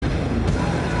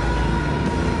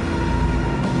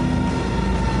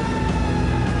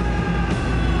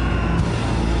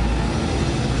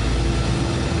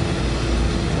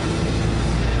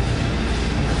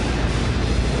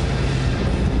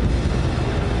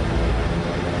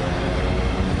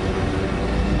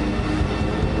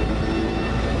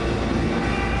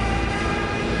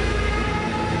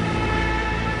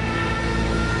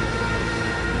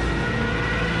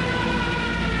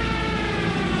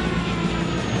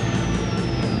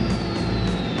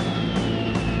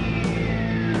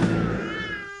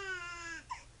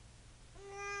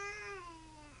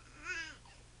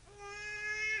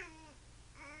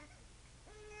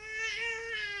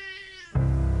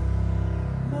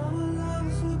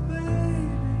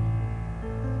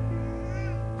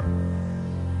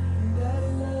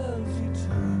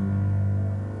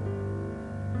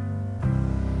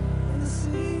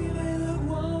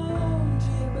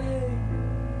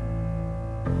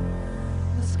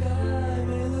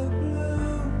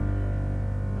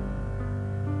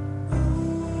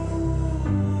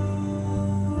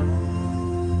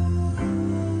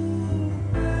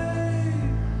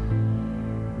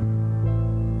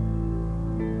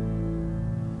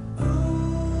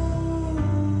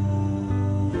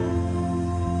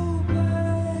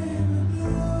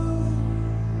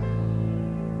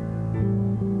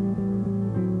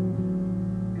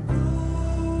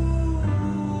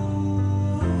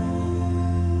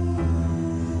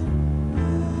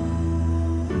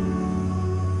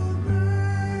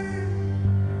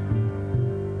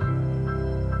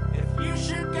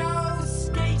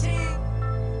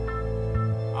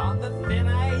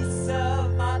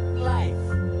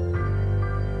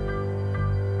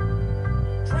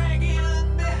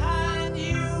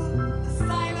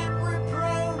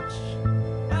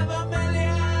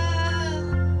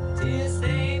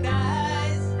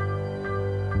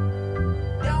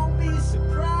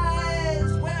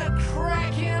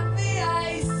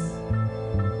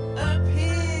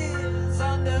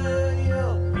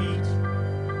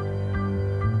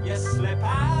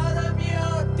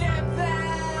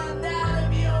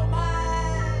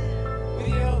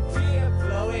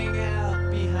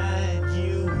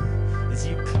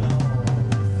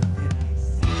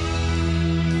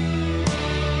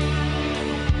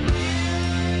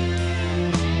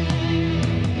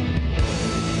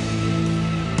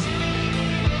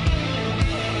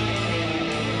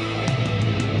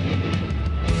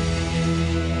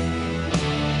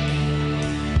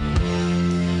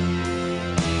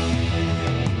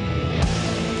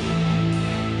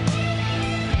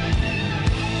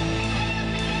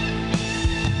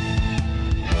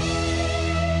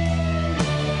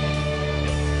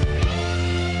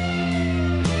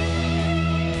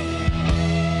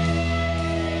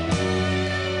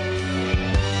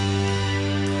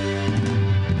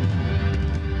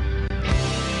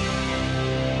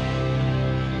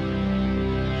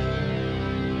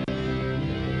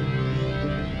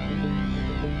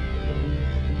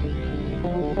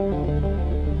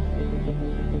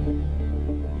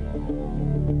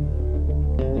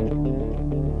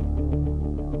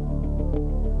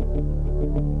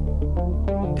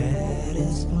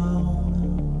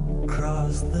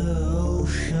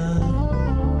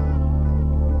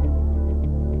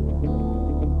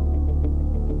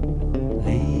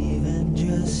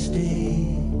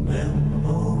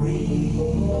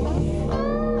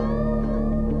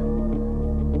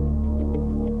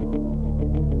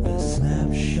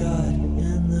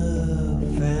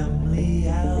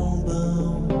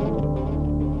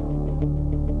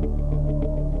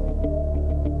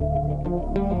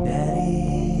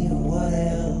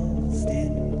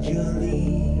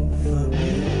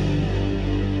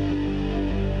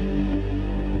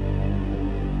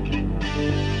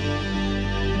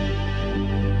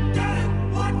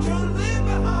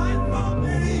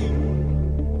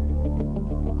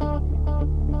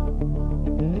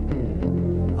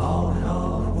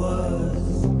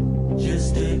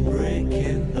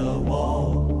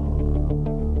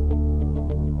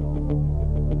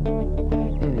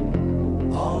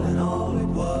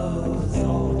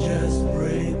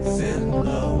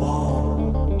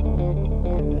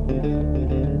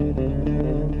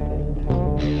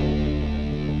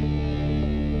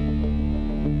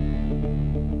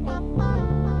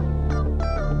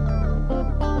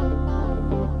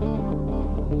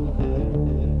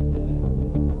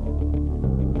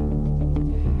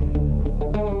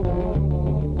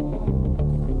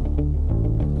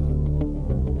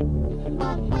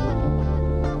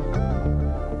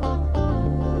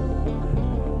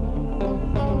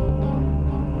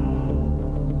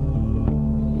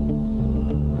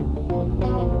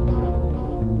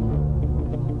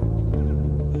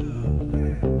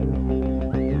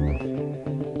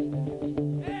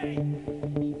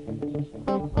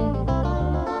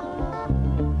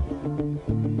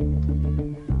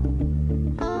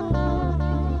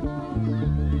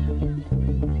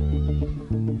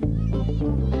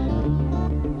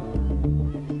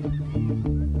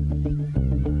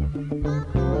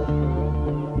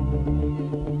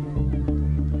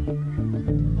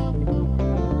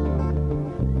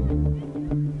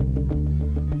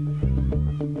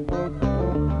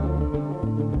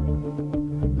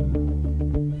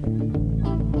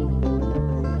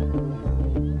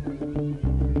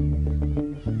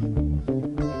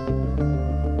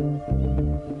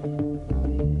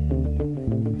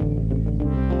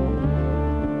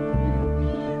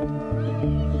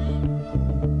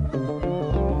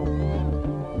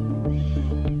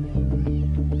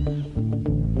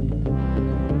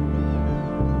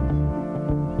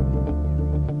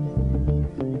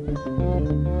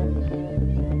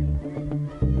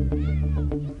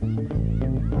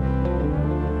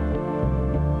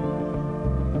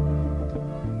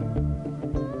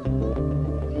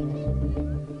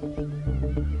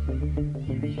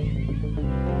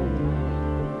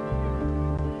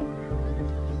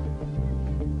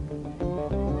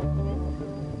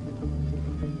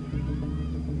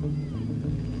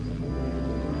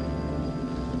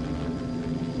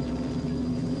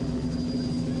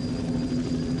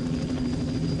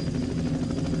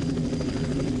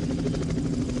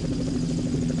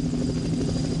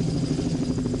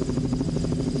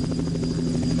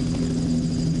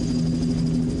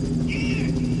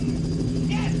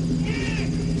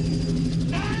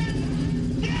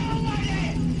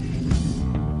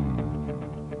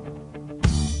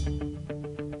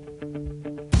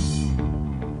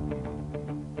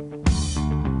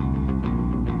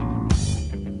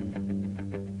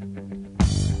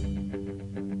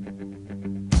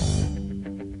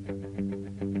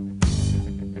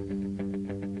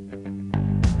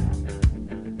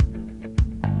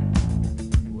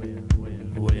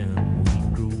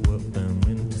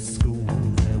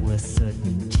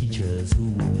teachers who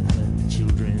would hurt the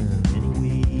children any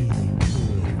way they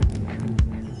could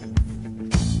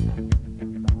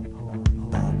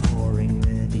by pouring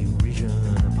their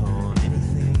derision upon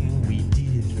anything we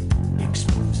did,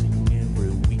 exposing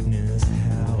every weakness,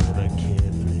 however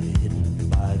carefully hidden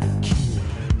by the kid.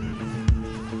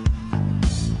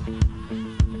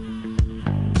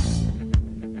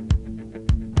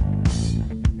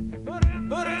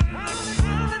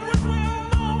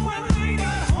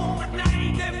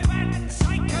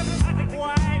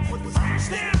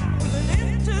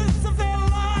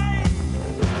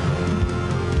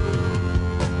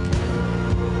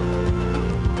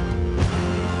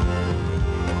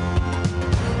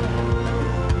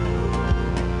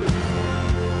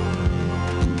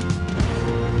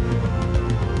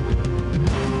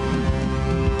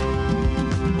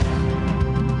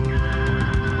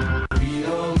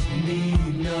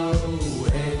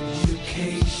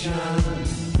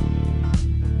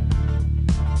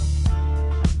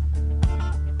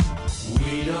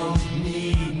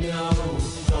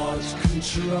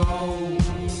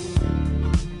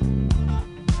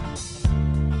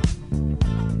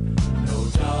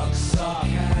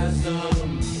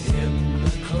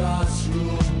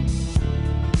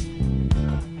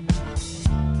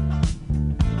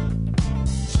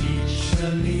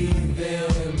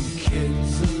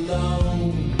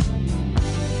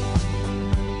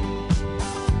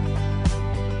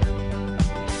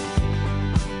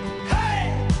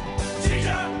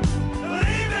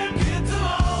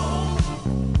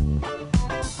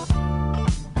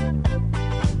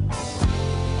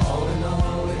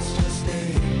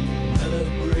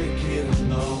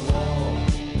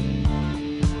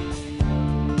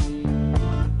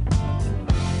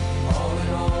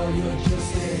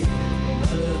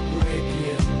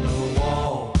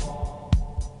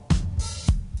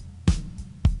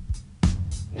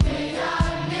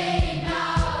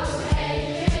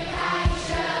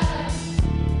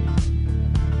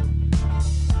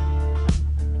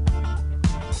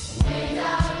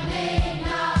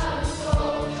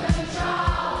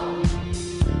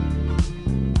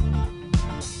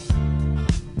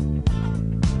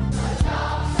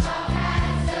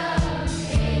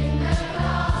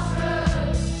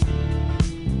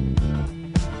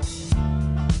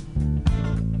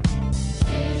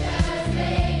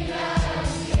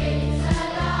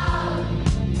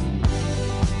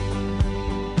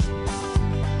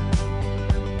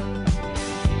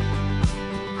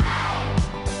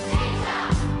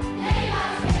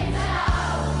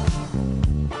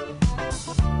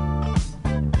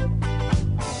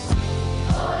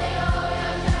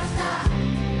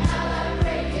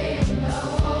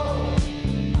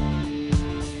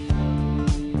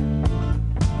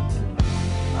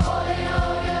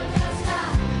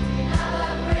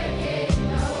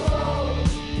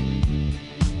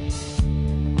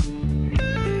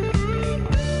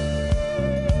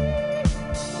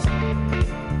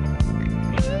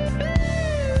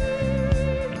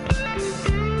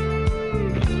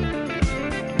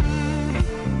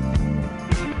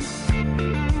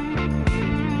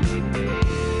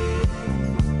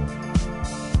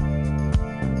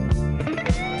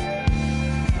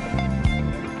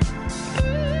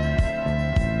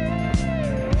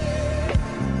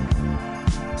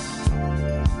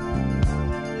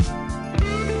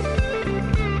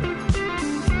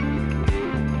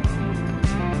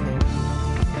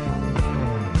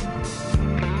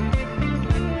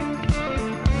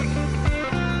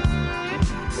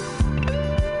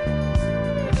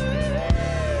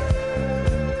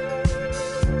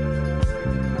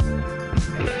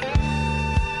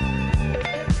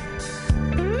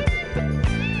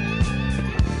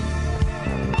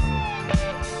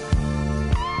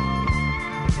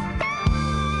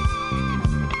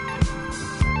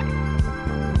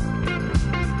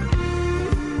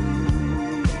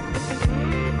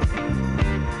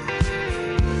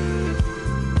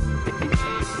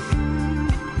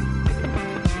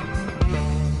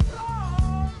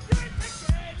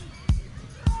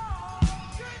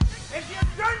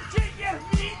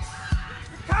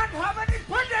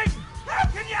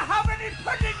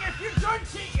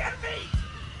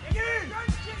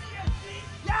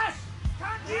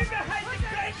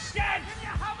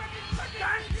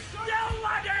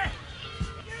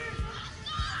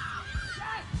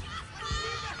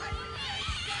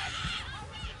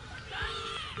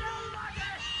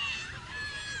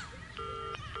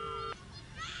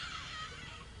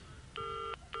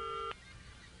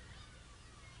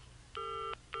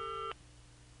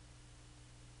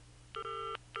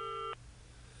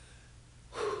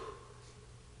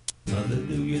 Mother,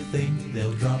 do you think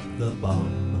they'll drop the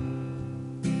bomb?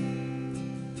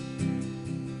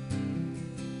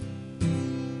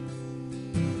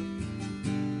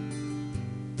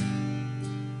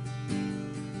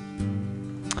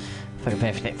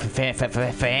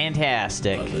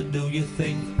 Fantastic. Do you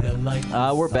think they're like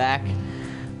We're back.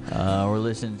 We're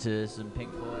listening to some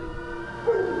Pink Floyd.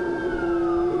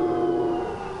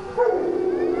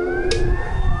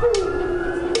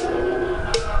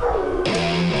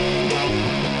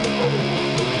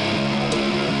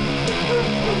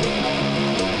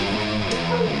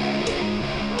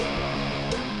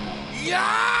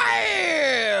 Yeah!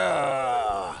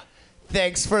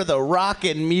 Thanks for the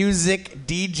rockin' music,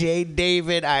 DJ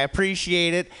David. I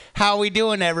appreciate it. How we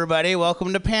doing, everybody?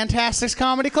 Welcome to Fantastic's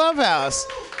Comedy Clubhouse.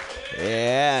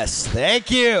 Yes, thank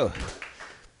you.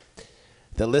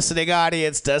 The listening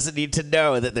audience doesn't need to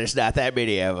know that there's not that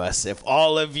many of us. If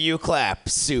all of you clap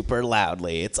super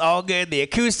loudly, it's all good. The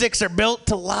acoustics are built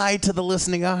to lie to the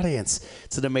listening audience.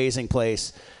 It's an amazing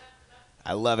place.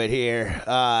 I love it here.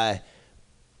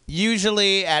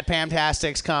 Usually at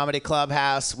Pamtastic's Comedy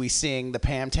Clubhouse, we sing the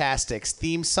Pamtastics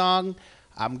theme song.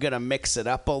 I'm going to mix it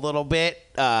up a little bit.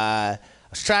 I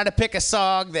was trying to pick a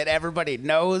song that everybody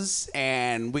knows,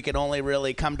 and we can only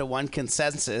really come to one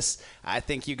consensus. I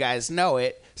think you guys know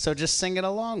it, so just sing it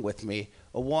along with me.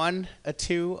 A 1, a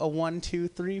 2, a 1, 2,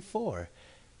 3, 4.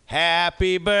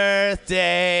 Happy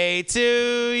birthday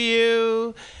to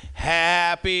you.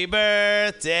 Happy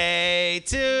birthday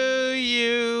to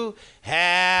you.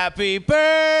 Happy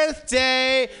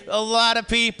birthday. A lot of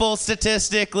people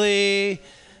statistically.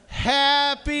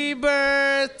 Happy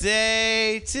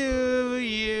birthday to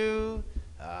you.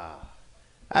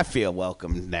 I feel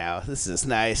welcomed now. This is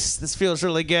nice. This feels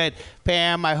really good.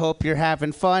 Pam, I hope you're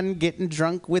having fun getting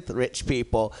drunk with rich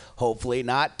people. Hopefully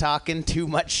not talking too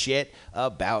much shit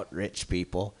about rich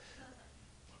people,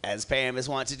 as Pam is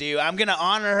wont to do. I'm going to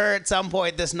honor her at some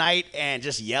point this night and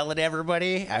just yell at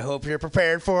everybody. I hope you're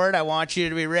prepared for it. I want you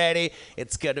to be ready.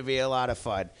 It's going to be a lot of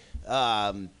fun.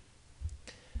 A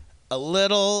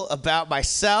little about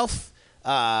myself.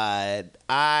 I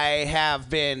have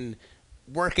been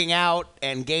working out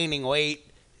and gaining weight,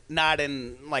 not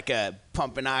in like a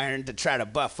pump and iron to try to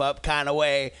buff up kind of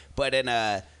way, but in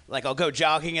a like I'll go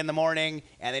jogging in the morning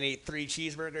and then eat 3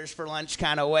 cheeseburgers for lunch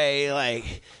kind of way.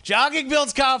 Like jogging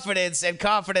builds confidence, and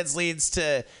confidence leads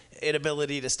to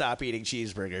inability to stop eating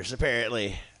cheeseburgers,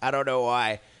 apparently. I don't know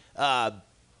why. I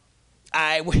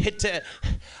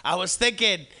was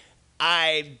thinking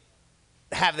I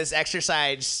have this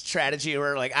exercise strategy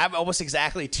where like I'm almost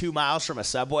exactly 2 miles from a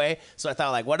Subway. So I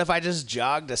thought, like, what if I just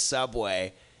jogged to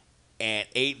Subway and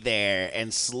ate there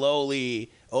and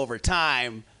slowly over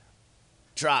time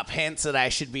drop hints that I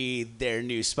should be their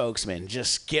new spokesman.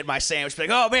 Just get my sandwich, be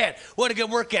like, oh man, what a good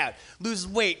workout.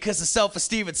 Losing weight because of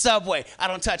self-esteem at Subway. I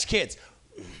don't touch kids.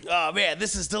 Oh man,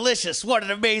 this is delicious. What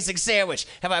an amazing sandwich.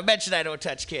 Have I mentioned I don't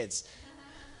touch kids?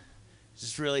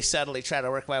 Just really subtly try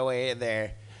to work my way in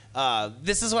there.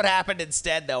 This is what happened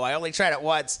instead, though. I only tried it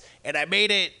once, and I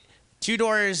made it 2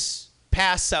 doors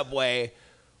past Subway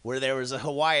where there was a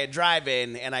Hawaiian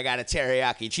drive-in, and I got a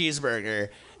teriyaki cheeseburger.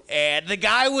 And the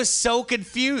guy was so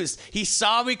confused. He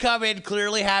saw me come in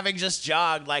clearly having just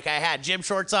jogged. Like I had gym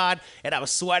shorts on and I was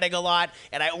sweating a lot.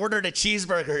 And I ordered a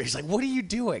cheeseburger. He's like, what are you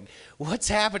doing? What's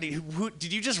happening?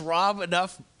 Did you just rob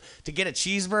enough to get a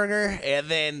cheeseburger? And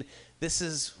then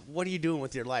what are you doing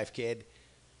with your life, kid?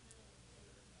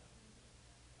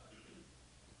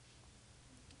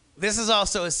 This is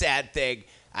also a sad thing.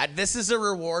 This is a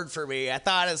reward for me. I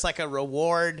thought it was like a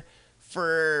reward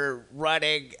for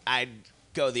running. I'd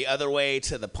go the other way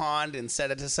to the pond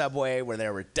instead of to Subway where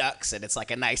there were ducks, and it's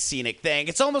like a nice scenic thing.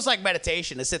 It's almost like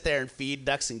meditation to sit there and feed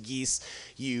ducks and geese.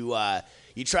 You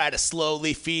try to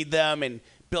slowly feed them and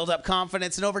build up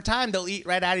confidence, and over time they'll eat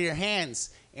right out of your hands.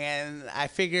 And I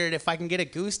figured if I can get a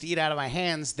goose to eat out of my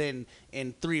hands, then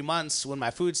in 3 months when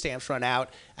my food stamps run out,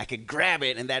 I could grab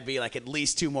it, and that'd be like at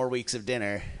least 2 more weeks of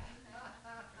dinner.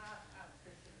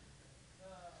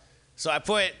 So I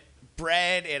put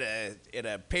bread in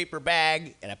a paper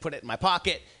bag, and I put it in my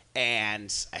pocket,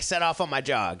 and I set off on my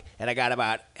jog. And I got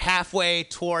about halfway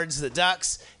towards the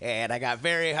ducks, and I got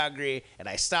very hungry, and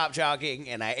I stopped jogging,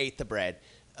 and I ate the bread.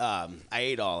 I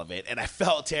ate all of it, and I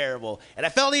felt terrible. And I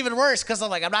felt even worse because I'm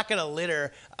like, I'm not going to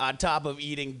litter on top of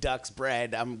eating duck's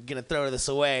bread. I'm going to throw this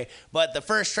away. But the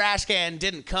first trash can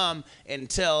didn't come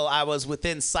until I was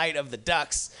within sight of the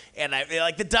ducks. And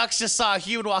the ducks just saw a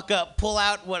human walk up, pull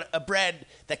out a bread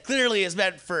that clearly is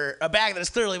meant for, a bag that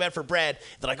is clearly meant for bread.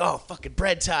 They're like, oh, fucking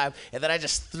bread time. And then I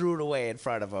just threw it away in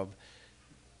front of them.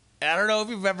 I don't know if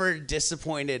you've ever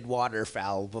disappointed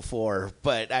waterfowl before,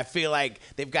 but I feel like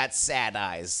they've got sad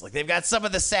eyes. Like they've got some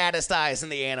of the saddest eyes in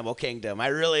the animal kingdom. I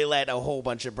really let a whole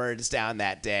bunch of birds down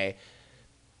that day.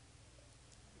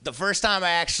 the first time I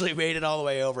actually made it all the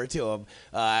way over to him,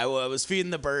 I was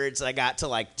feeding the birds. And I got to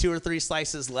like 2 or 3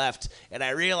 slices left, and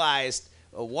I realized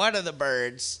one of the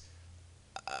birds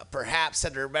perhaps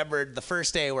had remembered the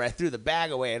first day where I threw the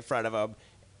bag away in front of him,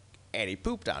 and he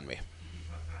pooped on me.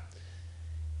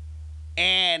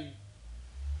 And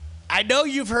I know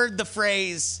you've heard the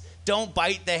phrase, don't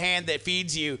bite the hand that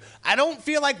feeds you. I don't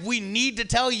feel like we need to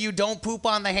tell you don't poop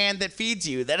on the hand that feeds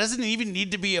you. That doesn't even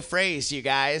need to be a phrase, you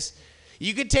guys.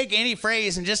 You could take any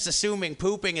phrase and just assuming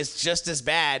pooping is just as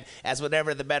bad as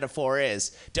whatever the metaphor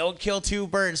is. Don't kill 2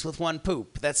 birds with 1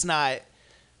 poop. That's not,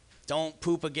 don't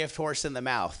poop a gift horse in the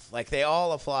mouth. Like, they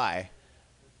all apply.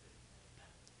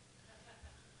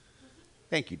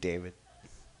 Thank you, David.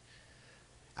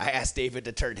 I asked David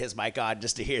to turn his mic on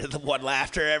just to hear the one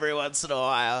laughter every once in a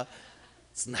while.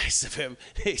 It's nice of him.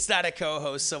 He's not a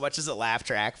co-host so much as a laugh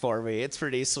track for me. It's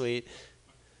pretty sweet.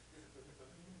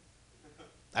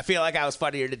 I feel like I was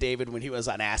funnier to David when he was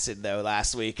on acid, though,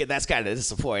 last week, and that's kind of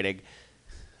disappointing.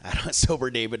 I don't, sober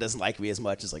David doesn't like me as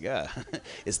much. It's like,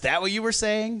 is that what you were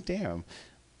saying? Damn.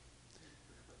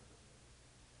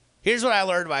 Here's what I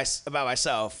learned about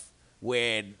myself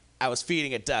when I was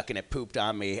feeding a duck and it pooped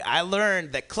on me. I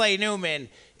learned that Clay Newman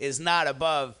is not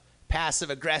above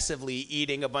passive-aggressively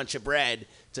eating a bunch of bread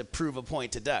to prove a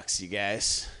point to ducks, you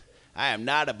guys. I am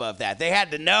not above that. They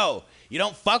had to know. You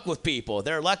don't fuck with people.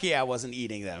 They're lucky I wasn't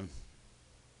eating them.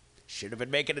 Should have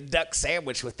been making a duck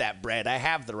sandwich with that bread. I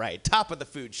have the right. Top of the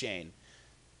food chain.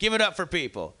 Give it up for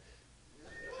people.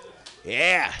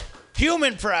 Yeah.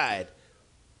 Human pride.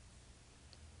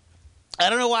 I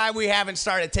don't know why we haven't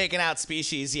started taking out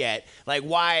species yet. Like,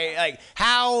 why, like,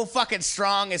 how fucking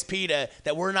strong is PETA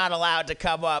that we're not allowed to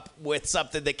come up with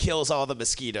something that kills all the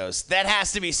mosquitoes? That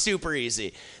has to be super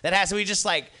easy. That has to be just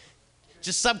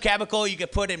some chemical you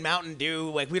could put in Mountain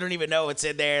Dew. Like, we don't even know what's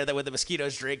in there, that when the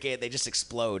mosquitoes drink it, they just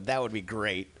explode. That would be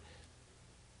great.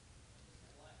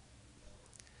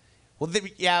 Well,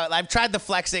 yeah, I've tried the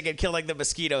flexing and killing the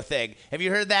mosquito thing. Have you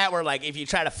heard that? Where, like, if you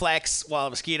try to flex while a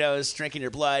mosquito's drinking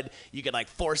your blood, you can, like,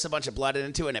 force a bunch of blood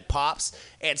into it and it pops.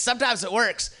 And sometimes it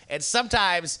works. And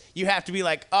sometimes you have to be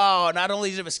like, oh, not only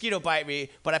did a mosquito bite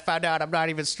me, but I found out I'm not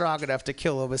even strong enough to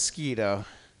kill a mosquito.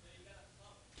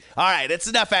 All right, it's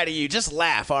enough out of you. Just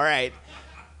laugh, all right?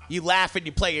 You laugh and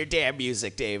you play your damn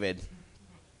music, David.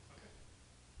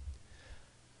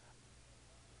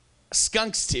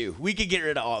 Skunks, too. We could get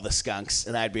rid of all the skunks,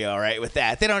 and I'd be all right with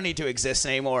that. They don't need to exist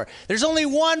anymore. There's only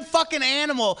one fucking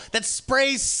animal that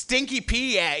sprays stinky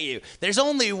pee at you. There's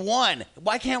only one.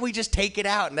 Why can't we just take it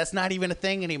out, and that's not even a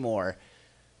thing anymore?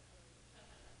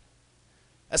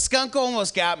 A skunk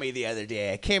almost got me the other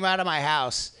day. I came out of my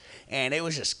house, and it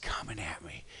was just coming at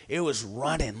me. It was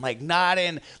running, like, not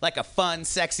in like a fun,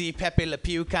 sexy Pepe Le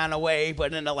Pew kind of way,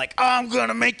 but in a like, oh, I'm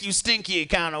gonna make you stinky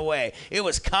kind of way. It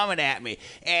was coming at me.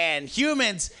 And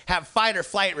humans have fight or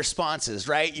flight responses,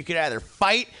 right? You could either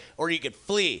fight or you could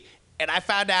flee. And I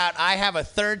found out I have a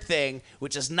third thing,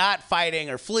 which is not fighting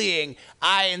or fleeing.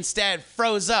 I instead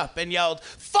froze up and yelled,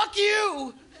 fuck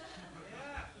you!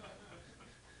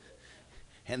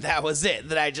 And that was it.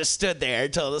 That I just stood there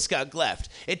until the skunk left.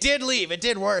 It did leave. It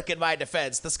did work in my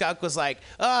defense. The skunk was like,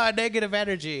 oh, negative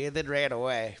energy, and then ran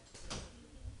away.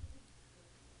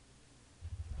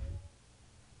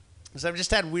 So I've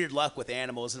just had weird luck with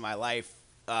animals in my life.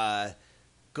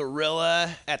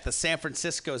 Gorilla at the San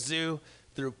Francisco Zoo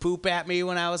threw poop at me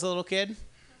when I was a little kid.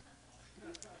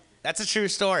 That's a true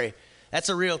story. That's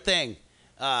a real thing.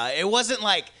 It wasn't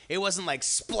like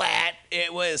splat.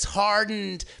 It was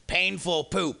hardened, painful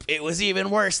poop. It was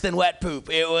even worse than wet poop.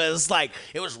 It was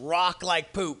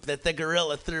rock-like poop that the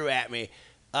gorilla threw at me.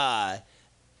 And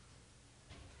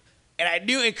I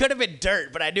knew it could have been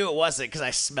dirt, but I knew it wasn't because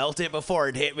I smelt it before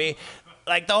it hit me.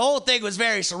 Like, the whole thing was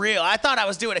very surreal. I thought I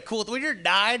was doing a cool thing. When you're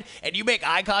 9 and you make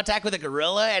eye contact with a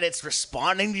gorilla and it's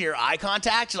responding to your eye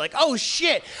contact, you're like, oh,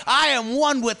 shit, I am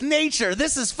one with nature.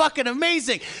 This is fucking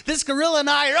amazing. This gorilla and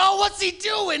I are, oh, what's he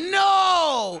doing?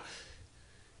 No!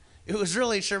 It was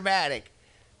really traumatic.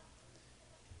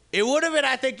 It would have been,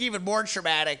 I think, even more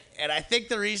traumatic, and I think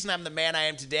the reason I'm the man I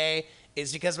am today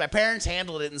is because my parents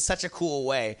handled it in such a cool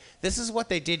way. This is what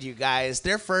they did, you guys.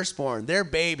 Their firstborn, their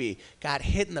baby, got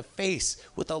hit in the face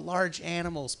with a large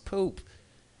animal's poop.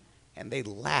 And they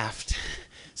laughed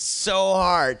so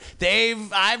hard.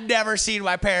 I've never seen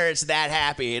my parents that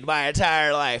happy in my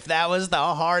entire life. That was the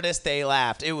hardest they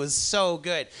laughed. It was so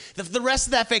good. The rest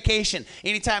of that vacation,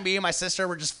 anytime me and my sister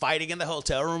were just fighting in the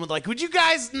hotel room, like, would you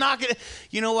guys knock it?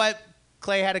 You know what?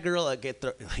 Clay had a gorilla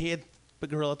he had a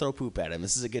gorilla throw poop at him.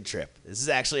 This is a good trip. This is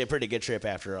actually a pretty good trip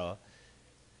after all.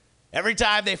 Every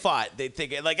time they fought, they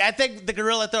think like I think the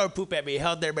gorilla throwing poop at me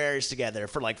held their marriage together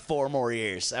for like 4 more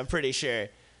years. I'm pretty sure.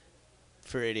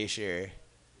 Pretty sure.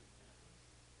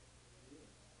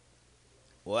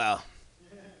 Well,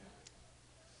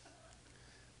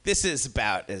 this is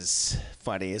about as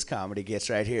funny as comedy gets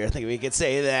right here. I think we could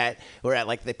say that we're at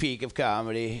like the peak of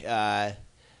comedy. I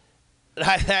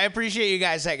appreciate you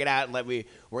guys hanging out and let me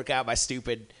work out my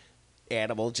stupid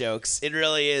animal jokes. It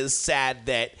really is sad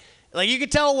that, like, you can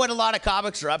tell what a lot of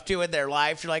comics are up to in their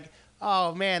life. You're like,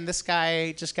 oh man, this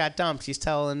guy just got dumped. He's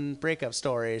telling breakup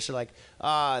stories. You're like,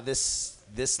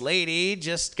 this lady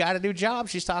just got a new job.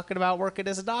 She's talking about working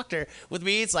as a doctor. With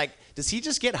me, it's like, does he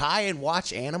just get high and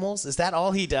watch animals? Is that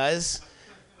all he does?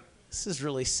 This is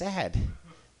really sad.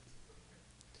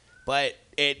 But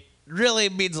it really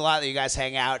means a lot that you guys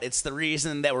hang out. It's the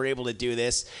reason that we're able to do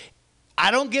this.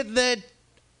 I don't get the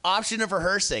option of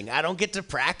rehearsing. I don't get to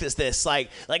practice this. Like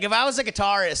if I was a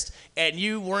guitarist and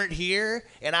you weren't here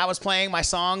and I was playing my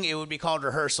song, it would be called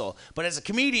rehearsal. But as a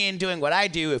comedian doing what I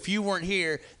do, if you weren't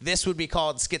here, this would be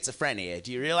called schizophrenia.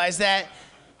 Do you realize that?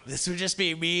 This would just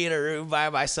be me in a room by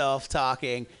myself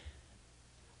talking.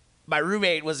 My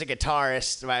roommate was a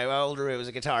guitarist. My old roommate was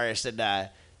a guitarist, and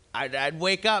I'd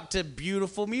wake up to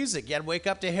beautiful music. I'd wake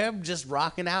up to him just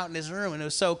rocking out in his room, and it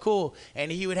was so cool.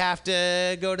 And he would have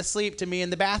to go to sleep to me in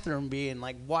the bathroom being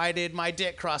like, why did my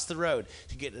dick cross the road?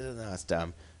 No, that's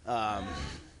dumb.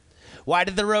 Why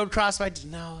did the road cross my dick?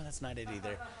 No, that's not it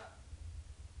either.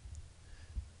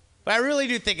 But I really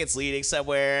do think it's leading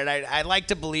somewhere, and I'd like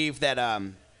to believe that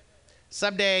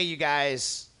someday you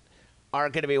guys are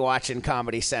going to be watching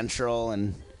Comedy Central,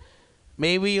 and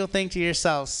maybe you'll think to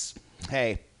yourselves,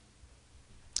 hey,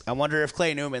 I wonder if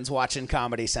Clay Newman's watching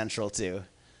Comedy Central too.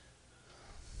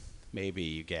 Maybe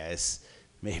you guys.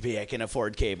 Maybe I can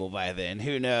afford cable by then.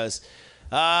 Who knows?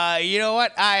 You know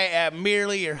what? I am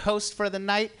merely your host for the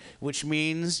night, which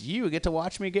means you get to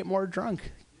watch me get more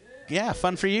drunk. Yeah,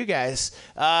 fun for you guys.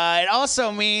 It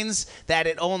also means that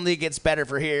it only gets better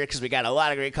for here because we got a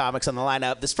lot of great comics on the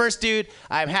lineup. This first dude,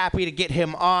 I'm happy to get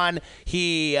him on.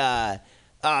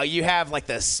 You have like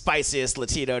the spiciest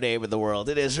Latino name in the world.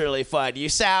 It is really fun. You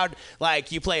sound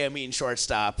like you play a mean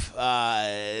shortstop.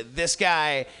 This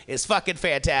guy is fucking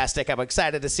fantastic. I'm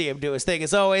excited to see him do his thing.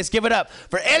 As always, give it up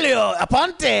for Elio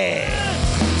Aponte.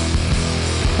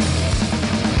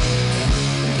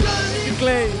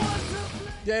 Clay.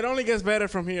 Yeah, it only gets better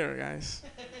from here, guys.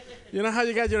 You know how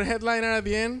you got your headliner at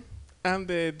the end? I'm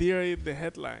the dear the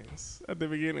headlines at the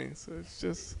beginning, so it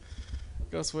just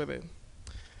goes with it.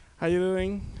 How you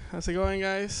doing? How's it going,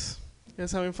 guys? You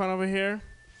guys having fun over here?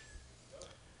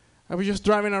 I was just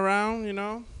driving around,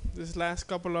 this last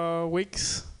couple of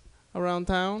weeks around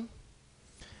town.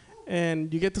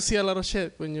 And you get to see a lot of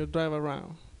shit when you drive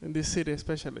around, in this city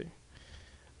especially.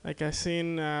 Like I've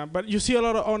seen, but you see a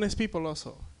lot of honest people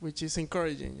also, which is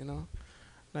encouraging,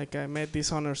 Like I met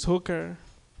this honest hooker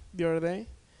the other day,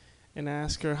 and I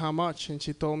asked her how much, and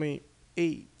she told me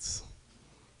 $8.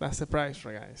 That's the price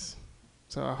for guys.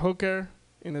 So a hooker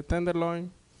in a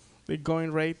tenderloin, the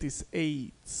going rate is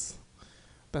 $8.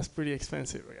 That's pretty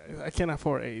expensive, guys. I can't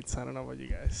afford $8. I don't know about you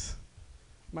guys.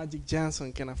 Magic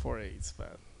Johnson can afford $8,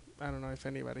 but I don't know if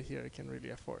anybody here can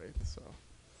really afford it. So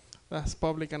that's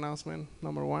public announcement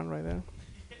number 1 right there.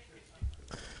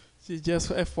 It's just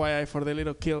FYI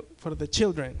for the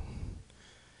children.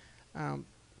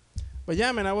 But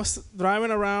yeah, man, I was driving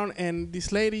around, and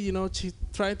this lady, she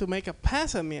tried to make a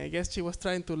pass at me. I guess she was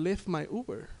trying to lift my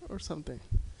Uber or something.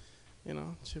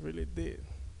 She really did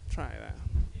try that.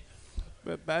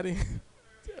 But that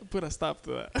put a stop to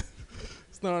that.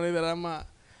 It's not only that I'm a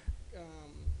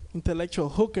intellectual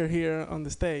hooker here on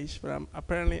the stage, but I'm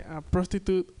apparently a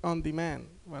prostitute on demand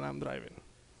when I'm driving.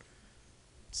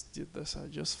 Those are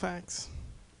just facts.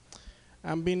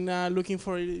 I've been looking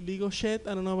for illegal shit.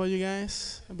 I don't know about you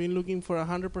guys. I've been looking for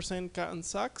 100% cotton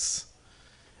socks,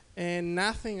 and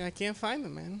nothing. I can't find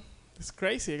them, man. It's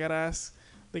crazy. I gotta ask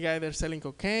the guy there selling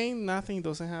cocaine. Nothing.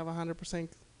 Doesn't have 100%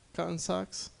 cotton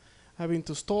socks. I've been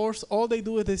to stores. All they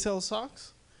do is they sell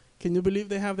socks. Can you believe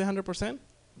they have the 100%?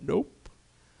 Nope,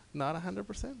 not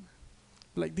 100%.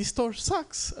 Like, this store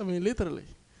sucks. I mean, literally,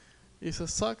 it's a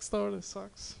sock store that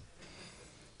sucks.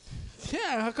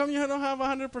 Yeah, how come you don't have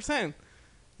 100%?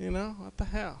 What the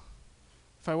hell?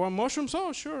 If I want mushrooms,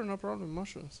 oh, sure, no problem,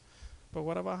 mushrooms. But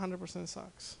what about 100%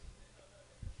 socks?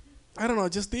 I don't know,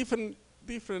 just different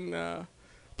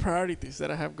priorities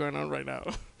that I have going on right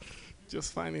now.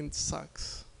 Just finding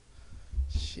socks.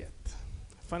 Shit.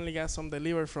 I finally got some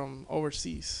delivered from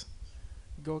overseas.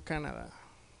 Go Canada.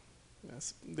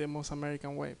 That's the most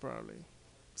American way, probably.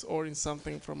 It's ordering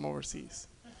something from overseas.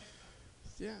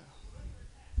 Yeah.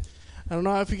 I don't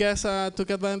know if you guys took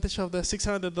advantage of the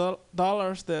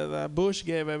 $600 that Bush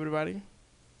gave everybody.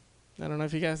 I don't know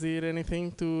if you guys did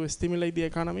anything to stimulate the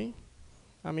economy.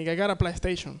 I mean, I got a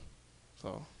PlayStation,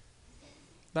 so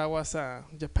that was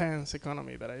Japan's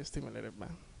economy that I stimulated,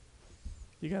 man.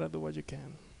 You gotta do what you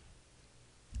can.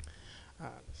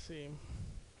 Let's see.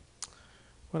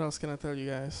 What else can I tell you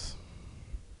guys?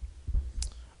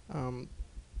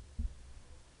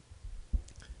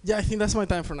 Yeah, I think that's my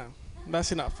time for now.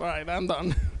 That's enough. All right, I'm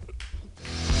done.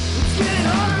 It's getting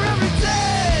harder every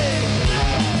day.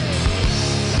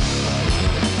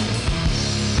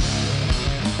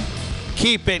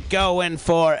 Keep it going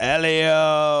for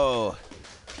Elio.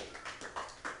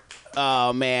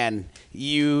 Oh, man.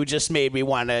 You just made me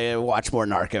want to watch more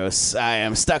Narcos. I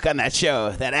am stuck on that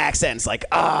show. That accent's like,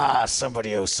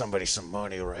 somebody owes somebody some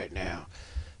money right now.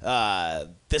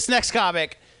 This next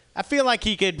comic, I feel like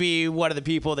he could be one of the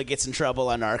people that gets in trouble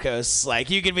on Narcos. Like,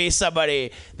 you could be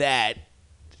somebody that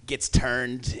gets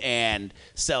turned and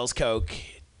sells coke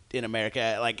in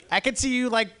America. Like, I could see you,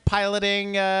 like,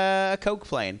 piloting a coke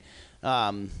plane.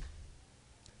 We'll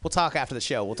talk after the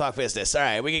show. We'll talk business. All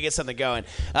right, we can get something going.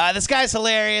 This guy's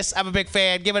hilarious. I'm a big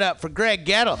fan. Give it up for Greg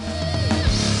Gettle.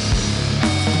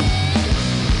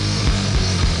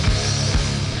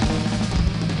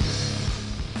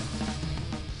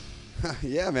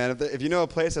 Yeah, man. If you know a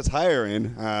place that's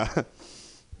hiring, I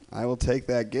will take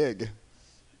that gig.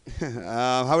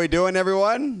 How we doing,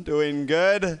 everyone? Doing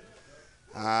good?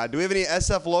 Do we have any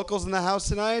SF locals in the house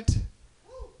tonight?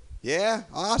 Yeah?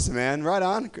 Awesome, man. Right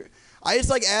on. I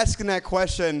just like asking that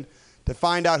question to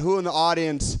find out who in the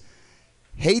audience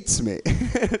hates me.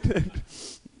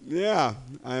 Yeah,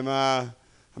 I'm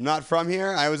not from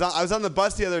here. I was on the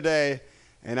bus the other day,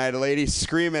 and I had a lady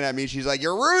screaming at me. She's like,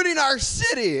 "You're ruining our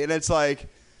city!" And it's like,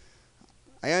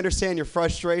 I understand your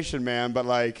frustration, man, but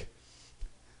like,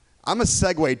 I'm a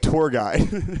Segway tour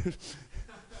guide.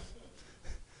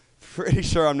 Pretty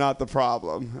sure I'm not the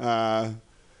problem.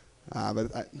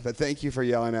 But thank you for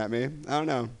yelling at me. I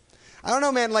don't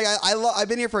know, man. Like I've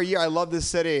been here for a year. I love this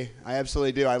city. I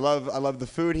absolutely do. I love the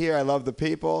food here. I love the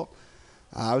people.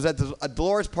 I was at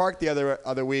Dolores Park the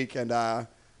other week, and I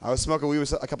was smoking weed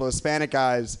with a couple of Hispanic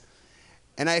guys,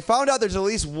 and I found out there's at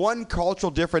least one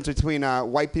cultural difference between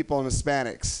white people and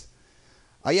Hispanics.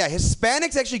 Yeah,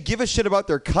 Hispanics actually give a shit about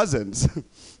their cousins.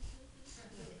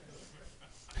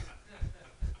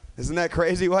 Isn't that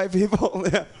crazy, white people?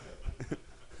 Yeah.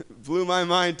 Blew my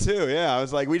mind too. Yeah, I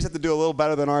was like, we just have to do a little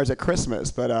better than ours at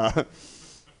Christmas. But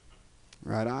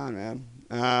right on, man.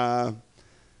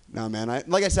 No, man.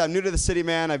 Like I said, I'm new to the city,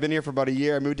 man. I've been here for about a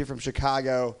year. I moved here from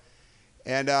Chicago,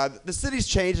 and the city's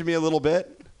changed me a little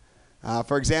bit.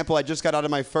 For example, I just got out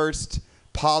of my first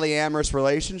polyamorous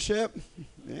relationship.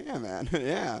 Yeah, man.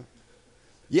 Yeah.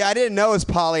 Yeah, I didn't know it was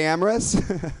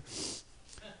polyamorous.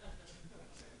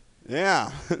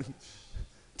 Yeah.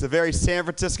 It's a very San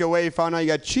Francisco way you found out you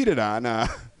got cheated on.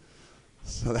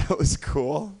 So that was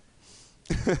cool.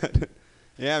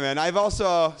 Yeah, man. I've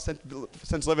also,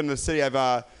 since living in the city,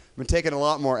 I've been taking a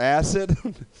lot more acid.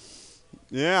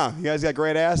 Yeah, you guys got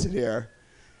great acid here.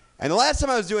 And the last time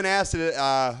I was doing acid,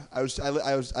 I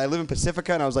live in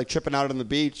Pacifica, and I was like tripping out on the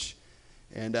beach.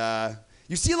 And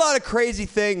you see a lot of crazy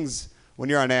things when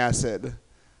you're on acid.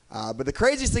 But the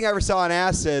craziest thing I ever saw on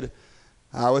acid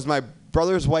was my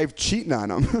brother's wife cheating on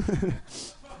him.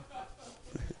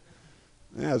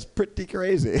 Yeah, it was pretty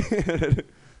crazy.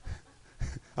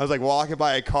 I was like walking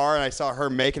by a car, and I saw her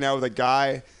making out with a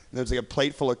guy, and there was like a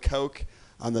plate full of Coke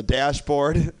on the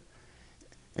dashboard.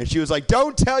 And she was like,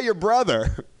 "Don't tell your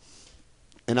brother."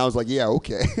 And I was like, "Yeah,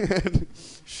 okay."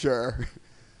 Sure.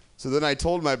 So then I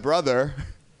told my brother.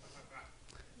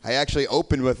 I actually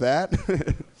opened with that.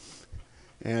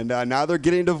 And now they're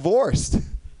getting divorced.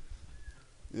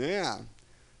 Yeah.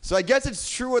 So I guess it's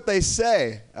true what they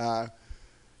say.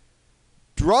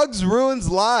 Drugs ruins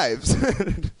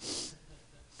lives.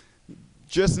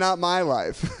 Just not my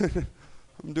life.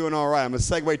 I'm doing all right. I'm a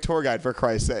Segway tour guide, for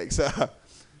Christ's sake. So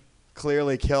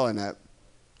clearly killing it.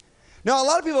 No, a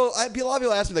lot of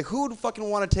people ask me, like, who would fucking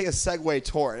want to take a Segway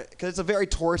tour? Because it's a very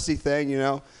touristy thing, you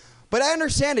know. But I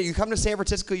understand it. You come to San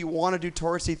Francisco, you want to do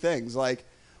touristy things. Like,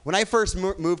 when I first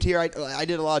moved here, I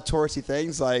did a lot of touristy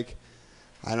things. Like,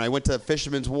 I went to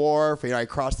Fisherman's Wharf. I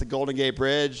crossed the Golden Gate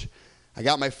Bridge. I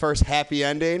got my first happy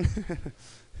ending.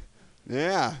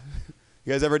 Yeah.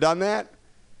 You guys ever done that?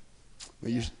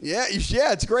 Yeah,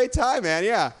 it's a great time, man.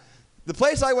 Yeah. The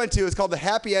place I went to is called the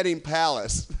Happy Ending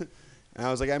Palace. And I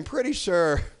was like, I'm pretty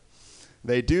sure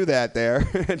they do that there.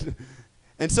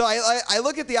 And so I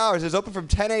look at the hours. It's open from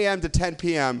 10 a.m. to 10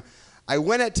 p.m. I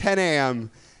went at 10 a.m.,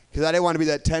 because I didn't want to be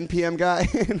that 10 p.m. guy.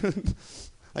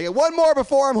 Like, one more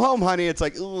before I'm home, honey. It's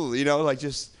like, ooh, you know, like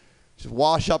just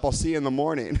wash up. I'll see you in the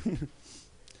morning.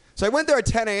 So I went there at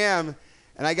 10 a.m.,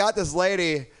 and I got this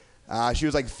lady. She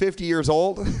was like 50 years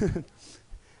old. And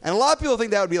a lot of people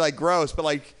think that would be like gross,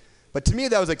 but to me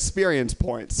that was experience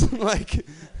points. Like,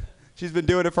 she's been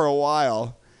doing it for a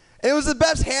while. And it was the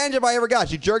best hand job I ever got.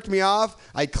 She jerked me off.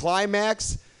 I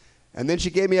climaxed, and then she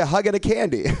gave me a hug and a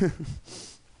candy.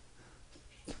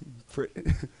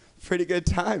 Pretty good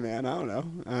time, man. I don't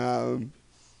know.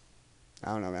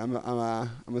 Man.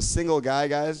 I'm a single guy,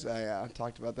 guys. I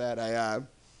talked about that.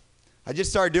 I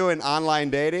just started doing online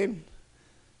dating.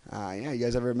 Yeah, you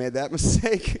guys ever made that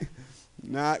mistake?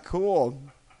 Not cool.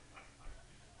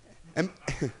 And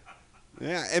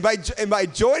yeah, and by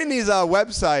joining these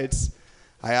websites,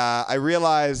 I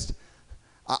realized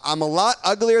I'm a lot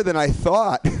uglier than I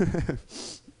thought.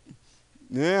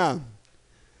 Yeah.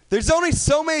 There's only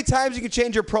so many times you can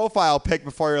change your profile pic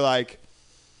before you're like,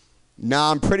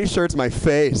 nah, I'm pretty sure it's my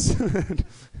face.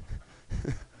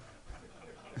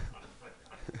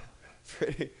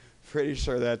 Pretty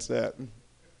sure that's it.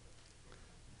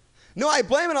 No, I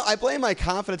blame my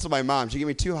confidence on my mom. She gave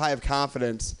me too high of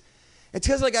confidence. It's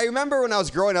because, like, I remember when I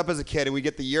was growing up as a kid and we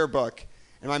get the yearbook,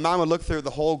 and my mom would look through the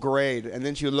whole grade, and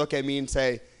then she would look at me and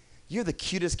say, "You're the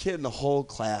cutest kid in the whole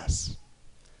class."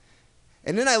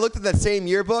 And then I looked at that same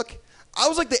yearbook. I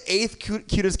was like the 8th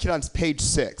cutest kid on page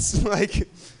 6. Like,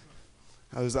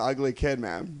 I was an ugly kid,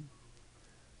 man.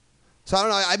 So I don't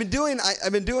know. I've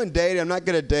been doing dating. I'm not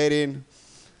good at dating.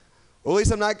 Well, at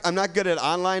least I'm not good at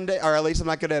online dating, or at least I'm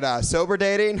not good at sober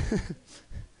dating.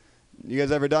 You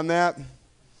guys ever done that?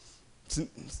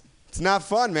 It's not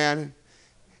fun, man.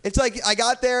 It's like I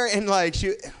got there and like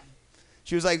she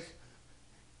was like,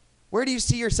 "Where do you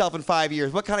see yourself in 5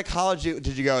 years? What kind of college did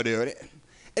you go to?"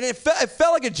 And it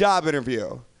felt like a job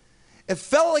interview. It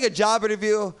felt like a job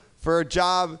interview for a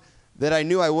job that I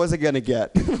knew I wasn't gonna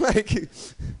get. Like,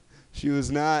 she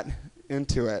was not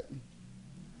into it.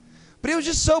 But it was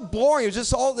just so boring. It was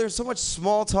just there's so much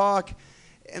small talk,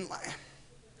 and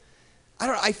I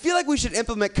don't know. I feel like we should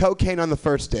implement cocaine on the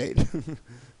first date.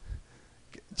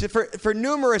 For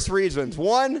numerous reasons.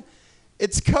 One,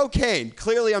 it's cocaine.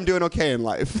 Clearly, I'm doing okay in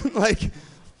life. Like,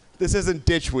 this isn't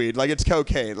ditchweed. Like, it's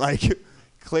cocaine. Like,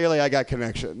 clearly, I got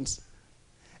connections.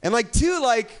 And like, two,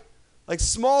 like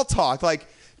small talk. Like,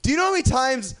 do you know how many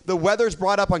times the weather's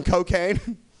brought up on cocaine?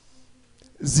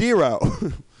 0.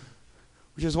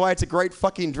 Which is why it's a great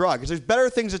fucking drug. Because there's better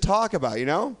things to talk about, you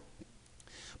know?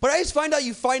 But I just find out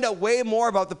you find out way more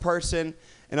about the person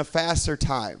in a faster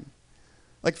time.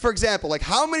 Like, for example, like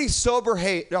how many sober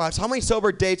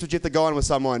dates would you have to go on with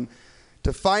someone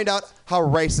to find out how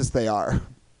racist they are?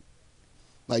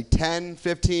 Like 10,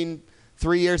 15,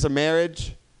 3 years of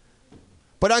marriage?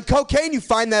 But on cocaine, you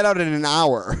find that out in an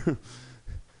hour.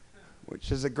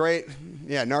 Which is a great,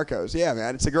 narcos. Yeah,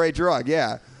 man, it's a great drug,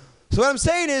 yeah. So what I'm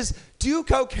saying is, do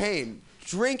cocaine,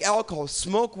 drink alcohol,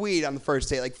 smoke weed on the first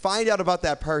date. Like, find out about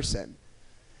that person.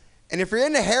 And if you're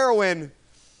into heroin,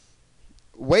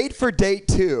 wait for date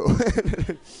 2.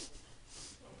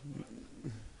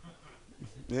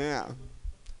 Yeah.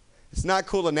 It's not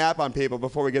cool to nap on people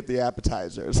before we get the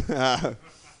appetizers.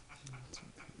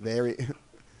 Very,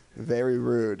 very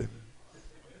rude.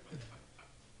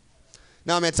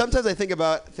 No, man, sometimes I think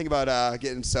about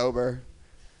getting sober.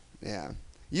 Yeah.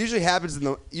 Usually happens in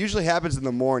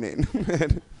the morning.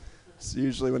 It's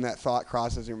usually when that thought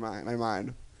crosses my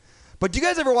mind. But do you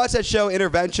guys ever watch that show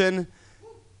Intervention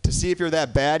to see if you're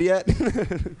that bad yet?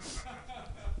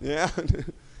 Yeah.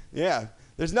 Yeah.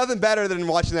 There's nothing better than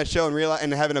watching that show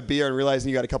and having a beer and realizing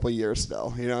you got a couple of years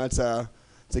still. You know, it's a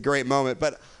great moment.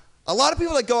 But a lot of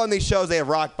people that go on these shows, they have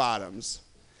rock bottoms.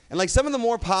 And like some of the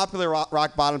more popular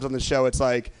rock bottoms on the show, it's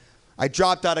like, I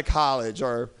dropped out of college,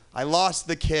 or I lost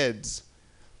the kids,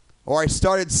 or I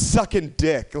started sucking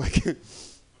dick. Like,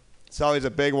 it's always a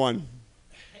big one.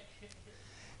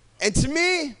 And to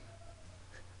me,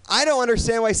 I don't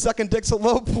understand why sucking dick's a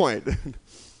low point.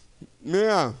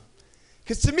 Yeah.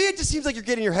 Because to me, it just seems like you're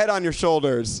getting your head on your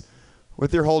shoulders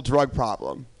with your whole drug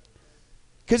problem.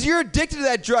 Because you're addicted to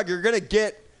that drug, you're going to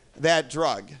get that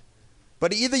drug.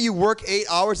 But either you work 8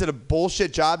 hours at a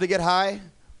bullshit job to get high,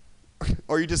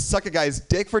 or you just suck a guy's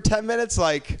dick for 10 minutes.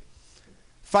 Like,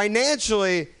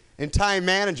 financially and time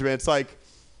management, it's like,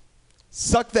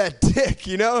 suck that dick,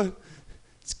 you know?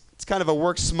 It's kind of a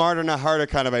work smarter, not harder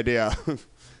kind of idea.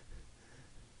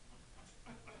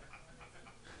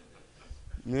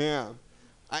 Yeah.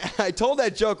 I told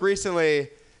that joke recently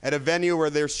at a venue where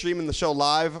they're streaming the show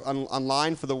live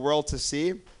online for the world to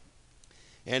see.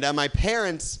 And my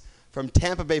parents from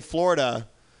Tampa Bay, Florida,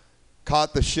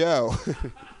 caught the show.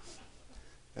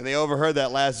 And they overheard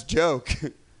that last joke.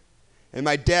 And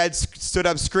my dad stood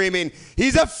up screaming,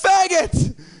 "He's a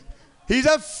faggot! He's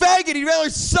a faggot! He'd rather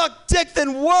suck dick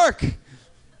than work!"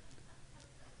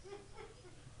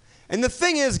 And the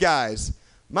thing is, guys,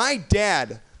 my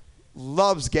dad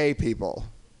loves gay people.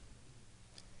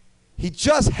 He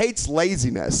just hates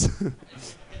laziness.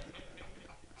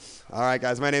 All right,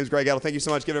 guys, my name's Greg Gettle. Thank you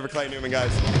so much. Give it up for Clayton Newman,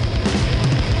 guys.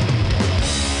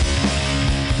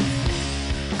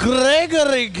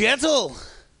 Gregory Gettle.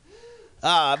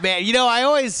 Man, you know,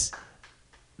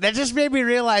 that just made me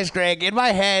realize, Greg, in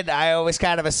my head, I always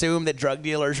kind of assumed that drug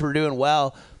dealers were doing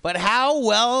well. But how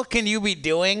well can you be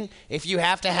doing if you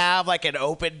have to have like an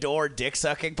open door dick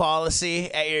sucking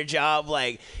policy at your job?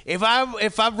 Like if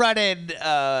I'm running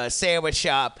a sandwich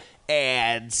shop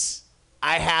and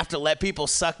I have to let people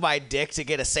suck my dick to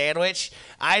get a sandwich,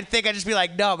 I think I'd just be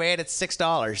like, no, man, it's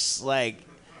 $6. Like,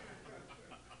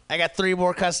 I got 3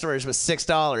 more customers with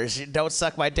 $6. Don't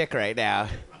suck my dick right now.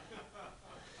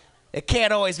 It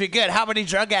can't always be good. How many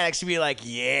drug addicts would be like,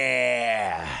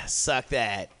 yeah, suck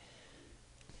that?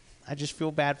 I just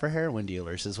feel bad for heroin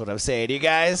dealers is what I'm saying. You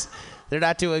guys, they're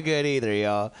not doing good either,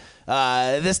 y'all.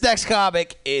 This next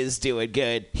comic is doing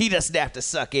good. He doesn't have to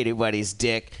suck anybody's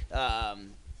dick.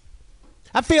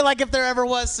 I feel like if there ever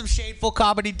was some shameful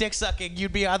comedy dick sucking,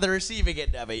 you'd be on the receiving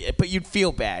end of it, but you'd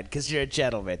feel bad because you're a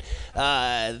gentleman.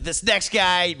 This next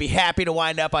guy, you'd be happy to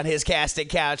wind up on his casting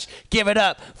couch. Give it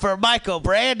up for Michael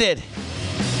Brandon.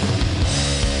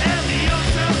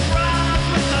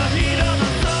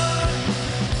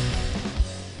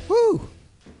 Woo!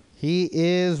 He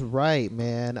is right,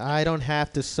 man. I don't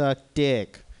have to suck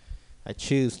dick. I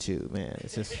choose to, man.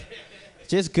 It's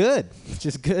just good. It's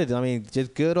just good. I mean,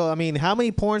 just good. I mean, how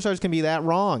many porn stars can be that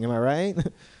wrong? Am I right?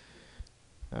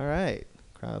 All right.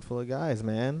 Crowd full of guys,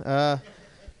 man.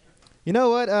 You know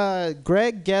what?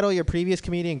 Greg Gettle, your previous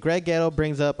comedian, Greg Gettle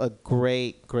brings up a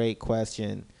great, great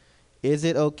question. Is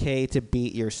it okay to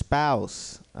beat your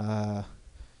spouse?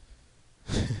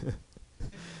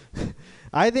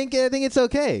 I think it's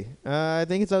okay. I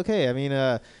think it's okay. I mean,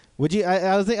 would you?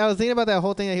 I was thinking about that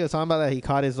whole thing that he was talking about, that he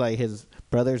caught his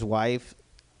brother's wife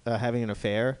having an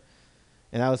affair,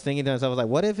 and I was thinking to myself, I was like,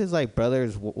 what if his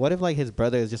his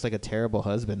brother is just like a terrible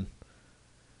husband?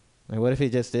 Like, what if he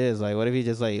just is? Like, what if he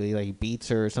just like beats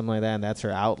her or something like that, and that's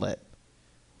her outlet?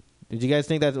 Did you guys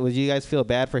think that? Would you guys feel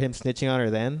bad for him snitching on her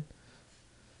then?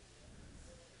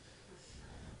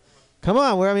 Come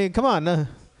on, come on.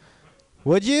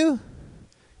 Would you?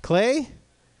 Clay?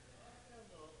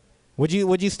 Would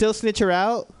you still snitch her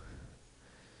out?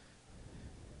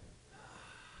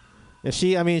 If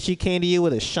she came to you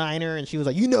with a shiner and she was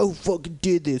like, you know who fucking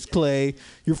did this, Clay?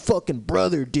 Your fucking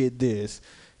brother did this.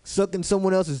 Sucking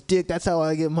someone else's dick, that's how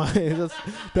I get mine.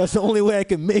 That's the only way I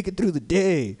can make it through the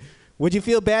day. Would you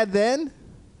feel bad then?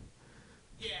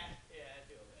 Yeah, I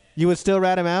feel bad. You would still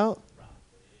rat him out?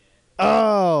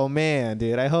 Oh, man,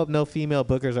 dude. I hope no female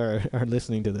bookers are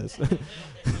listening to this.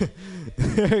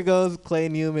 There goes Clay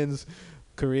Newman's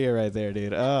career right there,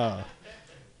 dude. Oh.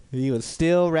 He would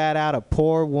still rat out a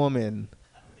poor woman.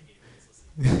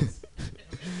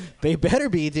 They better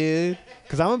be, dude.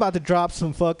 Because I'm about to drop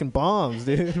some fucking bombs,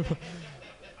 dude.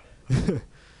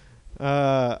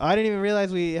 I didn't even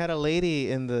realize we had a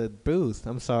lady in the booth.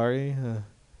 I'm sorry.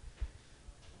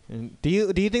 And do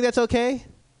you think that's okay?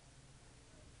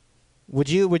 Would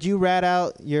you rat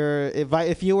out your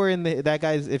if you were in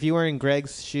if you were in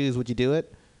Greg's shoes, would you do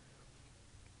it?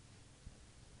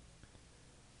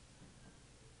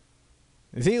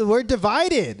 See, we're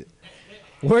divided.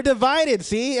 We're divided.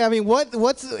 See, I mean,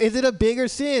 is it a bigger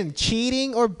sin,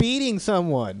 cheating or beating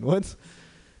someone?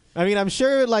 I'm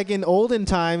sure like in olden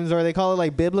times, or they call it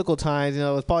like biblical times, it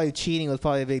was probably cheating was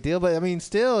probably a big deal. But I mean,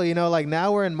 still, like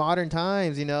now we're in modern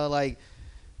times, like.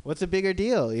 What's a bigger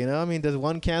deal, does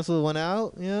one cancel one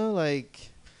out, like,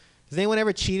 has anyone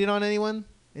ever cheated on anyone?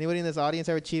 Anybody in this audience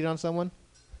ever cheated on someone?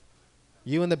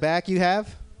 You in the back, you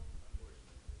have?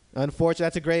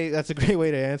 Unfortunately, that's a great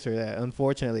way to answer that,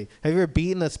 unfortunately. Have you ever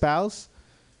beaten a spouse?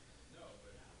 No,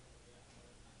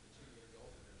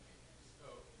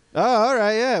 but oh, all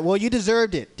right, yeah. Well, you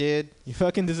deserved it, dude. You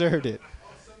fucking deserved it.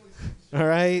 All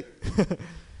right?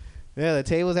 Yeah, the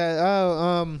tables had,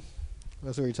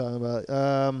 that's what we're talking about.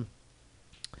 I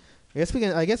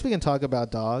guess we can talk about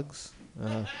dogs.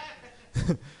 I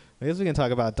guess we can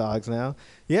talk about dogs now.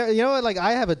 Yeah, you know what? Like,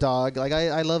 I have a dog. Like,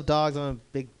 I love dogs. I'm a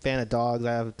big fan of dogs.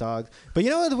 I have dogs. But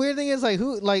you know what the weird thing is? Like,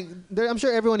 I'm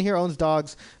sure everyone here owns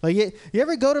dogs. Like, you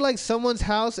ever go to like someone's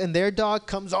house and their dog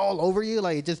comes all over you?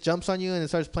 Like, it just jumps on you and it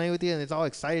starts playing with you and it's all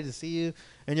excited to see you.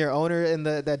 and your owner and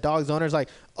that dog's owner's like,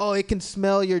 oh, it can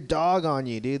smell your dog on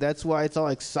you, dude. That's why it's all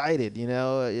excited, you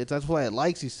know. That's why it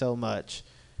likes you so much.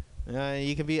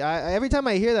 You can be. Every time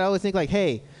I hear that, I always think like,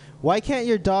 hey, why can't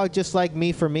your dog just like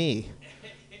me for me?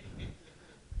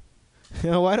 You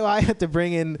know, why do I have to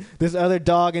bring in this other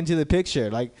dog into the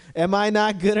picture? Like, am I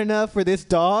not good enough for this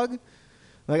dog?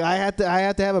 Like, I have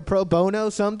to have a pro bono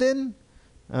something?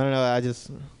 I don't know. I just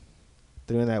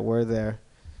threw in that word there.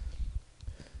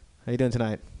 How you doing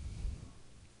tonight?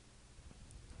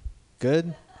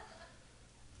 Good?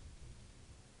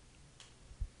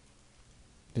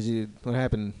 What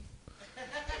happened?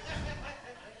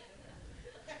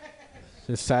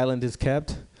 Just silent is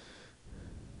kept?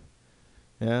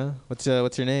 Yeah? What's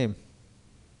your name?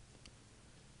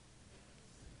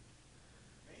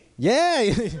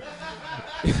 Yeah!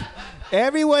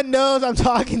 Everyone knows I'm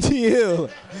talking to you.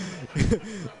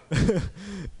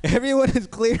 Everyone is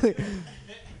clearly...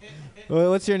 Well,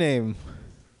 what's your name?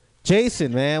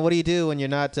 Jason, man. What do you do when you're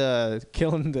not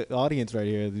killing the audience right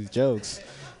here, these jokes?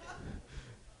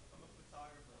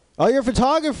 Oh, you're a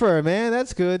photographer, man.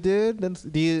 That's good, dude.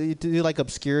 Do you do like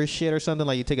obscure shit or something?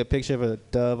 Like you take a picture of a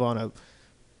dove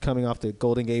coming off the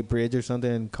Golden Gate Bridge or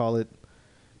something and call it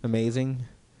amazing?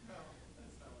 No,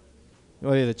 that's not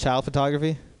what is it, child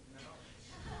photography? No.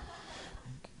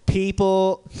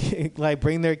 People like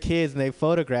bring their kids and they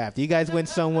photograph. You guys went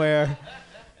somewhere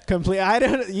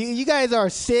you guys are a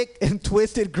sick and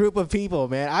twisted group of people,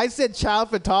 man. I said child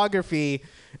photography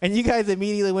and you guys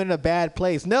immediately went in a bad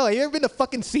place. No, have you ever been to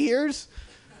fucking Sears?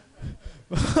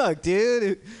 Fuck,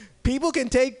 dude. People can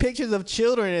take pictures of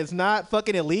children. It's not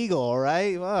fucking illegal, all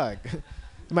right? Fuck.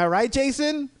 Am I right,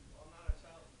 Jason?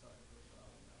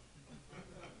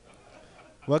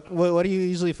 What do you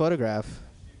usually photograph?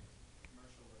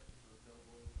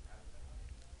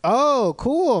 Oh,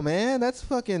 cool, man.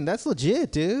 That's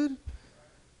legit, dude.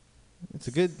 It's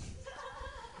a good...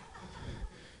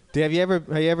 Have you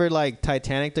ever like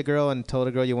Titanic the girl and told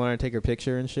a girl you wanted to take her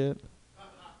picture and shit?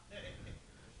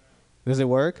 Does it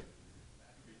work?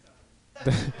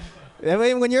 I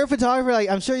mean, when you're a photographer, like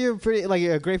I'm sure you're pretty like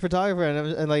you're a great photographer,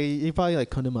 and like you probably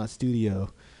like come to my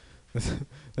studio.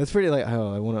 That's pretty like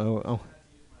I want to. Oh.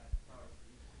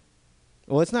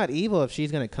 Well, it's not evil if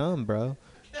she's gonna come, bro.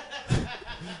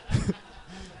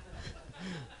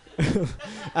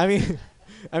 I mean,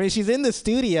 she's in the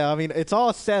studio. I mean, it's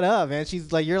all set up, man.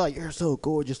 She's like, you're so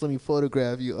gorgeous. Let me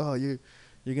photograph you. Oh, you're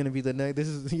gonna be the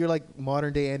next. You're like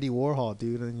modern day Andy Warhol,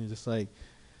 dude. And you're just like.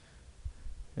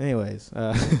 Anyways,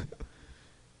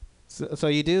 so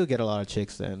you do get a lot of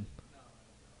chicks then.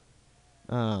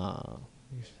 Oh.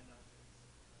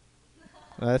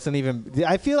 That's an even.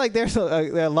 I feel like there's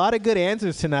a lot of good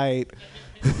answers tonight.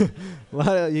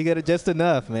 You get it just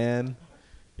enough, man.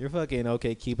 Your fucking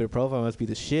okay Cupid profile must be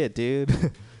the shit,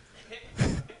 dude.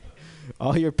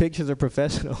 All your pictures are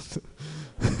professionals.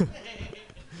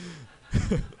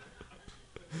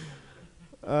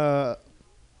 So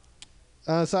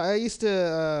I used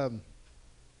to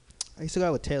go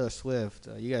out with Taylor Swift.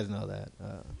 You guys know that.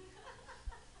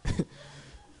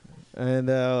 And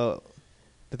the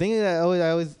thing that I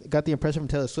always got the impression from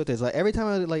Taylor Swift is like every time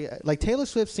I like Taylor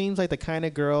Swift seems like the kind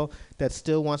of girl that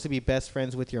still wants to be best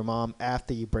friends with your mom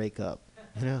after you break up.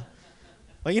 You know,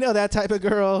 like you know that type of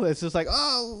girl that's just like,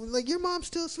 oh, like your mom's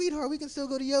still a sweetheart. We can still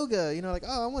go to yoga. You know, like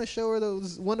oh, I want to show her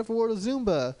those wonderful world of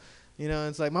Zumba. You know,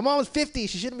 it's like my mom was 50.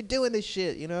 She shouldn't be doing this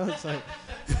shit. You know, it's like.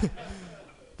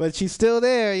 But she's still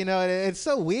there, you know, and it's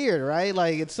so weird, right?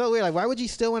 Like, it's so weird. Like, why would you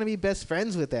still want to be best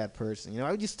friends with that person? You know,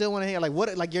 why would you still want to hang out? Like,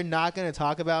 what? Like, you're not going to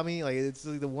talk about me? Like, it's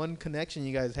like the one connection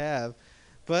you guys have.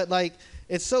 But, like,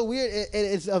 it's so weird.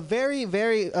 It's a very,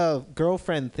 very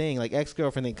girlfriend thing, like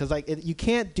ex-girlfriend thing. Because, like, you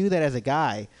can't do that as a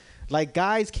guy. Like,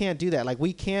 guys can't do that. Like,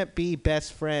 we can't be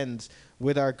best friends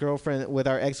with our girlfriend, with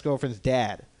our ex-girlfriend's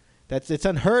dad. It's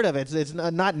unheard of. It's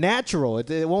not natural.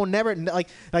 It won't never like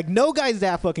no guy's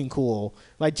that fucking cool.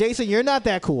 Like Jason, you're not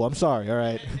that cool. I'm sorry. All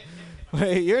right,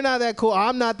 like, you're not that cool.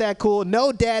 I'm not that cool.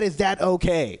 No dad is that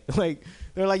okay. Like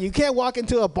they're like you can't walk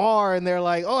into a bar and they're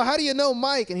like, oh, how do you know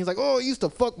Mike? And he's like, oh, he used to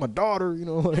fuck my daughter. You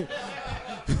know. Like,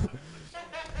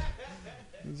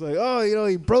 it's like oh, you know,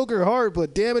 he broke her heart,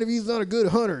 but damn it, if he's not a good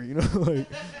hunter, you know. Like.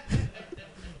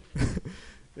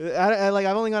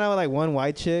 I've only gone out with like one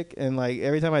white chick, and like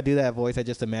every time I do that voice, I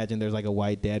just imagine there's like a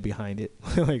white dad behind it.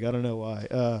 Like I don't know why.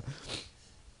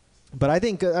 But I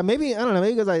think maybe I don't know.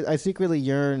 Maybe because I secretly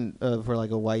yearn for like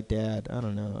a white dad. I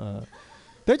don't know.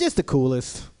 They're just the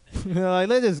coolest. You know, like,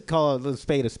 let's just call a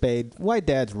spade a spade. White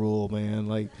dads rule, man.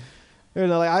 Like you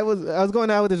know, like I was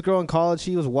going out with this girl in college.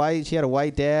 She was white. She had a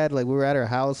white dad. Like we were at her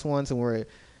house once, and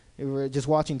we were just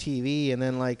watching TV, and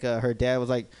then like her dad was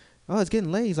like, "Oh, it's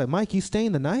getting late." He's like, "Mike, you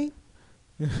staying the night?"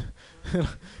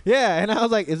 Yeah, and I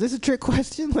was like, "Is this a trick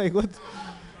question? Like what?"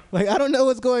 Like, I don't know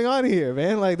what's going on here,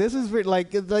 man. Like, this is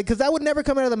like, because that would never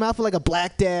come out of the mouth of like a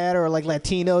black dad or like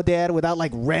Latino dad without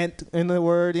like rent in the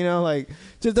word, you know, like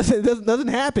just doesn't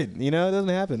happen, you know, it doesn't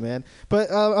happen, man.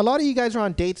 But a lot of you guys are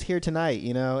on dates here tonight,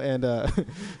 you know, and and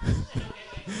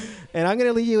I'm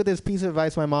gonna leave you with this piece of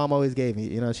advice my mom always gave me.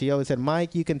 You know, she always said,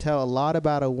 Mike, you can tell a lot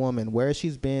about a woman, where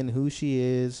she's been, who she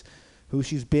is, who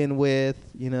she's been with,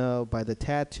 you know, by the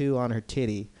tattoo on her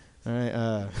titty. All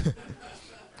right.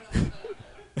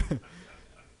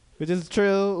 Which is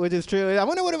true. I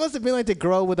wonder what it must have been like to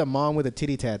grow up with a mom with a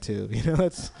titty tattoo. You know,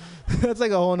 that's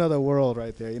like a whole nother world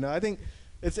right there. You know, I think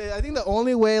the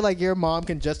only way like your mom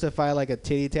can justify like a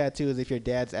titty tattoo is if your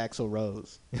dad's Axl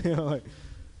Rose. You know, like,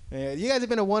 man, you guys have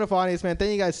been a wonderful audience, man.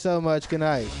 Thank you guys so much. Good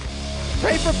night.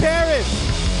 Pray for Paris.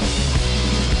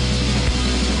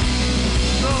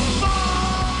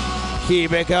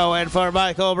 Keep it going for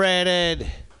Michael Brandon.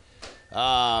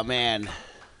 Oh, man.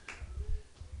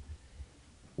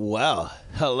 Well,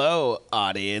 hello,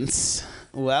 audience.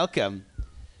 Welcome.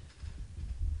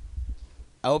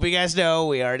 I hope you guys know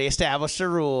we already established a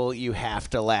rule. You have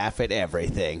to laugh at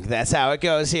everything. That's how it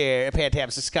goes here at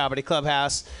Fantastic's Comedy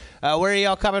Clubhouse. Where are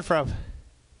y'all coming from?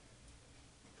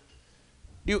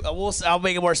 I'll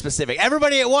make it more specific.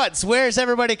 Everybody at once. Where's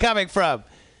everybody coming from?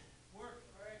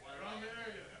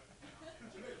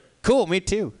 Cool, me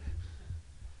too.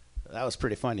 That was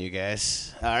pretty fun, you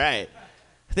guys. All right.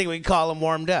 I think we can call them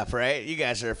warmed up, right? You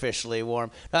guys are officially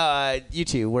warm. You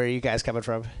two, where are you guys coming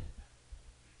from?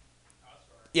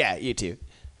 Yeah, you two.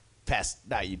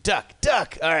 Now you duck.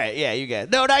 All right, yeah, you guys.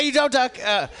 No, now you don't duck.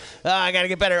 I got to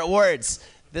get better at words.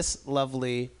 This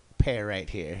lovely pair right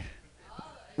here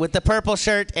with the purple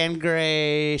shirt and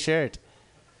gray shirt.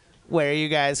 Where are you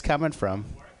guys coming from?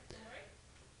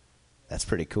 That's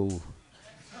pretty cool.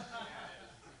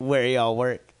 Where y'all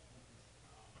work?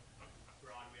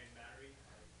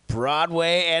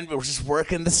 Broadway, and we're just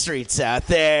working the streets out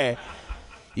there.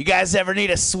 You guys ever need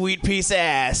a sweet piece of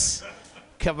ass?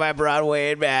 Come by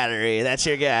Broadway and Battery. That's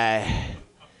your guy.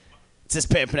 It's his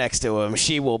pimp next to him.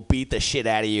 She will beat the shit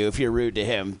out of you if you're rude to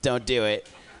him. Don't do it.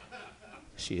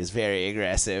 She is very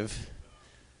aggressive.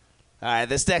 All right,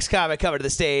 this next comic coming to the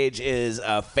stage is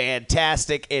a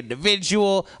fantastic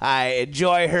individual. I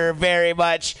enjoy her very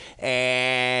much,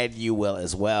 and you will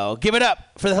as well. Give it up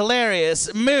for the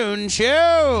hilarious Moon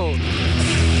Show.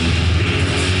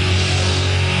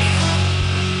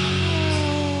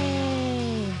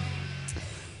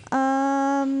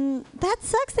 That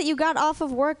sucks that you got off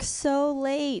of work so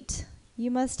late. You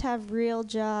must have real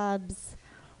jobs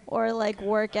or like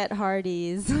work at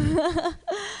Hardee's.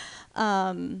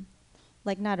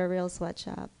 Like not a real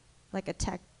sweatshop, like a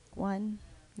tech one.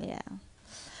 Yeah.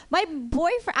 My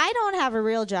boyfriend, I don't have a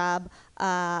real job.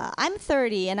 I'm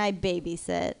 30 and I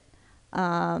babysit,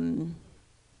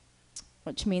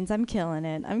 which means I'm killing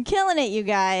it. I'm killing it, you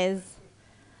guys.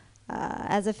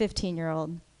 As a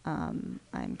 15-year-old, I'm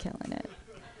killing it.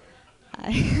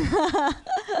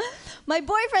 My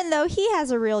boyfriend, though, he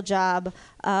has a real job,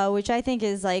 which I think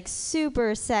is like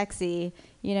super sexy.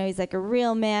 You know, he's like a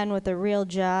real man with a real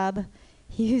job.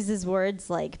 He uses words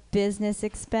like business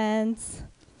expense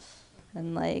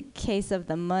and like case of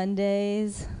the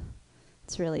Mondays.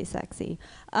 It's really sexy.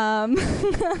 I'm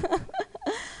glad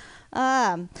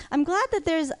that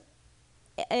there's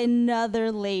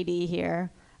another lady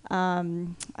here.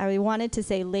 I wanted to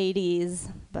say ladies,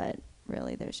 but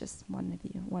really there's just one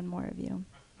more of you.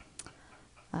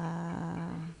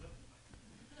 Can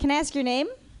I ask your name?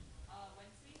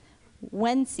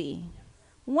 Wency.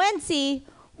 Wency,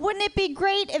 wouldn't it be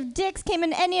great if dicks came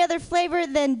in any other flavor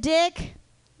than dick?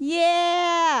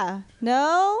 Yeah.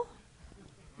 No?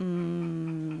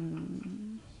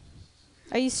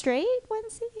 Are you straight,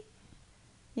 Wency?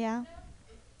 Yeah.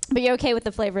 But you're okay with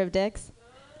the flavor of dicks?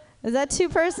 Is that too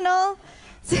personal?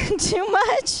 Is it too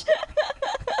much?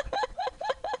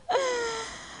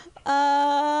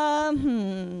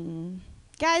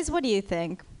 Guys, what do you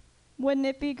think? Wouldn't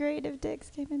it be great if dicks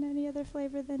came in any other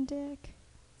flavor than dick?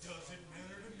 Doesn't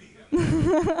matter to me.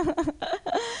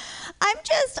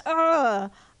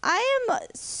 I am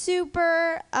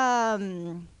super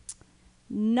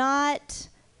not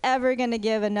ever going to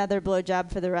give another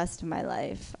blowjob for the rest of my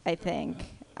life, I think.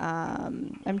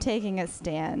 I'm taking a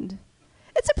stand.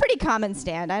 It's a pretty common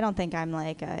stand. I don't think I'm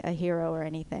like a hero or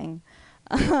anything.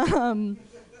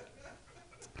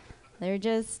 They're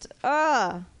just,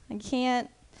 I can't.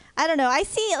 I don't know. I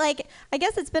see, like, I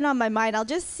guess it's been on my mind. I'll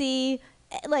just see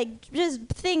like just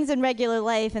things in regular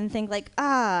life and think like,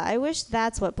 I wish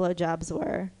that's what blowjobs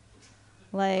were.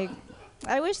 Like,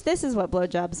 I wish this is what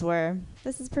blowjobs were.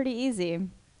 This is pretty easy.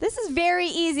 This is very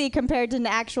easy compared to an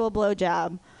actual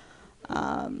blowjob.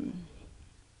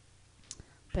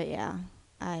 But yeah,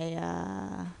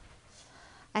 I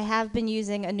have been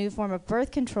using a new form of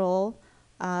birth control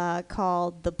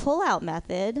called the pull-out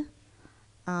method.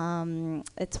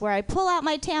 It's where I pull out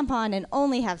my tampon and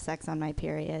only have sex on my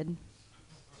period.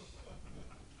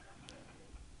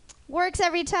 Works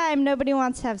every time. Nobody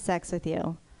wants to have sex with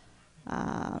you.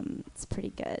 It's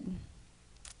pretty good.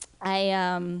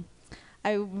 I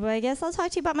guess I'll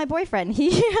talk to you about my boyfriend. He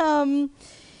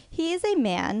is a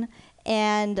man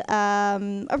and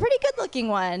a pretty good-looking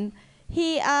one.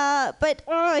 But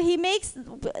he makes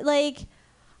like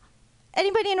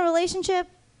anybody in a relationship.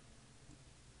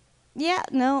 Yeah,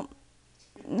 no.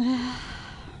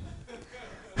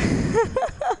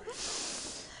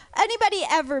 Anybody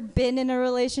ever been in a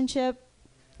relationship?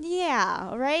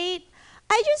 Yeah, right?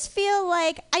 I just feel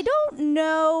like I don't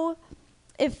know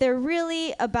if they're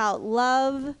really about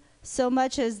love so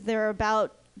much as they're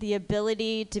about the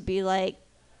ability to be like,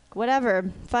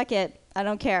 whatever, fuck it, I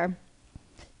don't care.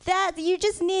 That you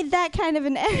just need that kind of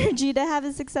an energy to have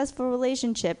a successful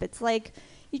relationship. It's like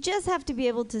you just have to be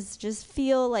able to just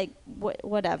feel like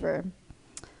whatever.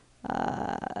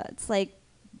 It's like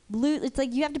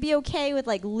you have to be okay with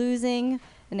like losing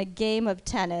in a game of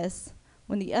tennis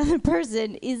when the other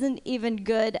person isn't even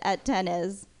good at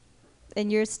tennis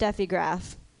and you're Steffi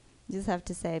Graf. You just have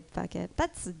to say, fuck it.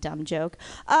 That's a dumb joke.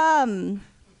 My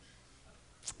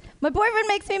boyfriend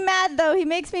makes me mad, though. He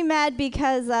makes me mad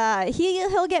because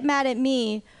he'll get mad at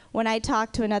me when I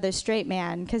talk to another straight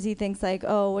man because he thinks like,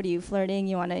 oh, what are you, flirting?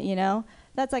 You want to, you know?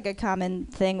 That's like a common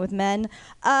thing with men.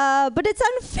 But it's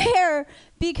unfair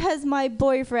because my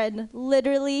boyfriend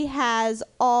literally has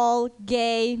all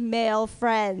gay male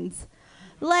friends.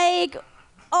 Like,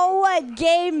 oh, what?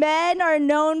 Gay men are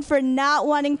known for not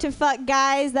wanting to fuck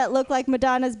guys that look like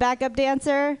Madonna's backup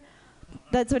dancer?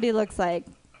 That's what he looks like.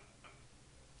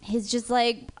 He's just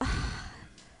like,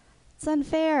 it's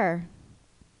unfair.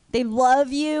 They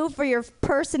love you for your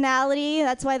personality.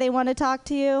 That's why they want to talk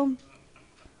to you.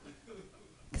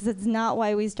 Because it's not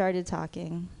why we started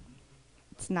talking.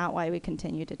 It's not why we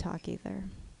continue to talk either.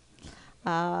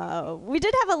 We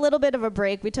did have a little bit of a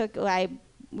break. We took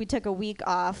a week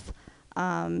off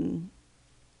to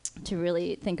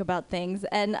really think about things.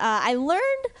 And I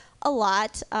learned a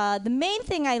lot. The main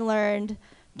thing I learned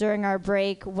during our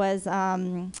break was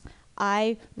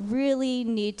I really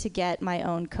need to get my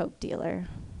own Coke dealer.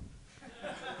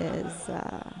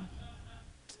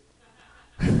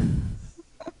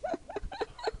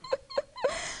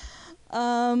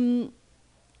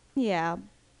 Yeah,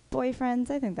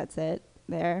 boyfriends, I think that's it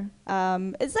there.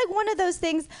 It's like one of those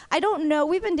things, I don't know,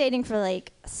 we've been dating for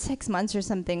like 6 months or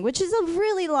something, which is a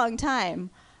really long time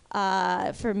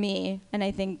for me, and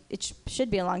I think it should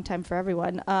be a long time for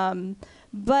everyone.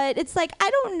 But it's like, I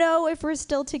don't know if we're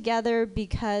still together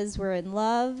because we're in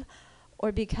love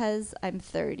or because I'm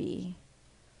 30.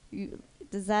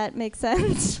 Does that make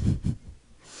sense?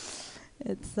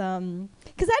 It's, because I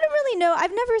don't really know.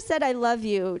 I've never said I love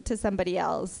you to somebody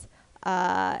else.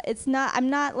 I'm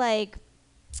not like,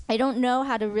 I don't know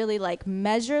how to really like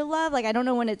measure love. Like, I don't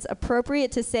know when it's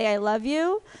appropriate to say I love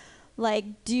you.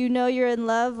 Like, do you know you're in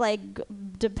love, like,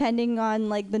 depending on,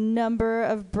 like, the number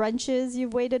of brunches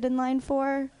you've waited in line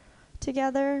for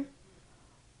together?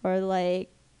 Or, like,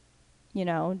 you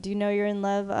know, do you know you're in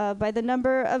love by the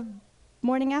number of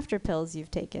morning after pills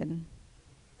you've taken?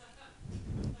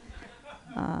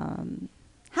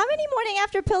 How many morning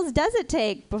after pills does it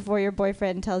take before your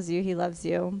boyfriend tells you he loves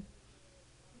you?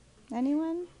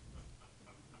 Anyone?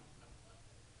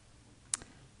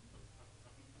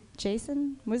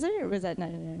 Jason? Was that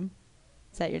not your name?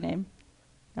 Is that your name?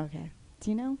 Okay. Do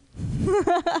you know?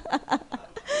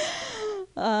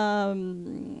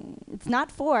 It's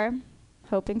not 4.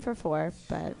 Hoping for 4,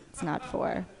 but it's not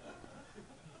 4.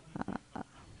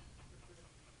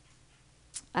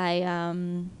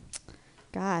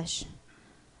 Gosh.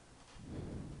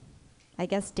 I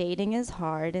guess dating is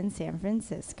hard in San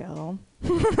Francisco.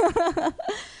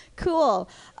 Cool.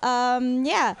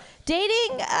 Yeah.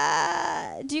 Dating,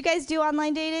 do you guys do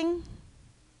online dating?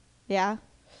 Yeah.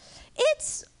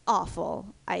 It's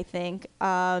awful, I think.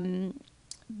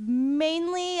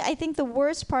 Mainly, I think the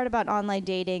worst part about online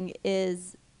dating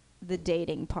is the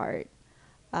dating part.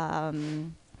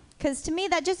 Because to me,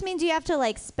 that just means you have to,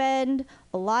 like, spend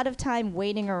a lot of time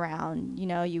waiting around. You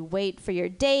know, you wait for your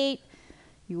date.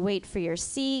 You wait for your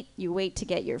seat. You wait to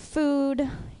get your food.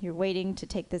 You're waiting to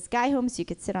take this guy home so you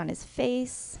could sit on his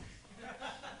face.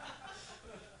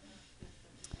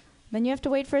 Then you have to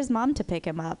wait for his mom to pick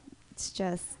him up. It's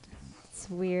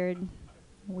weird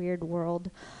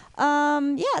world. So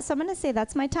I'm going to say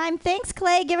that's my time. Thanks,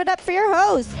 Clay. Give it up for your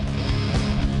host.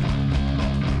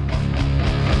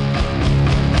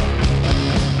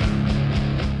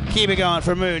 Keep it going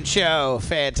for Moon Show.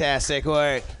 Fantastic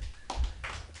work.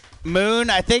 Moon,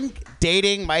 I think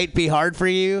dating might be hard for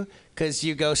you because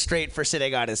you go straight for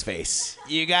sitting on his face.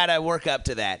 You got to work up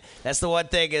to that. That's the one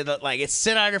thing, it's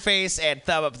sit on your face and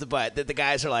thumb up the butt that the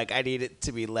guys are like, I need it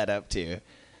to be led up to.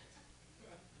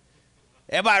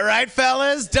 Am I right,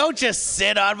 fellas? Don't just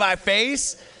sit on my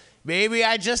face. Maybe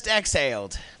I just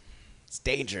exhaled. It's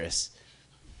dangerous.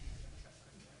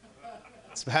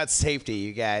 It's about safety,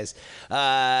 you guys.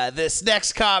 This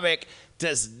next comic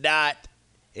does not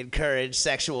encourage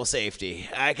sexual safety.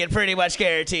 I can pretty much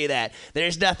guarantee that.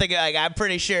 There's nothing, I'm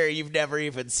pretty sure you've never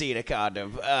even seen a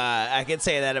condom. I can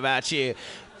say that about you.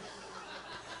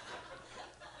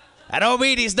 I don't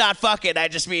mean he's not fucking. I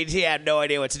just mean he had no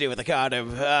idea what to do with a condom.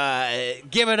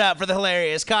 Give it up for the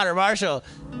hilarious Connor Marshall.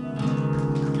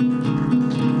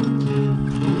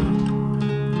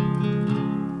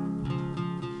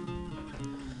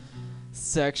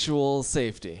 Sexual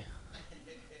safety.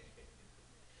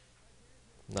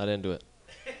 Not into it.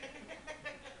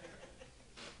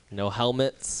 No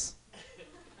helmets.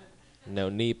 No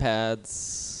knee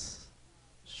pads.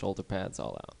 Shoulder pads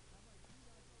all out.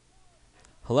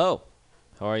 Hello.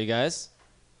 How are you guys?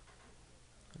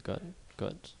 Good.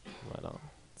 Right on.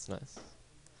 That's nice.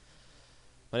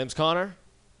 My name's Connor.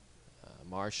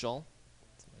 Marshall.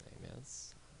 That's what my name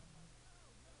is.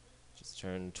 Just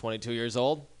turned 22 years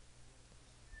old.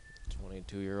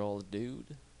 22-year-old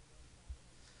dude.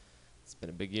 It's been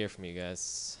a big year for me,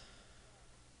 guys.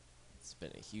 It's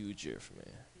been a huge year for me.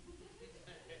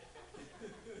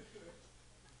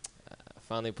 I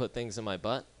finally put things in my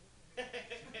butt.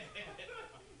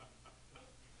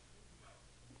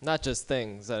 Not just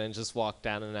things. I didn't just walk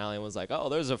down an alley and was like, oh,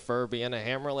 there's a Furby and a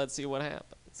hammer. Let's see what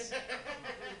happens.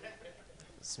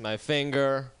 It's my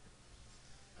finger,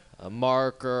 a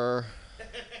marker,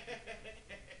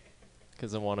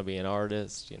 because I want to be an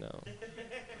artist, you know.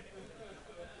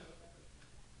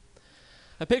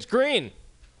 I picked green.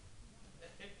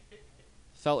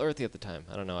 Felt earthy at the time.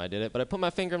 I don't know, I did it. But I put my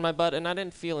finger in my butt, and I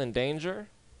didn't feel in danger.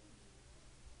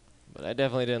 But I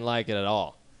definitely didn't like it at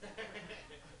all.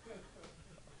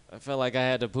 I felt like I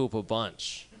had to poop a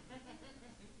bunch.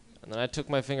 And then I took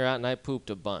my finger out, and I pooped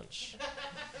a bunch.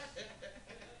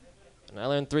 And I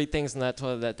learned 3 things in that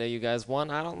toilet that day, you guys.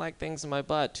 1, I don't like things in my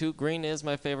butt. 2, green is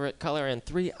my favorite color. And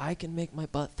 3, I can make my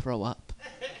butt throw up.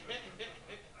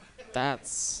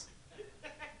 That's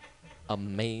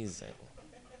amazing.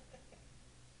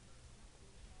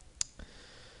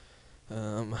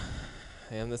 I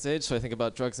am this age, so I think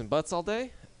about drugs and butts all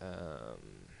day.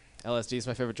 LSD is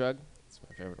my favorite drug. It's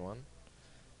my favorite one.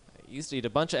 I used to eat a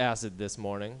bunch of acid this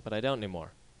morning, but I don't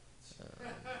anymore.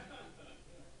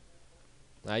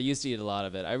 I used to eat a lot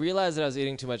of it. I realized that I was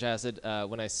eating too much acid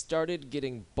when I started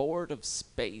getting bored of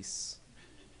space.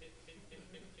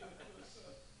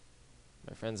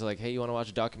 My friends are like, hey, you want to watch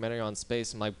a documentary on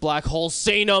space? I'm like, black holes,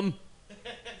 seen them.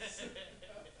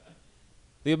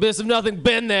 The abyss of nothing,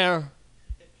 been there.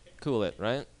 Cool it,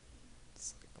 right?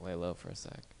 Just lay low for a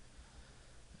sec.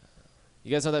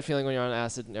 You guys know that feeling when you're on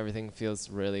acid and everything feels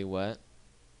really wet?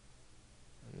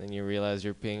 And then you realize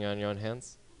you're peeing on your own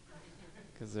hands?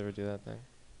 Because they ever do that thing?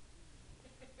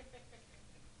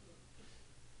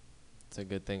 It's a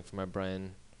good thing for my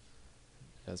brain.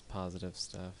 It does positive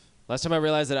stuff. Last time I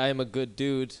realized that I am a good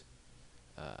dude,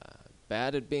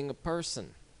 bad at being a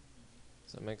person.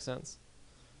 Does that make sense?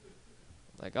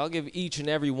 Like, I'll give each and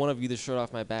every one of you the shirt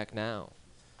off my back now.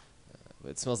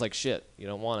 It smells like shit. You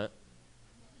don't want it.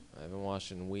 I haven't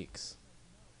washed it in weeks.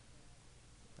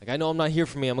 Like, I know I'm not here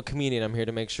for me. I'm a comedian. I'm here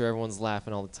to make sure everyone's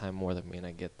laughing all the time more than me, and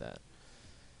I get that.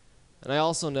 And I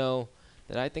also know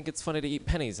that I think it's funny to eat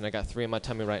pennies, and I got 3 in my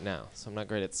tummy right now, so I'm not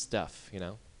great at stuff, you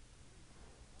know?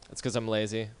 It's because I'm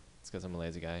lazy. It's because I'm a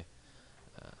lazy guy.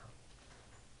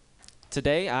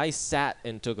 Today, I sat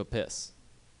and took a piss.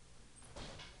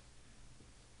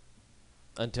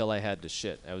 Until I had to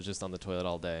shit. I was just on the toilet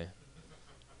all day.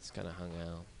 Just kind of hung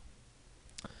out.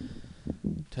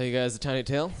 Tell you guys a tiny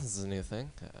tale. This is a new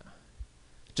thing.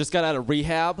 Just got out of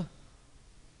rehab.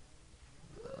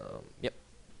 Yep.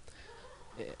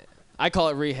 I call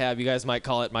it rehab. You guys might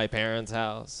call it my parents'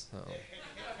 house. So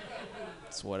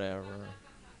it's whatever.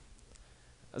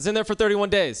 I was in there for 31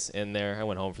 days. I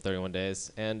went home for 31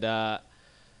 days. And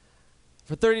for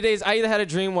For 30 days, I either had a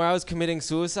dream where I was committing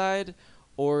suicide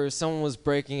or someone was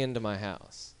breaking into my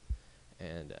house.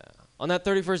 And on that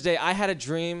 31st day, I had a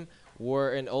dream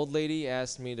where an old lady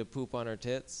asked me to poop on her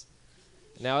tits.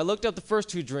 Now, I looked up the first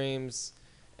two dreams,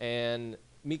 and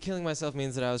me killing myself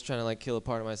means that I was trying to, like, kill a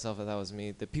part of myself, if that was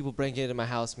me. The people breaking into my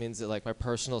house means that, like, my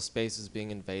personal space is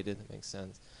being invaded. That makes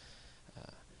sense.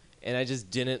 And I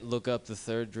just didn't look up the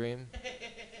third dream.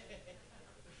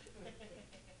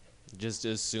 Just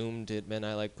assumed it meant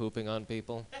I like pooping on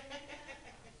people.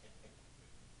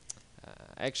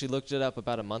 I actually looked it up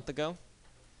about a month ago,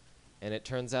 and it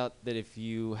turns out that if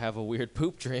you have a weird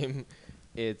poop dream,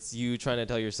 it's you trying to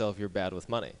tell yourself you're bad with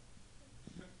money.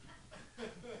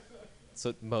 That's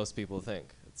what most people think.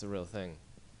 It's a real thing.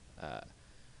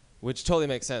 Which totally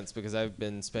makes sense because I've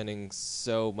been spending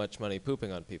so much money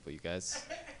pooping on people, you guys.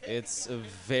 It's a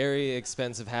very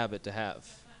expensive habit to have.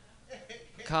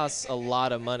 It costs a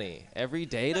lot of money. Every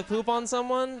day to poop on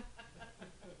someone?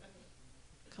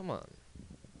 Come on.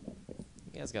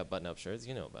 You guys got button-up shirts.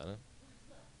 You know about it.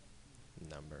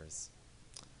 Numbers.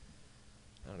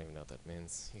 I don't even know what that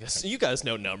means. You guys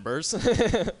know numbers.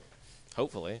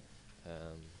 Hopefully. What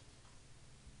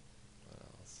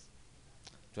else?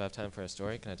 Do I have time for a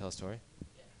story? Can I tell a story?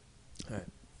 Yeah.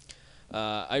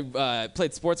 All right. I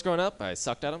played sports growing up. I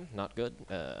sucked at them. Not good.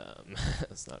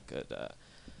 It's not good.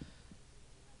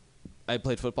 I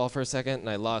played football for a second, and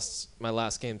I lost my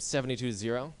last game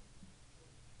 72-0.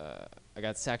 I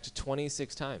got sacked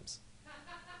 26 times.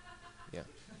 Yeah.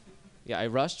 Yeah, I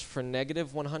rushed for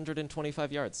negative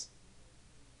 125 yards.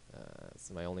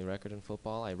 That's my only record in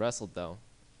football. I wrestled, though.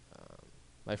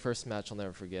 My first match I'll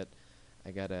never forget.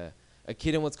 I got a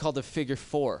kid in what's called a figure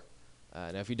four.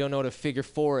 Now, if you don't know what a figure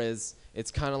four is,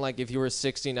 it's kind of like if you were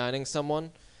 69ing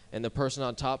someone and the person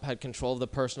on top had control of the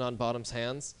person on bottom's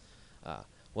hands.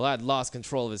 Well, I'd lost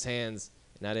control of his hands,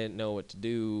 and I didn't know what to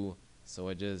do, so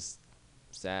I just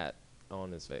sat on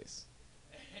his face.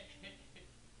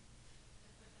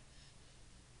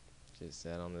 Just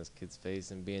sat on this kid's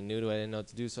face, and being new to it, I didn't know what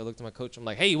to do, so I looked at my coach. I'm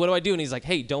like, hey, what do I do? And he's like,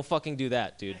 hey, don't fucking do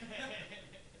that, dude.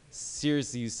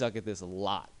 Seriously, you suck at this a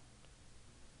lot.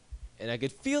 And I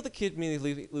could feel the kid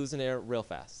immediately losing air real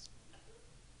fast.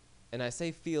 And I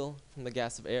say feel from the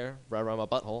gas of air right around my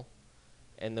butthole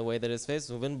and the way that his face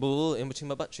was moving in between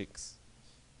my butt cheeks.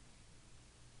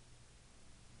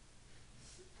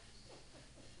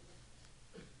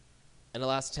 And the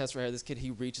last test right here, this kid,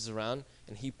 he reaches around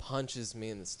and he punches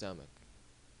me in the stomach.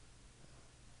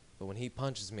 But when he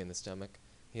punches me in the stomach,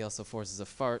 he also forces a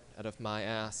fart out of my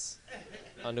ass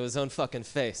onto his own fucking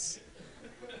face.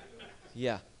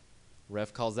 Yeah.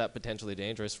 Ref calls that potentially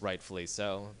dangerous, rightfully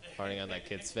so, farting on that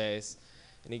kid's face.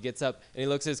 And he gets up and he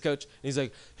looks at his coach and he's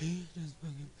like, he just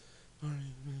fucking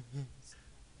farted in my face.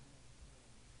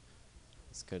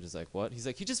 His coach is like, what? He's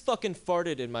like, he just fucking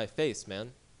farted in my face,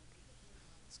 man.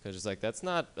 His coach is like, that's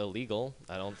not illegal,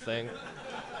 I don't think.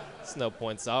 There's no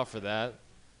points off for that.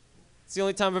 It's the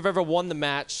only time I've ever won the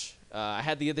match. I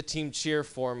had the other team cheer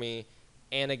for me,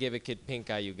 and I gave a kid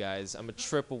pink eye, you guys. I'm a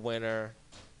triple winner.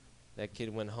 That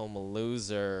kid went home a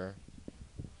loser.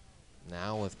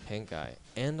 Now with pink eye.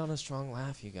 And on a strong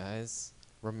laugh, you guys.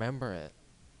 Remember it.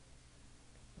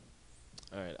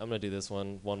 All right, I'm going to do this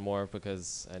one more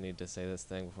because I need to say this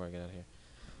thing before I get out of here.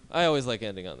 I always like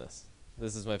ending on this.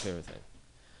 This is my favorite thing.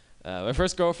 My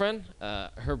first girlfriend,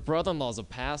 her brother-in-law's a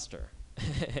pastor.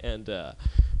 And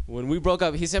when we broke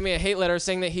up, he sent me a hate letter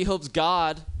saying that he hopes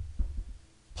God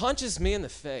punches me in the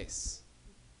face.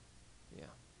 Yeah.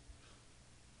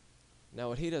 Now,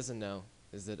 what he doesn't know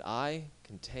is that I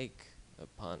can take a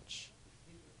punch.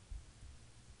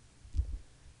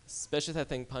 Especially that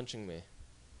thing punching me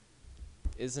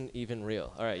isn't even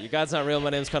real. All right, you guys not real. My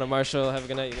name's Connor Marshall. Have a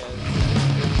good night, you guys.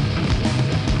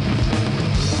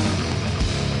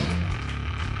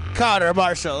 Connor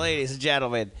Marshall, ladies and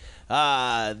gentlemen.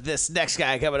 This next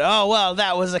guy coming. Oh, well,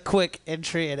 that was a quick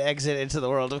entry and exit into the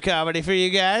world of comedy for you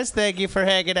guys. Thank you for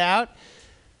hanging out.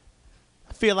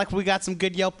 I feel like we got some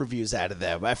good Yelp reviews out of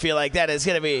them. I feel like that is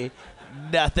going to be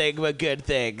nothing but good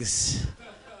things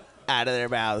out of their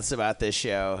mouths about this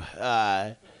show.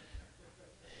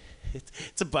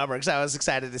 It's a bummer because I was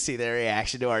excited to see their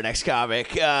reaction to our next comic.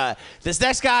 This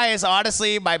next guy is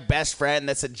honestly my best friend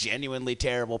that's a genuinely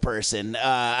terrible person.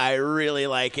 I really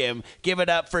like him. Give it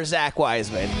up for Zach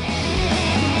Wiseman.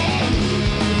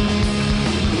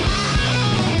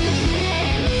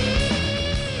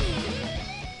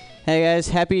 Hey guys,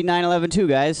 happy 9/11 too,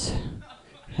 guys.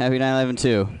 Happy 9/11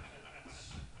 too.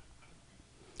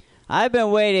 I've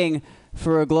been waiting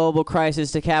for a global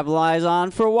crisis to capitalize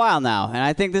on for a while now, and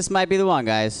I think this might be the one,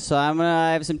 guys. So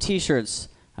I have some T-shirts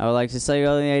I would like to sell you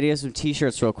all the ideas of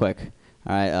T-shirts real quick.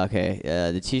 All right, okay.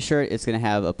 The T-shirt, it's going to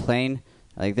have a plane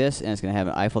like this, and it's going to have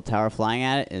an Eiffel Tower flying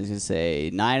at it, and it's going to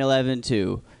say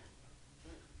 9/11-2.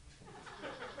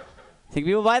 Think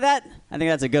people buy that? I think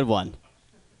that's a good one.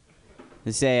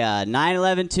 They say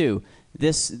 9/11-2.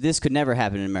 This could never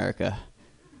happen in America.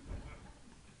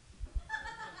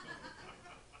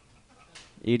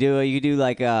 You do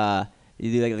like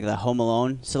the Home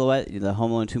Alone silhouette, the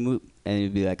Home Alone 2 movie, and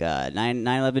it'd be like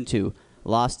 9/11-2,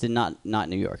 lost in not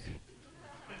New York.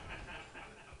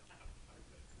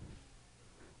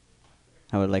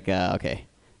 I would like okay.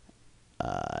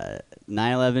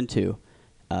 9/11-2.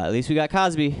 At least we got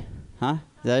Cosby, huh?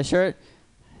 Is that a shirt?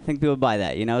 I think people buy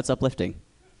that. You know, it's uplifting.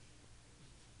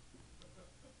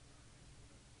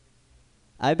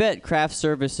 I bet craft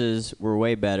services were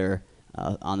way better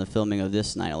on the filming of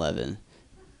this 9/11.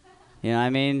 You know what I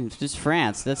mean? It's just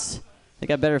France. They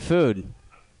got better food.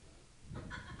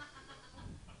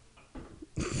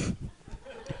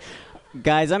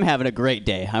 Guys, I'm having a great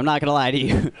day. I'm not going to lie to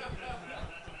you.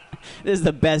 This is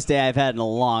the best day I've had in a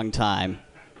long time.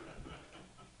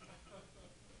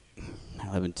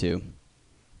 9/11-2.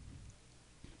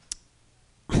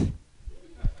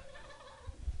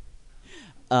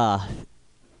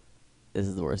 This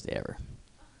is the worst day ever.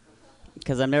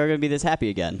 Because I'm never going to be this happy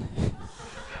again.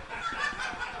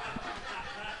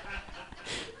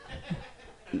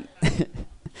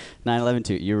 «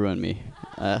 9/11-2, you ruined me.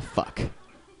 Fuck. «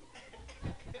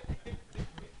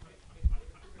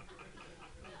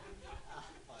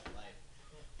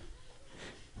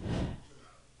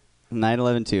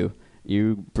 9/11-2,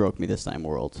 you broke me this time,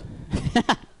 world.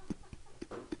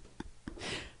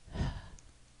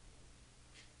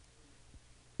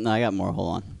 No, I got more.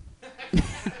 Hold on.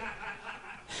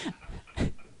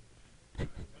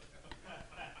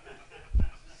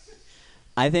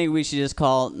 I think we should just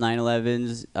call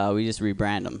 9/11s. We just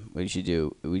rebrand them. What we should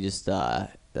do? We just it'll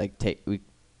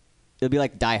be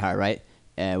like Die Hard, right?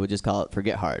 And we'll just call it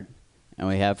Forget Hard. And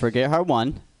we have Forget Hard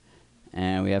 1,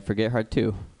 and we have Forget Hard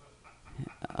 2.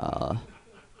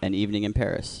 An Evening in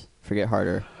Paris. Forget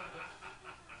Harder.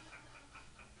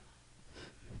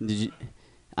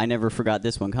 I never forgot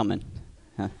this one coming.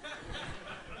 Huh.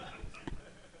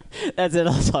 That's it.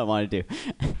 That's all I want to do.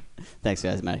 Thanks,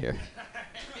 guys. I'm out of here.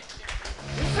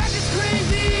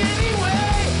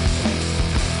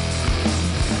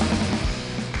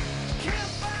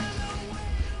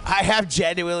 I have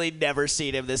genuinely never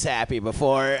seen him this happy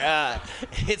before.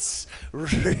 It's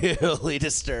really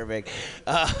disturbing.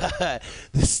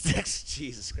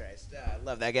 Jesus Christ, I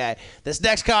love that guy. This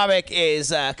next comic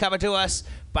is coming to us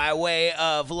by way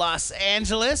of Los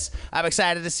Angeles. I'm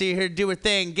excited to see her do her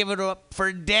thing. Give it up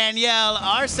for Danielle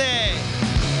Arce. Like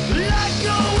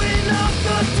going off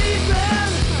the deep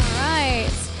end. All right,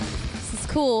 this is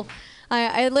cool.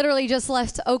 I literally just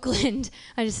left Oakland.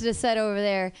 I just sat over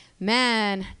there.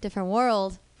 Man, different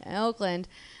world in Oakland.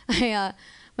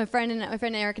 My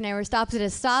friend Eric and I were stopped at a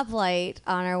stoplight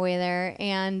on our way there,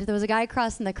 and there was a guy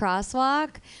crossing the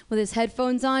crosswalk with his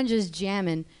headphones on, just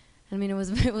jamming. I mean,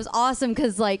 it was awesome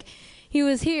because like he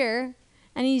was here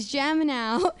and he's jamming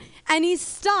out, and he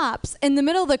stops in the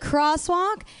middle of the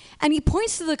crosswalk and he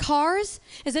points to the cars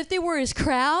as if they were his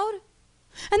crowd,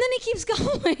 and then he keeps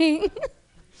going.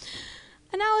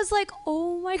 And I was like,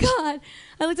 oh my God.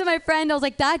 I looked at my friend, I was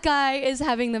like, that guy is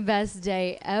having the best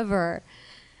day ever.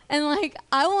 And like,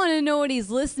 I want to know what he's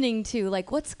listening to. Like,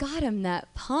 what's got him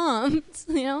that pumped,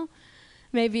 you know?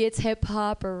 Maybe it's hip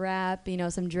hop or rap, you know,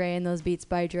 some Dre and those Beats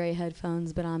by Dre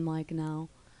headphones, but I'm like, no.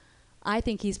 I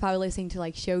think he's probably listening to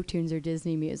like show tunes or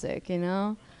Disney music, you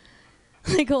know?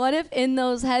 Like, what if in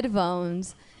those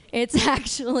headphones, it's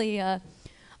actually, oh,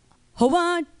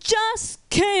 I just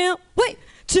can't wait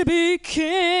to be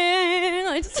king.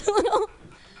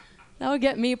 That would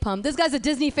get me pumped. This guy's a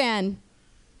Disney fan.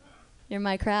 You're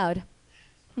my crowd.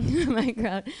 You're my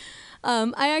crowd.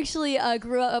 I actually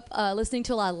grew up listening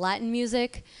to a lot of Latin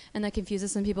music, and that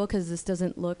confuses some people because this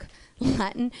doesn't look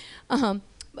Latin. But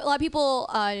a lot of people,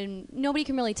 nobody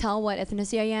can really tell what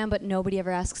ethnicity I am, but nobody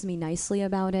ever asks me nicely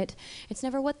about it. It's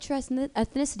never what's your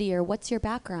ethnicity or what's your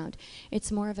background. It's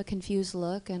more of a confused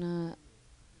look and a,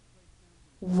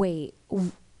 wait,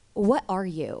 what are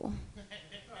you?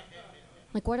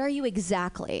 Like, what are you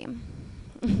exactly?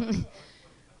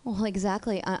 Well,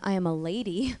 exactly, I am a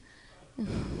lady.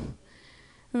 And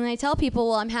I tell people,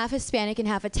 well, I'm half Hispanic and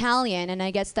half Italian, and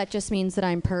I guess that just means that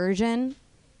I'm Persian.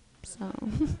 So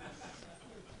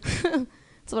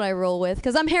that's what I roll with,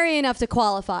 because I'm hairy enough to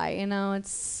qualify, you know, it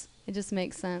just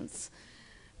makes sense.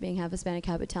 being half Hispanic,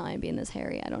 half Italian, being this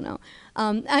hairy. I don't know.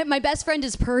 My best friend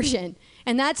is Persian,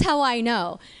 and that's how I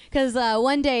know. Because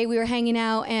one day we were hanging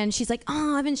out, and she's like,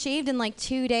 "Oh, I haven't shaved in like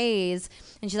 2 days."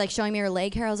 And she's like showing me her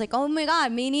leg hair. I was like, "Oh my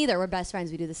God, me neither. We're best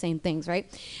friends. We do the same things, right?"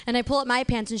 And I pull up my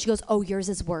pants, and she goes, "Oh, yours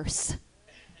is worse."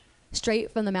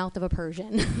 Straight from the mouth of a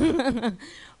Persian.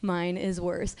 Mine is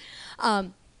worse.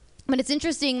 But it's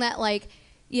interesting that, like,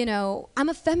 you know, I'm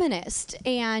a feminist,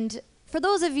 and for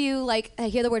those of you, like, I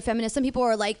hear the word feminist, some people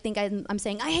are like, think I'm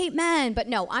saying I hate men, but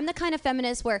no, I'm the kind of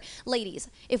feminist where, ladies,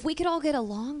 if we could all get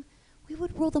along, we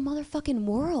would rule the motherfucking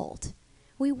world.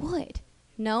 We would.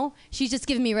 No? She's just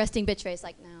giving me resting bitch face,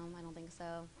 like, no, I don't think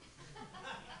so.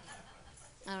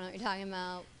 I don't know what you're talking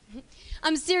about.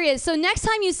 I'm serious. So next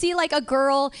time you see like a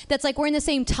girl that's like wearing the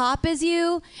same top as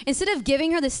you, instead of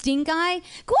giving her the stink eye,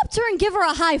 go up to her and give her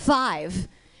a high five.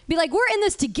 Be like, we're in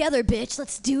this together, bitch.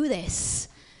 Let's do this.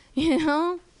 You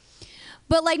know?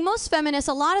 But like most feminists,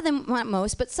 a lot of them, not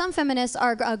most, but some feminists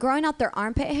are growing out their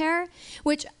armpit hair,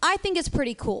 which I think is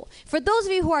pretty cool. For those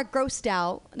of you who are grossed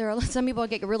out, there are some people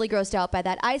get really grossed out by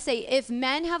that. I say if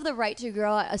men have the right to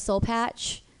grow out a soul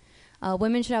patch,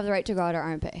 women should have the right to grow out our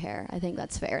armpit hair. I think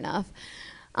that's fair enough.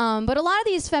 But a lot of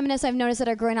these feminists I've noticed that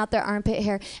are growing out their armpit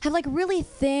hair have like really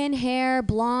thin hair,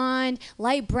 blonde,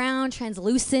 light brown,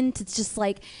 translucent. It's just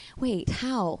like, wait,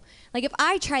 how? Like if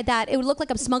I tried that, it would look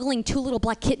like I'm smuggling 2 little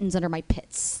black kittens under my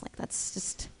pits. Like that's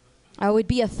just, I would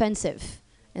be offensive,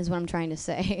 is what I'm trying to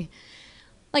say.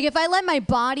 Like if I let my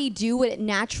body do what it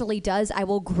naturally does, I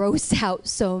will gross out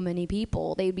so many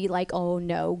people. They'd be like, oh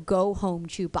no, go home,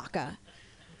 Chewbacca.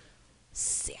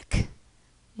 Sick,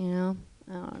 you know.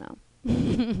 I don't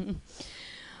know,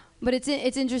 but it's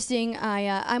interesting.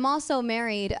 I'm also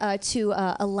married to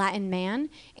a Latin man,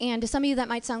 and to some of you that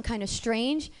might sound kind of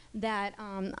strange that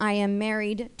I am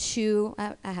married to.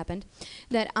 That happened.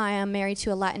 That I am married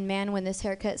to a Latin man when this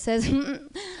haircut says,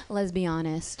 "Let's be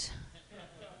honest,"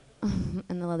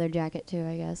 and the leather jacket too,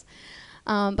 I guess.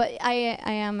 But I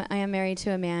am married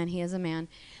to a man. He is a man.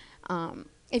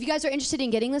 If you guys are interested in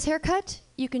getting this haircut,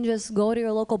 you can just go to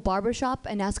your local barbershop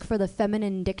and ask for the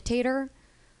feminine dictator.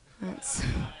 That's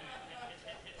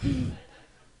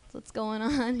what's going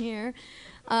on here.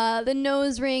 The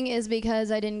nose ring is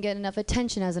because I didn't get enough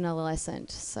attention as an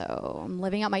adolescent. So I'm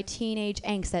living out my teenage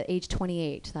angst at age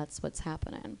 28. That's what's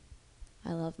happening.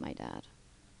 I love my dad.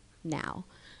 Now.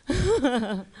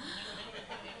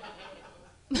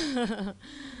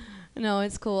 No,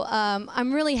 it's cool.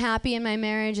 I'm really happy in my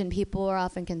marriage, and people are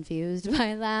often confused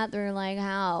by that. They're like,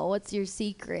 how? What's your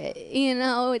secret? You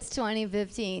know, it's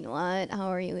 2015. What? How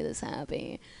are you this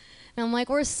happy? And I'm like,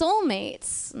 we're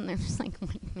soulmates. And they're just like,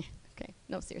 okay,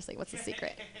 no, seriously, what's the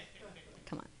secret?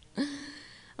 Come on.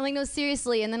 I'm like, no,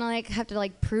 seriously. And then I like have to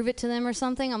like prove it to them or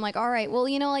something. I'm like, all right, well,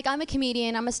 you know, like I'm a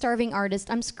comedian. I'm a starving artist.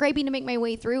 I'm scraping to make my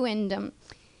way through, and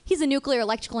he's a nuclear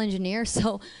electrical engineer,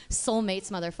 so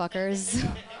soulmates, motherfuckers.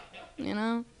 You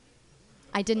know,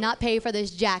 I did not pay for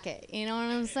this jacket. You know what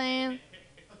I'm saying?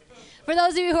 For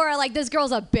those of you who are like, this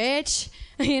girl's a bitch,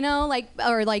 you know, like,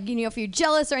 or like, you know, if you're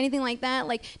jealous or anything like that,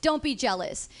 like, don't be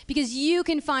jealous, because you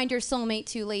can find your soulmate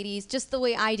too, ladies, just the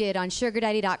way I did on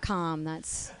sugardaddy.com.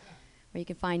 That's where you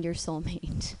can find your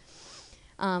soulmate.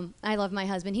 I love my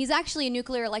husband. He's actually a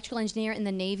nuclear electrical engineer in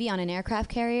the Navy on an aircraft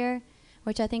carrier,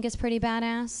 which I think is pretty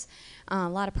badass. A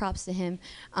lot of props to him.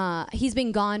 He's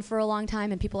been gone for a long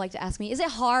time, and people like to ask me, is it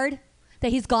hard that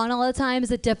he's gone all the time? Is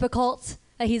it difficult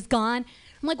that he's gone?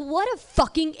 I'm like, what a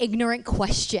fucking ignorant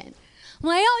question. I'm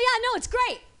like, oh yeah, no, it's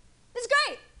great. It's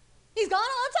great. He's gone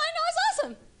all the time? No, it's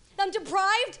awesome. I'm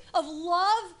deprived of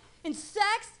love and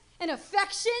sex and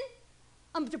affection.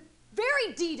 I'm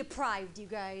very D-deprived, you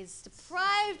guys.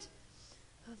 Deprived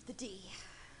of the D.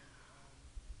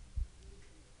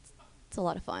 It's a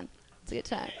lot of fun. It's a good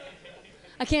time.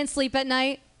 I can't sleep at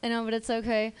night. I know, but it's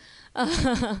okay.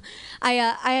 I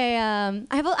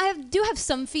do have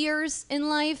some fears in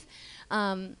life.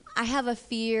 I have a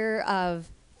fear of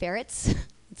ferrets.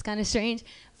 It's kind of strange.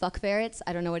 Fuck ferrets.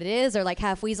 I don't know what it is. They're like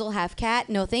half weasel, half cat.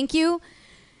 No, thank you.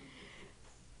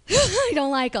 I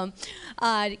don't like them.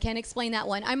 Can't explain that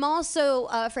one. I'm also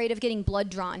afraid of getting blood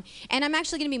drawn. And I'm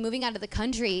actually going to be moving out of the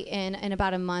country in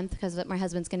about a month because my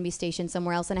husband's going to be stationed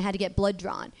somewhere else, and I had to get blood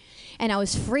drawn. And I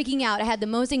was freaking out. I had the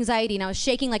most anxiety, and I was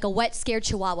shaking like a wet, scared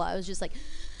chihuahua. I was just like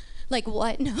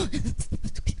what? No.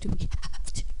 Do we have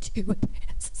to do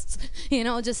this? You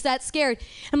know, just that scared.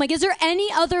 I'm like, is there any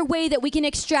other way that we can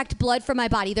extract blood from my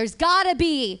body? There's got to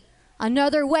be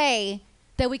another way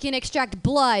that we can extract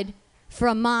blood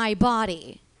from my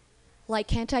body. Like,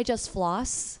 can't I just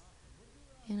floss?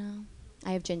 You know,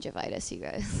 I have gingivitis, you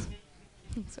guys.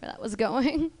 That's where that was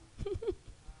going.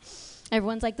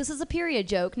 Everyone's like, this is a period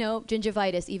joke. No,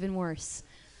 gingivitis, even worse.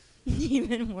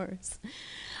 Even worse.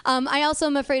 I also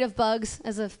am afraid of bugs.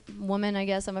 As a woman, I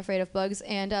guess I'm afraid of bugs.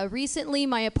 And recently,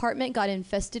 my apartment got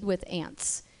infested with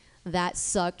ants. That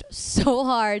sucked so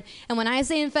hard. And when I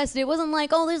say infested, it wasn't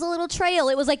like, oh, there's a little trail.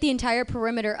 It was like the entire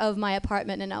perimeter of my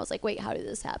apartment. And I was like, wait, how did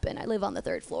this happen? I live on the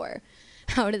 3rd floor.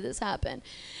 How did this happen?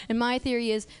 And my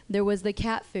theory is there was the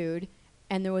cat food,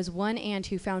 and there was one ant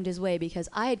who found his way because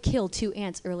I had killed 2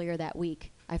 ants earlier that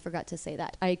week. I forgot to say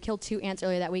that. I had killed 2 ants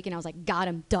earlier that week, and I was like, got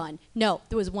him, done. No,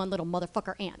 there was one little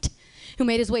motherfucker ant who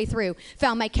made his way through,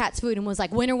 found my cat's food, and was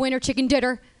like, winner, winner, chicken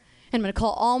dinner. And I'm going to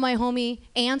call all my homie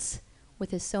ants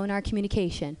with his sonar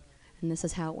communication. And this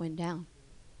is how it went down.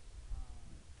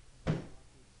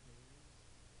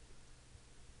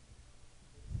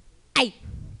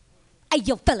 Hey,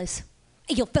 yo, fellas.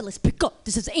 Hey, yo, fellas, pick up.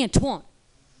 This is Antoine.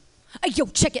 Hey, yo,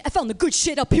 check it. I found the good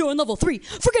shit up here on level 3.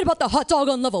 Forget about the hot dog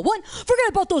on level 1. Forget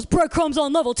about those breadcrumbs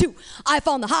on level 2. I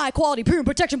found the high quality premium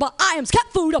protection by Iam's cat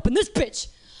food up in this bitch.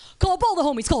 Call up all the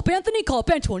homies. Call up Anthony. Call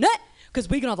up Antoinette. Because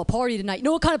we gonna have a party tonight. You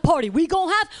know what kind of party we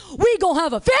gonna have? We gonna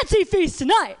have a fancy feast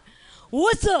tonight.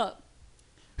 What's up?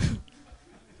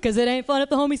 Because it ain't fun if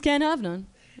the homies can't have none.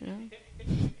 You know?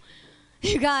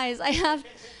 You guys, I have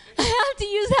to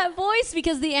use that voice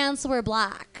because the ants were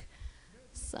black.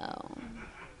 So...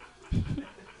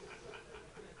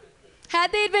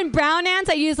 Had they been brown ants,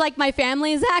 I used like my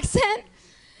family's accent.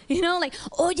 You know, like,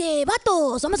 oye,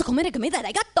 vatos, vamos a comer comida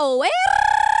de gato, eh?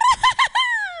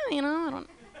 You know, I don't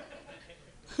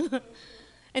know.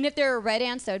 And if there were red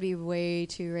ants, that would be way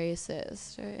too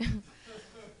racist, right?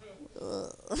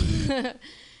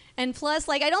 And plus,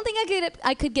 like, I don't think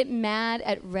I could get mad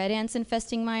at red ants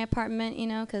infesting my apartment, you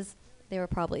know, because they were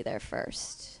probably there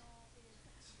first.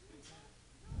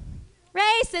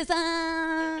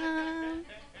 Racism.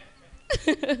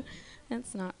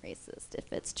 That's not racist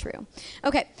if it's true.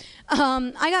 Okay,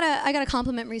 I got a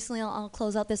compliment recently. I'll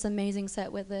close out this amazing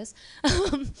set with this.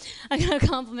 I got a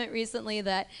compliment recently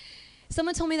that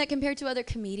someone told me that compared to other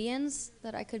comedians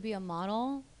that I could be a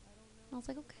model. I was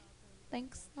like, okay,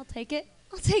 thanks. I'll take it.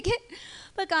 I'll take it.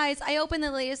 But guys, I opened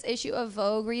the latest issue of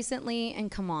Vogue recently,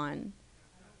 and come on.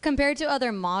 Compared to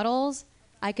other models,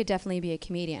 I could definitely be a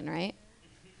comedian, right?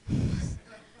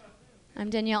 I'm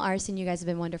Danielle Arson. You guys have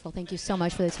been wonderful. Thank you so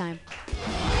much for the time.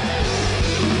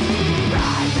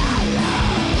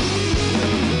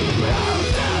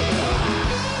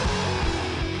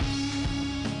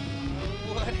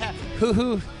 What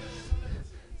happened?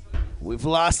 We've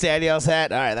lost Danielle's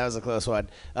hat. All right, that was a close one.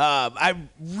 I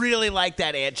really like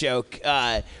that ant joke.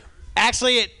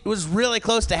 Actually, it was really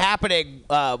close to happening.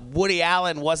 Woody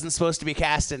Allen wasn't supposed to be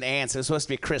cast in Ants. It was supposed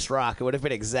to be Chris Rock. It would have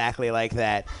been exactly like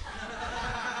that.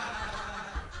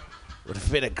 Would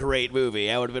have been a great movie.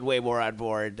 I would have been way more on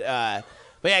board. But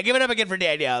yeah, give it up again for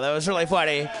Danielle. That was really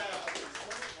funny.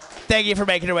 Thank you for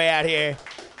making your way out here.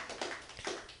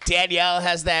 Danielle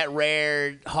has that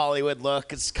rare Hollywood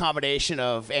look. It's a combination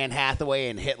of Anne Hathaway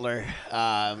and Hitler.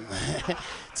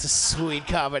 It's a sweet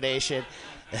combination.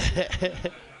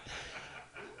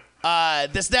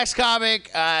 This next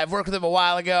comic, I've worked with him a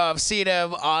while ago. I've seen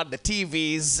him on the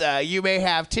TVs. You may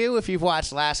have too if you've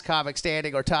watched Last Comic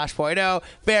Standing or Tosh.0.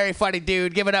 Very funny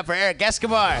dude. Give it up for Eric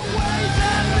Escobar.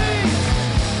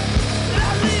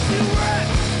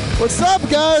 What's up,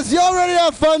 guys? Y'all ready to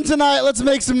have fun tonight? Let's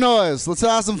make some noise. Let's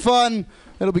have some fun.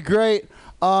 It'll be great.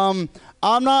 I'm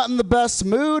not in the best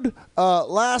mood.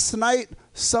 Last night,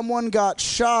 someone got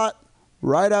shot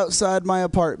right outside my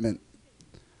apartment.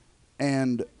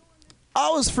 And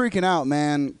I was freaking out,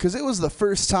 man, because it was the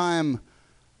first time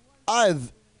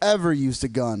I've ever used a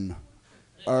gun.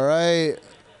 All right?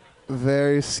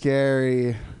 Very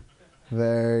scary.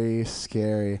 Very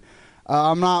scary.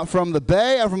 I'm not from the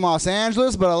Bay. I'm from Los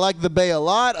Angeles, but I like the Bay a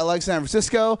lot. I like San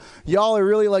Francisco. Y'all are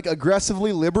really, like,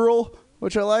 aggressively liberal,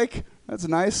 which I like. That's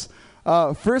nice.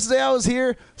 First day I was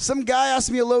here, some guy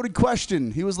asked me a loaded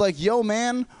question. He was like, yo,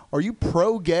 man, are you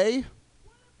pro-gay?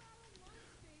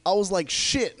 I was like,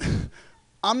 shit,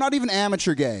 I'm not even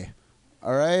amateur gay,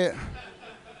 all right?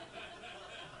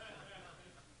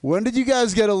 When did you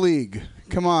guys get a league?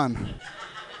 Come on.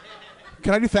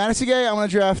 Can I do fantasy gay? I'm going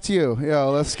to draft you.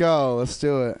 Yo, let's go. Let's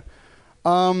do it.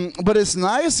 But it's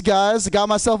nice, guys. I got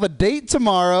myself a date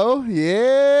tomorrow.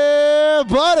 Yeah,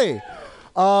 buddy.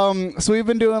 So we've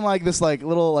been doing like this like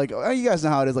little like, oh, you guys know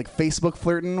how it is, like Facebook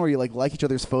flirting where you like each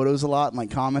other's photos a lot and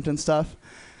like comment and stuff.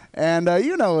 And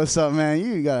you know what's up,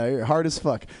 man. You're hard as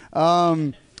fuck.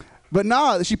 But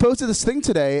nah, she posted this thing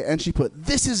today, and she put,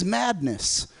 "This is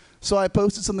madness." So I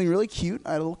posted something really cute.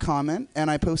 I had a little comment, and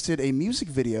I posted a music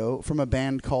video from a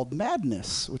band called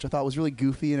Madness, which I thought was really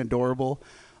goofy and adorable,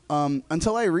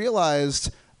 until I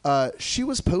realized she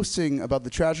was posting about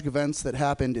the tragic events that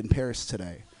happened in Paris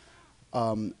today.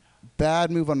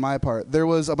 Bad move on my part. There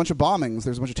was a bunch of bombings.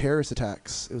 There was a bunch of terrorist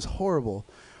attacks. It was horrible.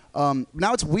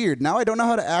 Now it's weird. Now I don't know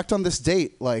how to act on this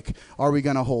date. Like, are we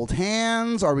going to hold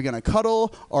hands? Are we going to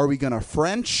cuddle? Are we going to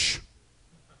French?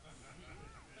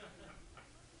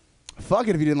 Fuck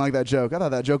it if you didn't like that joke. I thought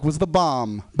that joke was the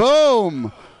bomb.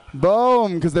 Boom!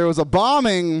 Boom! Because there was a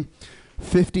bombing.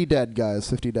 50 dead, guys.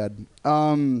 50 dead. I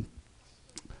want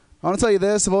to tell you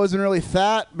this. I've always been really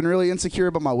fat, been really insecure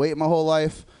about my weight my whole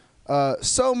life.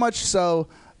 So much so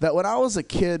that when I was a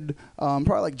kid,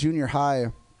 probably like junior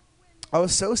high, I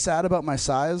was so sad about my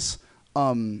size,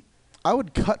 I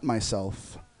would cut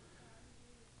myself.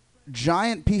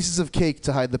 Giant pieces of cake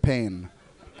to hide the pain.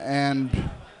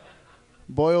 And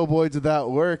boy, oh boy, did that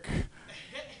work.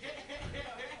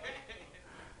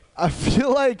 I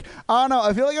feel like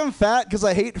I'm fat because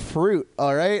I hate fruit,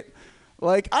 all right?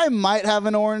 Like, I might have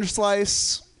an orange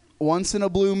slice once in a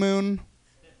blue moon.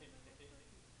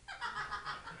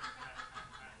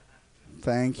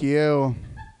 Thank you.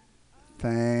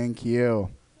 Thank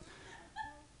you.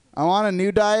 I'm on a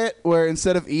new diet where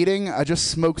instead of eating, I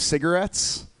just smoke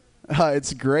cigarettes.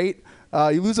 It's great.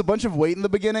 You lose a bunch of weight in the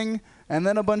beginning and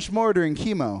then a bunch more during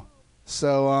chemo.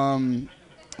 So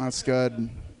that's good.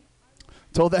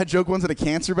 Told that joke once at a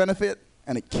cancer benefit,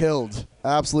 and it killed.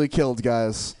 Absolutely killed,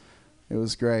 guys. It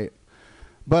was great.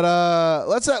 But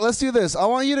let's do this. I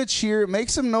want you to cheer. Make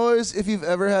some noise if you've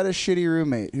ever had a shitty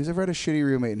roommate. Who's ever had a shitty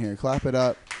roommate in here? Clap it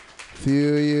up. A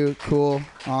few of you. Cool.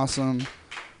 Awesome.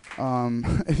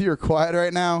 If you're quiet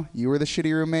right now, you were the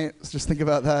shitty roommate. Let's just think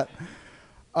about that.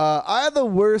 I had the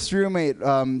worst roommate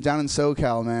down in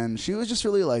SoCal, man. She was just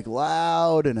really like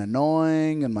loud and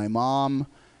annoying, and my mom.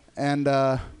 And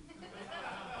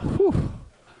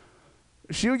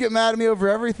she would get mad at me over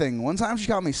everything. One time she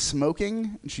caught me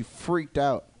smoking, and she freaked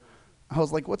out. I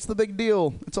was like, what's the big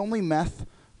deal? It's only meth.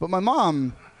 But my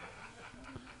mom,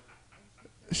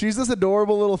 she's this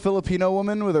adorable little Filipino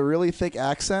woman with a really thick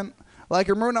accent. Like, I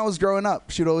remember when I was growing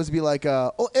up, she would always be like,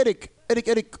 oh, Eric,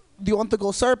 do you want to go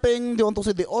surfing? Do you want to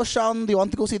see the ocean? Do you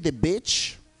want to go see the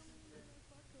beach?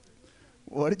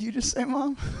 What did you just say,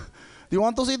 Mom? Do you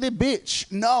want to see the beach?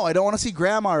 No, I don't want to see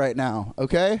Grandma right now,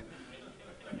 okay?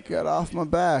 Get off my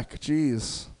back.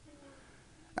 Jeez.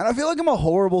 And I feel like I'm a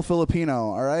horrible Filipino,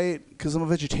 all right? Because I'm a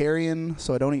vegetarian,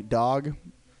 so I don't eat dog.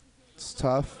 It's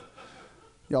tough.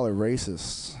 Y'all are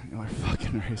racist. Y'all are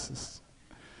fucking racist.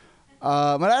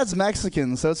 My dad's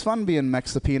Mexican, so it's fun being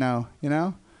Mexipino, you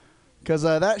know? Because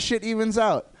that shit evens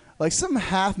out. Like, since I'm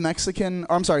half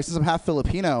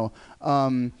Filipino,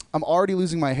 I'm already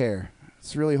losing my hair.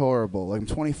 It's really horrible. Like, I'm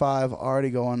 25, already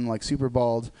going, like, super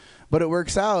bald. But it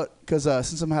works out because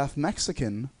since I'm half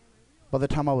Mexican, by the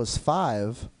time I was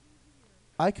 5,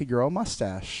 I could grow a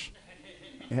mustache.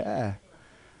 Yeah.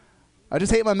 I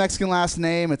just hate my Mexican last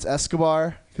name. It's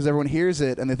Escobar because everyone hears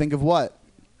it and they think of what?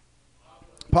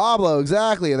 Pablo,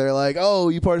 exactly. They're like, oh,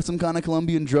 you part of some kind of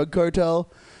Colombian drug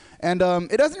cartel? And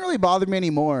it doesn't really bother me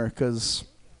anymore because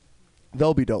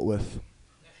they'll be dealt with.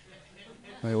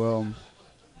 They will.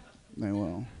 They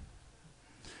will.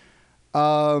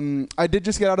 I did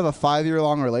just get out of a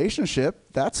 5-year-long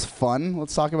relationship. That's fun.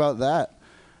 Let's talk about that.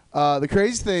 The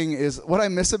crazy thing is, what I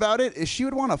miss about it is she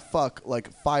would want to fuck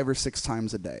like 5 or 6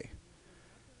 times a day.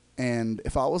 And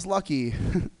if I was lucky,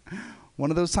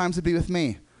 one of those times would be with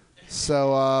me.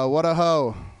 So what a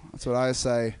hoe. That's what I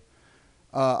say.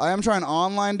 I am trying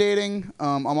online dating.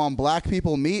 I'm on Black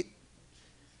People Meet.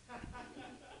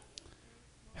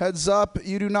 Heads up,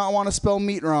 you do not want to spell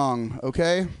meat wrong,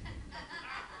 okay?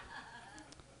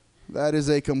 That is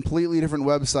a completely different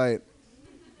website.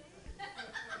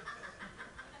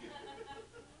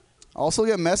 Also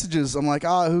get messages. I'm like,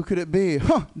 who could it be?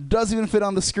 Huh, doesn't even fit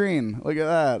on the screen. Look at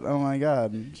that. Oh my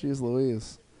God. Jeez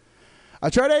Louise.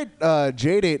 I tried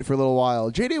JDate for a little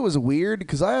while. JDate was weird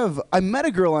because I met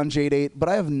a girl on JDate, but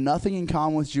I have nothing in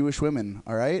common with Jewish women,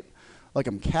 all right? Like,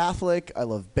 I'm Catholic. I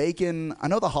love bacon. I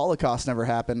know the Holocaust never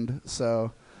happened,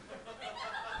 so...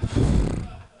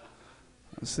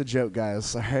 It's a joke,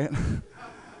 guys, all right?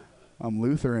 I'm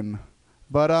Lutheran.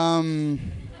 But,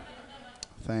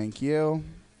 thank you.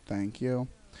 Thank you.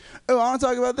 Oh, I want to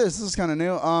talk about this. This is kind of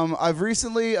new. I've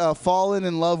recently fallen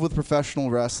in love with professional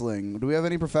wrestling. Do we have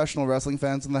any professional wrestling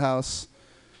fans in the house?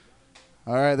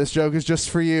 All right, this joke is just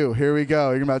for you. Here we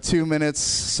go. You're getting about 2 minutes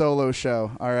solo show.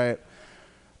 All right.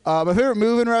 My favorite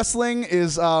move in wrestling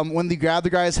is when you grab the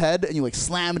guy's head and you like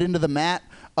slam it into the mat.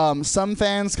 Some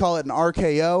fans call it an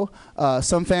RKO.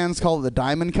 Some fans call it the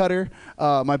diamond cutter.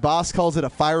 My boss calls it a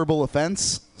fireable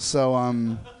offense.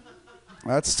 So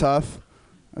that's tough.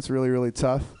 That's really, really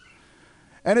tough.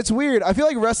 And it's weird. I feel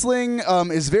like wrestling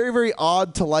is very, very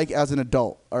odd to like as an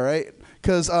adult, all right?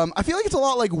 Because I feel like it's a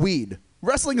lot like weed.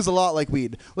 Wrestling is a lot like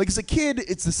weed. Like as a kid,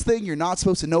 it's this thing you're not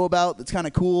supposed to know about that's kind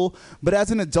of cool. But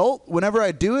as an adult, whenever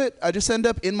I do it, I just end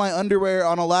up in my underwear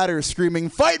on a ladder screaming,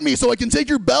 "Fight me so I can take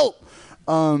your belt!"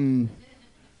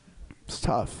 It's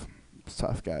tough. It's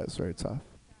tough, guys. Very tough.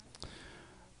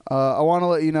 I want to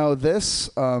let you know this.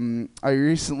 I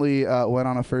recently went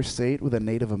on a first date with a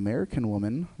Native American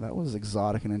woman. That was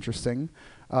exotic and interesting.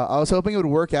 I was hoping it would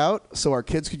work out so our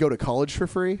kids could go to college for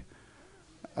free.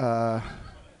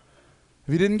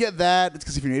 If you didn't get that, it's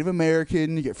because if you're Native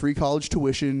American, you get free college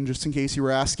tuition, just in case you were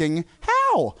asking,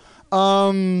 how?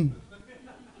 I'll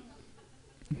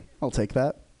take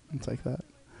that. I'll take that.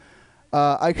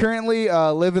 I currently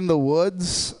live in the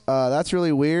woods. That's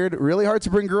really weird. Really hard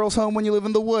to bring girls home when you live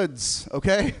in the woods,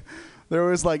 okay? They're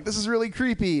always like, this is really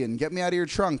creepy, and get me out of your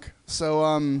trunk.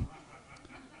 So,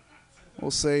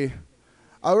 we'll see.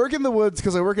 I work in the woods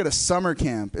because I work at a summer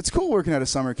camp. It's cool working at a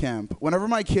summer camp. Whenever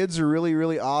my kids are really,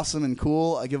 really awesome and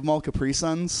cool, I give them all Capri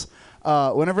Suns.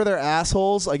 Whenever they're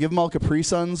assholes, I give them all Capri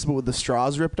Suns, but with the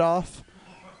straws ripped off.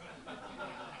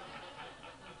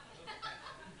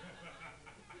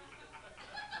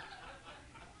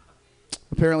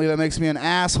 Apparently that makes me an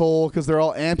asshole because they're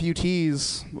all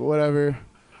amputees, but whatever.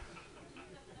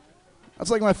 That's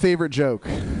like my favorite joke.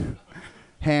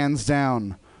 Hands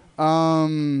down.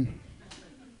 Hands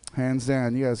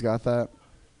down. You guys got that?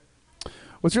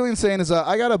 What's really insane is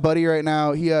I got a buddy right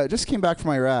now. He just came back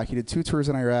from Iraq. He did 2 tours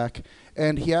in Iraq.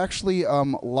 And he actually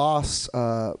lost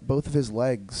both of his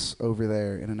legs over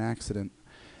there in an accident.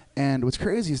 And what's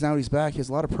crazy is now he's back. He has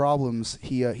a lot of problems.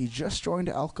 He just joined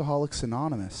Alcoholics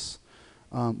Anonymous.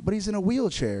 But he's in a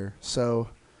wheelchair. So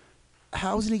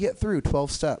how's he get through 12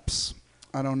 steps?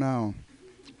 I don't know.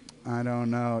 I don't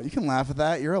know. You can laugh at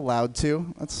that. You're allowed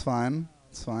to. That's fine.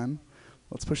 That's fine.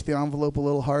 Let's push the envelope a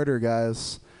little harder,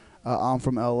 guys. I'm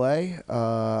from L.A.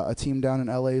 A team down in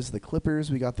L.A. is the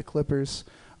Clippers. We got the Clippers.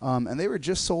 And they were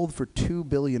just sold for $2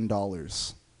 billion. All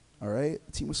right?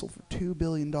 The team was sold for $2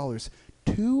 billion.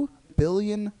 $2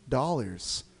 billion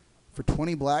for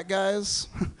 20 black guys?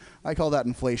 I call that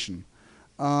inflation.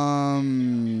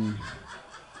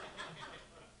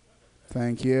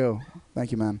 Thank you.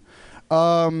 Thank you, man.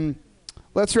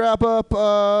 Let's wrap up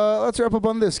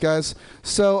on this, guys.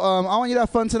 So I want you to have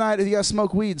fun tonight. If you guys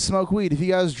smoke weed, smoke weed. If you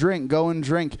guys drink, go and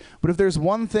drink. But if there's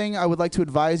one thing I would like to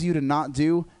advise you to not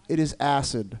do, it is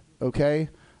acid, okay?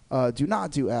 Do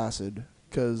not do acid,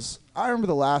 because I remember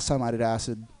the last time I did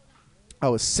acid. I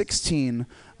was 16.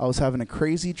 I was having a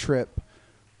crazy trip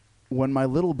when my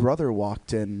little brother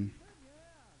walked in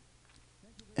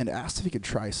and asked if he could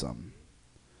try some,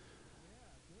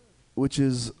 which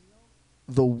is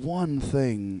the one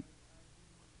thing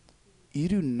you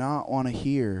do not want to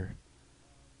hear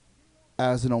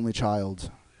as an only child.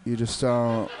 You just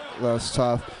don't. That's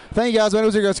tough. Thank you, guys. My name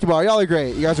is Eric Escobar. Y'all are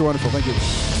great. You guys are wonderful. Thank you.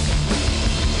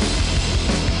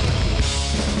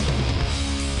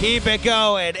 Keep it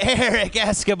going, Eric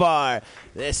Escobar.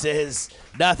 This is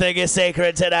Nothing is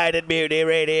Sacred tonight at Mutiny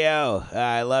Radio.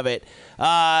 I love it.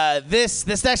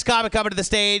 This next comic coming to the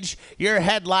stage, your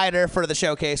headliner for the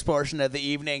showcase portion of the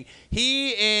evening. He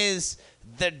is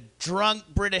the drunk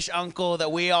British uncle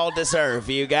that we all deserve,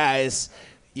 you guys.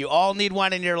 You all need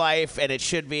one in your life, and it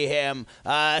should be him.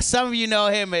 Some of you know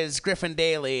him as Griffin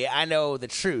Daly. I know the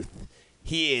truth.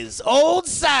 He is Old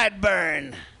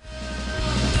Sideburn.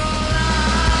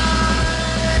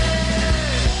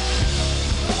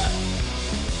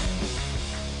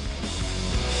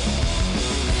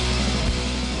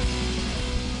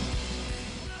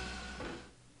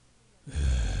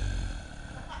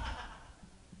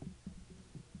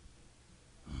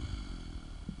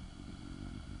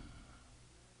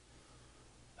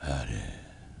 Howdy.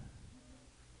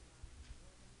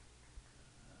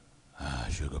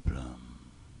 Sugar plum.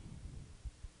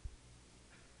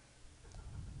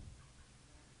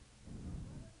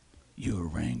 You a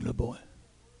Wrangler boy?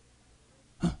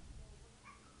 Huh?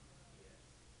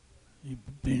 You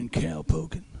been cow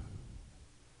poking?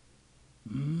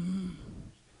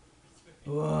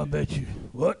 Well, I bet you.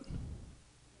 What?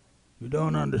 You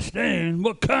don't understand?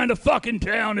 What kind of fucking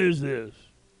town is this?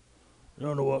 You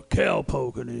don't know what cow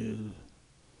poking is.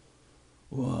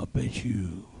 Well, I bet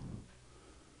you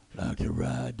like to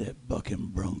ride that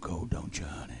bucking bronco, don't you,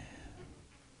 honey?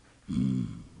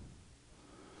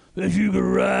 Bet you could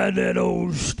ride that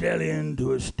old stallion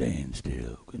to a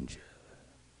standstill, couldn't you?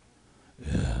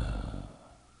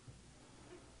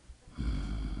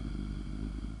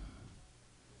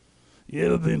 You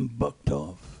ever been bucked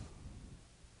off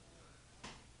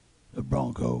a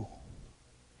bronco?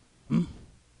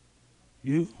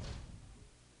 You?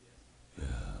 Yeah.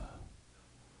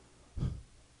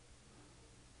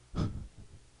 You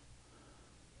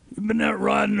been out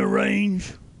riding the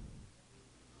range?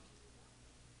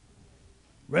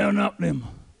 Round up them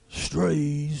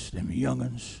strays, them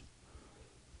young'uns.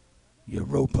 You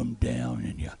rope 'em down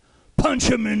and you punch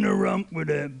 'em in the rump with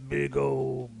that big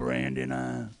old branding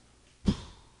iron.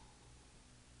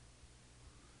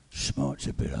 Smarts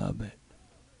a bit, I bet.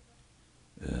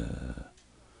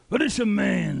 But it's a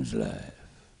man's life.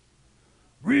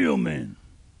 Real men.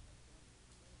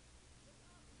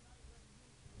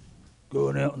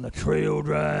 Going out on the trail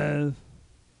drive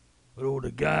with all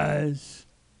the guys.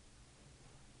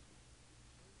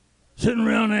 Sitting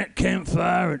around that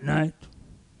campfire at night.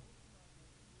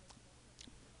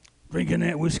 Drinking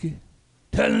that whiskey.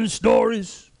 Telling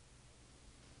stories.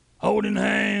 Holding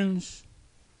hands.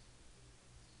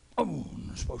 Oh, I'm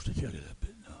not supposed to tell you that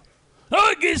bit now.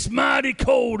 Oh, it gets mighty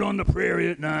cold on the prairie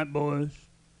at night, boys.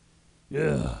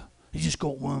 Yeah, you just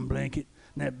got one blanket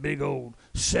and that big old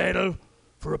saddle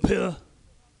for a pillow.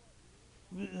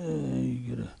 Yeah,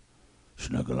 you gotta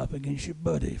snuggle up against your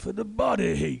buddy for the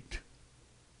body heat.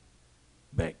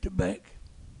 Back to back.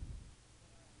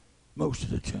 Most of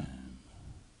the time.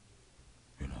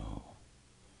 You know.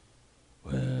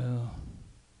 Well,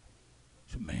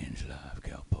 it's a man's life,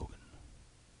 cowpoking.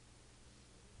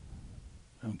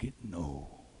 I'm getting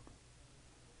old.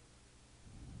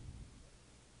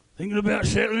 Thinking about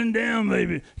settling down,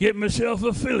 maybe. Get myself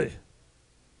a filly.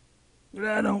 But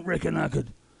I don't reckon I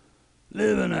could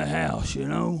live in a house, you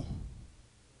know.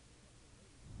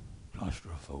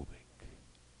 Claustrophobic.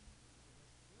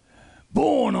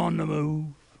 Born on the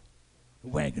move.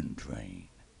 Wagon train.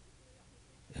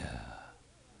 Yeah.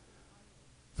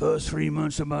 First 3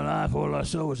 months of my life, all I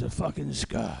saw was a fucking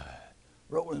sky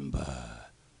rolling by.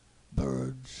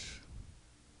 Birds,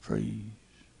 trees.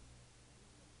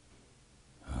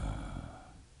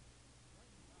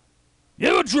 You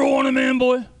ever draw on a man,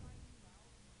 boy?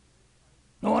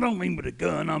 No, I don't mean with a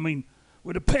gun. I mean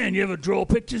with a pen. You ever draw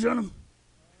pictures on him?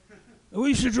 We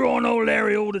used to draw on old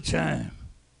Larry all the time.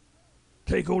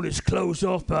 Take all his clothes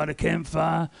off by the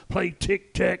campfire, play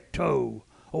tic-tac-toe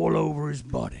all over his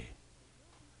body.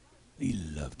 He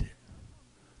loved it.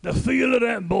 The feel of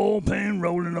that ball pen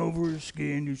rolling over his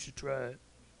skin, you should try it.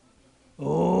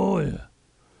 Oh, yeah.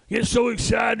 Get so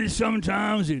excited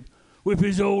sometimes he'd whip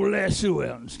his old lasso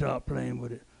out and start playing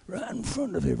with it right in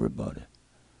front of everybody.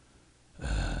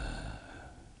 I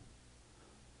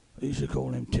used to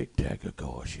call him Tic-Tac, of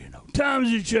course, you know.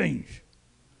 Times have changed.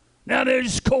 Now they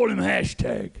just call him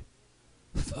hashtag.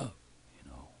 Fuck, you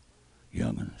know,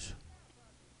 young'uns.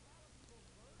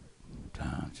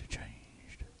 Times have changed.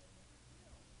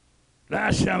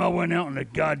 Last time I went out on the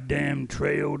goddamn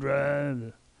trail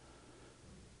drive,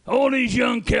 all these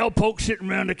young cowpokes sitting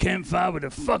around the campfire with their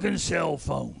fucking cell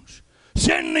phones,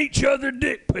 sending each other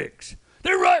dick pics.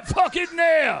 They're right fucking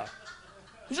there.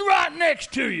 It's right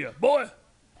next to you, boy.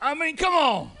 I mean, come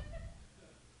on.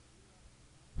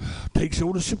 Takes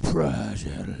all the surprise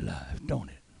out of life, don't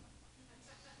it?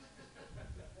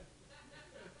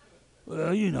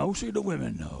 Well, you know, see, the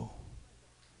women know.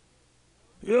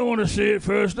 You don't want to see it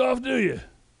first off, do you?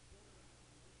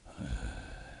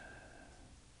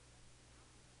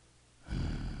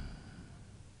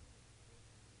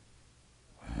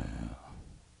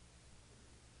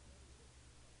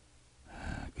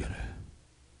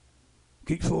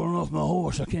 Keep falling off my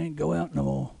horse. I can't go out no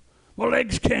more. My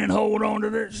legs can't hold on to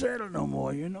that saddle no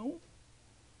more, you know.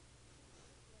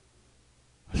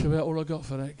 That's about all I got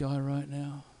for that guy right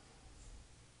now.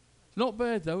 It's not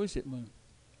bad though, is it, man?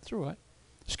 It's all right.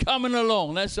 It's coming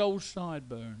along. That's old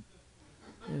Sideburn.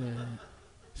 Yeah.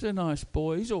 He's a nice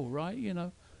boy. He's all right, you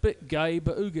know. Bit gay,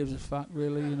 but who gives a fuck,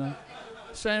 really, you know.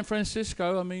 San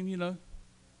Francisco, I mean, you know.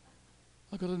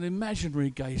 I got an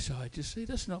imaginary gay side, you see.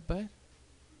 That's not bad.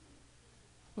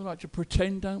 We like to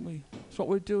pretend, don't we? That's what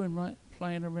we're doing, right?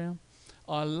 Playing around.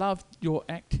 I loved your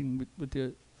acting with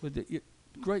the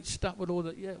great stuff with all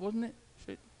that. Yeah, wasn't it?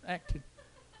 Shit, acting.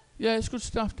 Yeah, it's good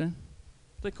stuff, Dan.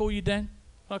 They call you Dan?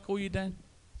 I call you Dan.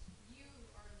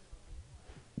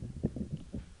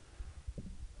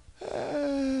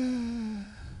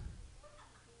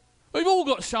 We've all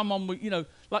got someone, with, you know,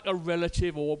 like a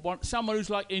relative or someone who's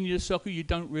like in your circle you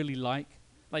don't really like.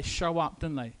 They show up,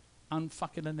 don't they?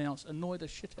 Unfucking announced, annoy the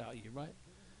shit out of you, right?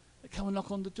 They come and knock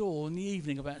on the door in the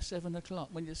evening about 7 o'clock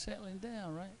when you're settling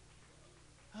down, right?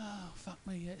 Oh, fuck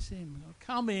me, that's him.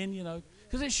 Come in, you know,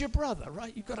 because it's your brother,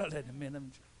 right? You've got to let him in,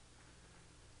 haven't you?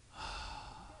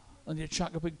 And you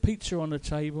chuck a big pizza on the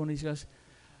table, and he goes,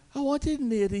 oh, I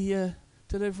didn't hear the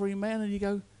delivery man. And you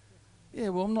go, yeah,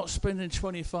 well, I'm not spending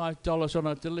 $25 on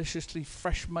a deliciously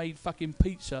fresh-made fucking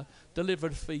pizza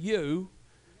delivered for you.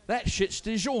 That shit's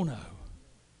DiGiorno.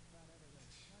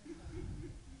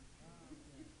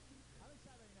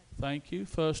 Thank you.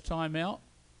 First time out.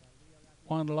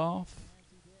 One laugh.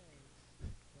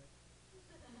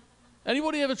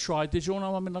 Anybody ever tried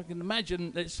DiGiorno? I mean, I can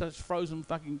imagine it's such frozen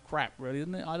fucking crap, really,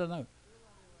 isn't it? I don't know.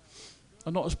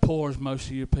 I'm not as poor as most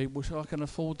of you people, so I can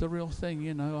afford the real thing,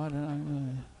 you know. I don't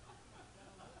know.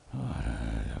 Oh, I don't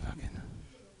know. Fucking.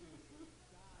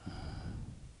 I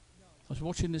was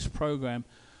watching this program.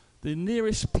 The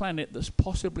nearest planet that's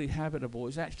possibly habitable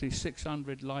is actually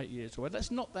 600 light years away. That's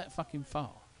not that fucking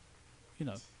far, you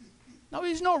know. No,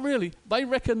 it's not really. They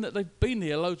reckon that they've been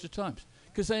here loads of times.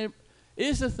 Because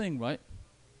here's the thing, right?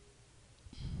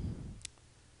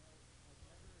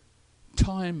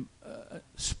 Time,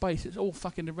 space, it's all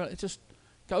fucking irrelevant. It just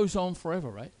goes on forever,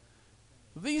 right?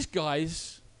 These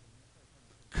guys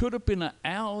could have been at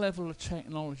our level of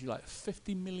technology like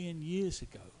 50 million years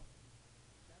ago.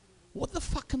 What the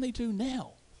fuck can they do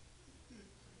now?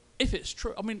 If it's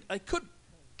true. I mean,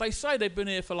 they say they've been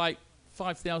here for like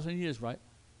 5,000 years, right?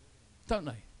 Don't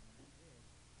they?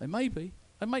 They may be.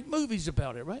 They make movies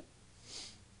about it, right?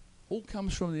 All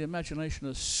comes from the imagination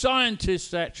of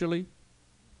scientists, actually.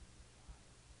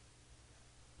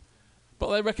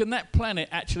 But they reckon that planet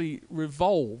actually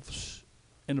revolves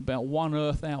in about 1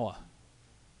 Earth hour.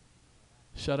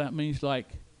 So that means, like,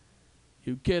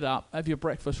 you get up, have your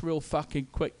breakfast real fucking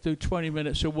quick, do 20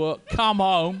 minutes of work, come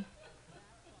home,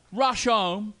 rush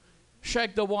home,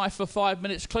 shag the wife for 5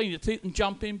 minutes, clean your teeth, and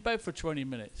jump in bed for 20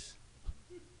 minutes.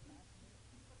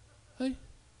 Hey?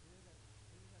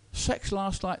 Sex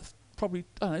lasts like probably,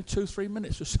 I don't know, 2-3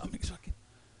 minutes or something.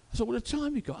 That's all the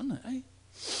time you got, isn't it,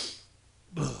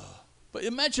 eh? But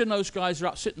imagine those guys are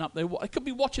up, sitting up there. They could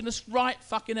be watching us right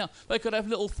fucking hell. They could have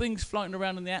little things floating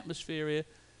around in the atmosphere here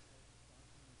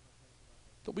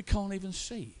that we can't even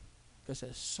see because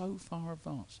they're so far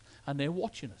advanced. And they're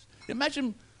watching us.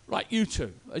 Imagine, like you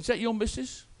two. Is that your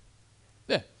missus?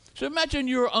 Yeah. So imagine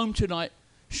you're at home tonight,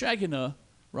 shagging her,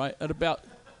 right, at about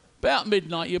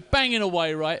midnight. You're banging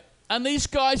away, right? And these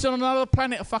guys on another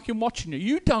planet are fucking watching you.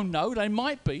 You don't know. They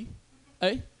might be. Eh?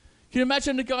 Can you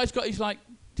imagine the guy's got his, like,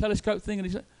 telescope thing and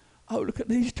he's like, oh, look at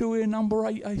these two here, number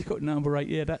 8. Oh, he's got number 8.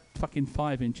 Yeah, that fucking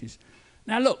 5 inches.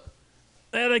 Now, look.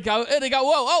 There they go. There they go.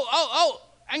 Whoa, oh.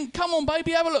 And come on,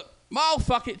 baby, have a look. Oh,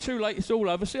 fuck it. Too late. It's all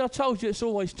over. See, I told you it's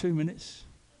always 2 minutes.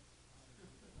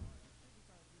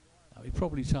 Oh, he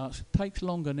probably takes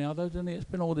longer now, though, doesn't it? It's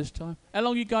been all this time. How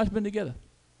long you guys been together?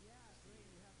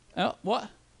 What?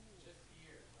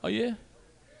 Oh, yeah?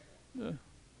 Yeah.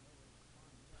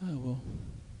 Oh, well.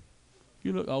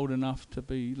 You look old enough to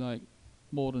be, like,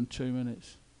 more than 2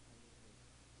 minutes.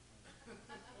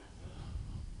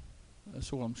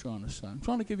 That's all I'm trying to say. I'm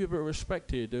trying to give you a bit of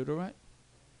respect here, dude, all right?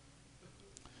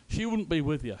 She wouldn't be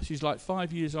with you. She's like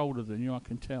 5 years older than you, I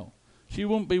can tell. She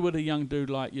wouldn't be with a young dude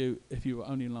like you if you were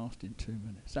only lasting 2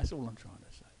 minutes. That's all I'm trying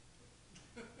to say.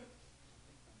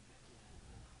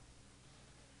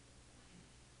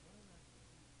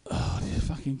 Oh, this is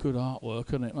fucking good artwork,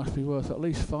 isn't it? It must be worth at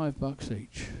least $5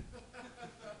 each.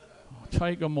 I'll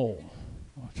take them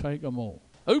all.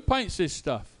 Who paints this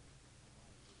stuff?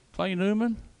 Clay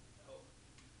Newman?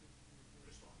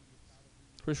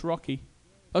 Chris Rocky.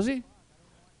 Does he?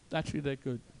 Actually, they're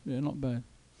good. Yeah, not bad.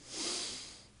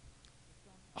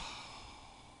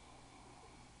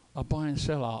 I buy and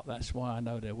sell art. That's why I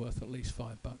know they're worth at least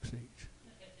 $5 each.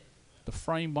 The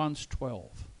frame one's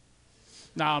 12.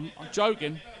 No, I'm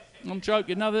joking.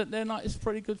 No, they're not. It's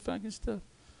pretty good fucking stuff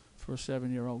for a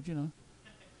 7-year-old, you know.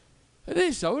 It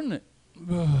is, though, isn't it?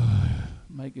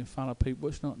 Making fun of people.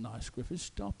 It's not nice, Griffith.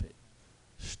 Stop it.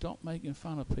 Stop making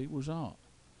fun of people's art.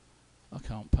 I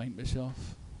can't paint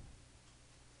myself.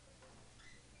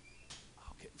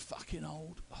 I'm getting fucking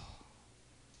old. Oh.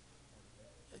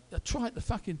 I tried to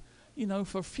fucking, you know,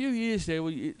 for a few years there,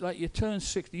 you turn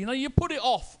 60. You know, you put it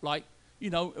off, like, you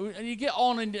know, and you get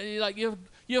on and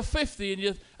you're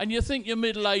 50 and you think you're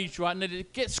middle-aged, right? And then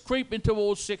it gets creeping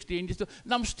towards 60 and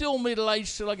I'm still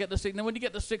middle-aged till I get to 60. And then when you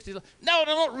get to 60, like, no, I'm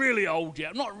not really old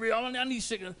yet. I'm not real. I'm only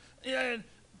 60. Yeah.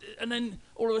 And then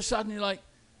all of a sudden you're like,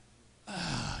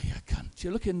 ah, you cunt.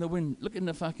 You look in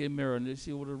the fucking mirror and you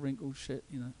see all the wrinkled shit,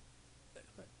 you know.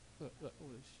 Look, all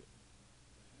this shit.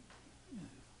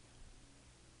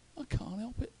 Yeah. I can't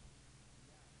help it.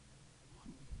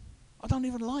 I don't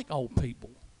even like old people.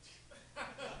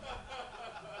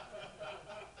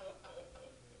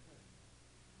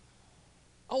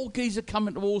 Old geezer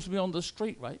coming towards me on the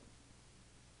street, right?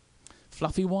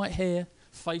 Fluffy white hair,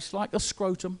 face like a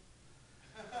scrotum.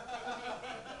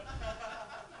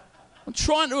 I'm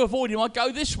trying to avoid him. I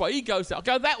go this way, he goes that. I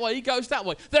go that way, he goes that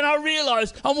way. Then I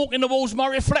realise I'm walking towards my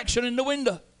reflection in the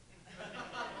window.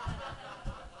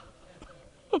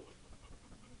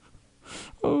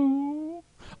 Oh,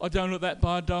 I don't look that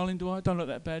bad, darling, do I? Don't look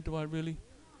that bad, do I, really?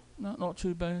 No, not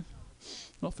too bad.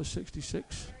 Not for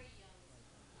 66.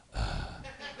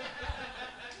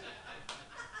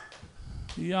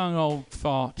 Young old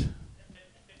fart.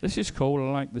 This is cool,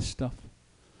 I like this stuff.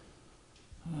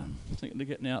 I'm thinking of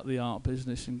getting out of the art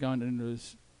business and going into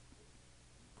this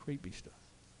creepy stuff.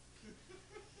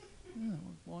 Yeah,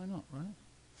 well, why not, right?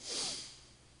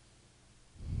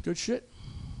 Good shit?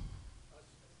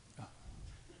 Oh.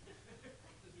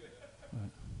 Right.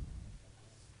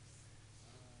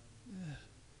 Yeah.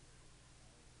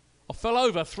 I fell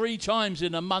over 3 times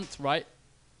in a month, right?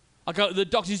 I go to the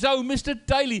doctor, he says, "Oh, Mr.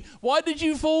 Daly, why did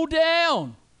you fall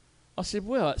down?" I said,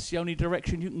 "Well, that's the only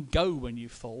direction you can go when you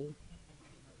fall."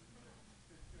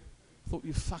 Thought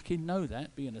you fucking know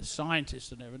that, being a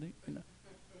scientist and everything, you know.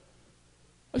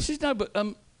 I said, "No, but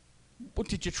what,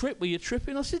 did you trip? Were you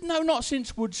tripping?" I said, "No, not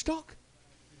since Woodstock."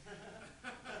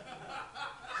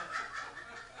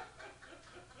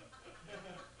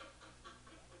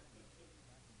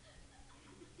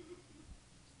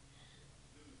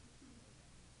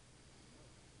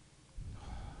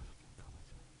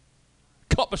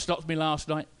 Copper stopped me last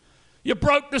night. "You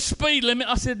broke the speed limit."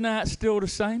 I said, "No, it's still the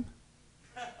same."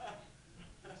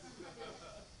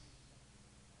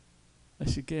 I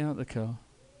said, "Get out of the car."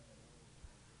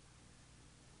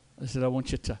 I said, "I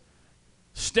want you to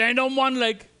stand on one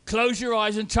leg, close your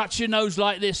eyes and touch your nose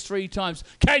like this 3 times.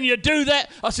 Can you do that?"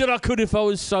 I said, "I could if I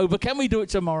was sober. Can we do it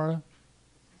tomorrow?"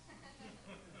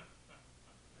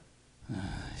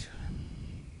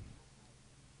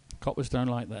 Coppers don't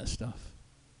like that stuff.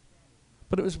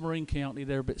 But it was Marine County.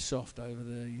 They're a bit soft over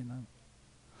there, you know.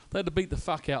 They'd have beat the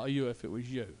fuck out of you if it was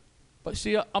you. But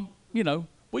see, you know,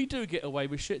 we do get away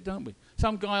with shit, don't we?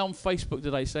 Some guy on Facebook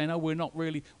today saying, "Oh, we're not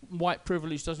really, white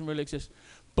privilege doesn't really exist."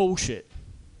 Bullshit.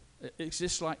 It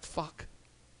exists like fuck.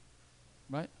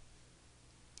 Right?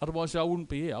 Otherwise I wouldn't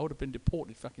be here. I would have been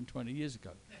deported fucking 20 years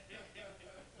ago.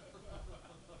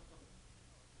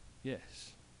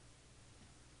 Yes.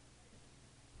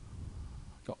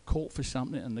 Got caught for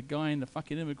something and the guy in the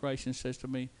fucking immigration says to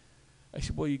me, I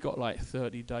said, "Well, you got like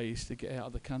 30 days to get out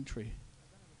of the country."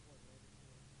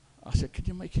 I said, "Can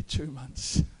you make it 2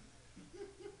 months?"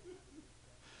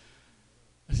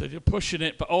 I said, "You're pushing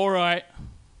it, but all right."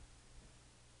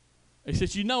 He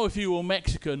says, "You know, if you were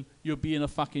Mexican, you'd be in a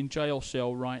fucking jail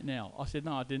cell right now." I said,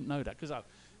 "No, I didn't know that because I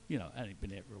hadn't been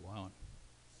here for a while."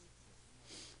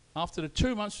 After the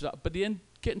 2 months was up, but the end,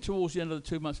 getting towards the end of the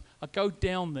 2 months, I go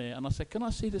down there and I said, "Can I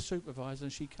see the supervisor?"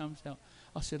 And she comes out.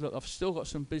 I said, "Look, I've still got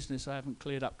some business I haven't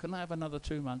cleared up. Can I have another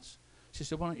 2 months?" She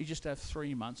said, "Why don't you just have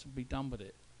 3 months and be done with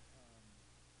it?"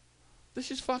 This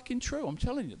is fucking true, I'm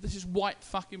telling you. This is white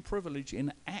fucking privilege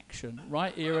in action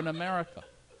right here in America.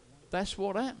 That's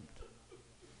what happened.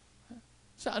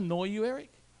 Does that annoy you,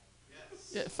 Eric?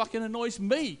 Yes. Yeah, it fucking annoys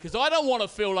me, because I don't want to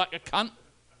feel like a cunt.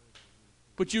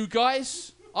 But you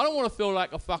guys, I don't want to feel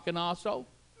like a fucking arsehole.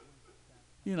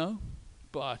 You know,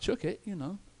 but I took it, you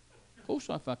know. Of course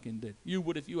I fucking did. You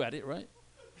would if you had it, right?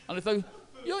 And if they,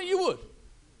 you would.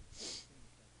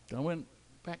 So I went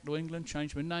back to England,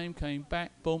 changed my name, came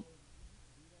back, boom.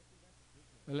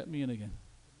 They let me in again.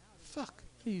 Fuck,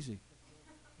 easy.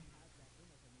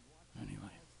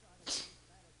 Anyway.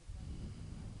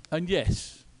 And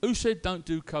yes, who said don't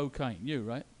do cocaine? You,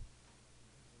 right?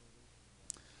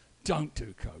 Don't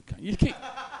do cocaine. You keep...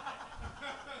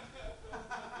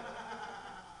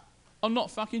 I'm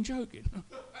not fucking joking.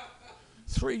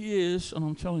 3 years, and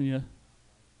I'm telling you,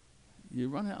 you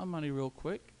run out of money real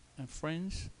quick, and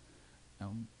friends,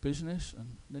 and business,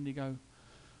 and then you go,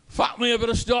 "Fuck me, I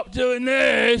better stop doing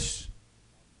this."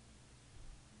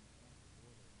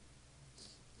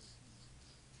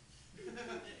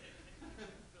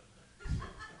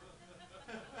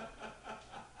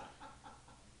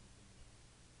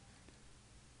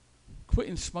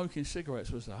 Quitting smoking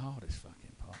cigarettes was the hardest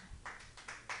fucking part.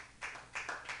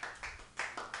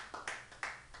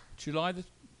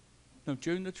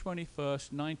 June the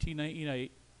 21st,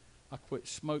 1988, I quit.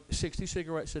 Smoked 60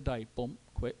 cigarettes a day. Boom,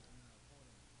 quit.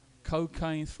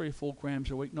 Cocaine, 3 or 4 grams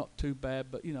a week, not too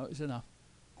bad, but you know, it's enough.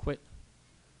 Quit.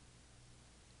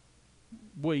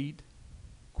 Weed,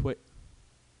 quit.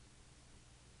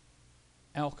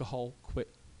 Alcohol,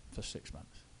 quit for 6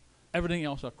 months. Everything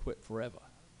else I quit forever.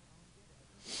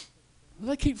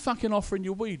 They keep fucking offering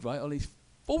you weed, right? All these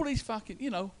All these fucking, you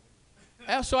know,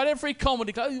 outside every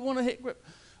comedy club, you want to hit grip.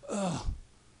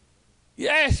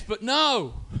 Yes, but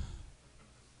no.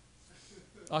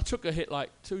 I took a hit like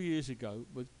 2 years ago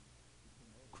with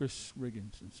Chris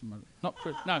Riggins and some other, not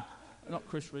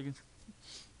Chris Riggins.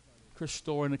 Chris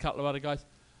Storr and a couple of other guys.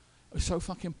 It was so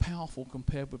fucking powerful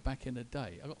compared with back in the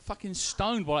day. I got fucking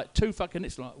stoned by like 2 fucking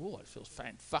hits. Like, whoa, it feels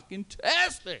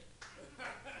fantastic.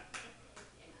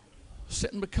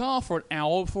 Sat in the car for an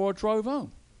hour before I drove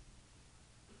home.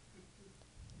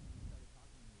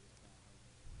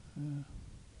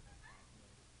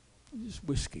 Just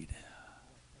whiskey there.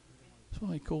 That's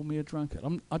why they call me a drunkard.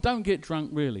 I don't get drunk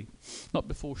really, not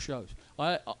before shows.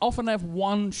 I often have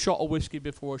 1 shot of whiskey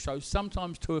before a show,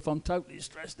 sometimes 2 if I'm totally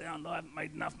stressed out and I haven't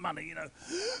made enough money, you know.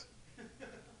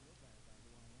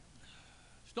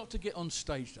 It's not to get on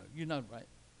stage though, you know, right?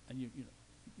 And you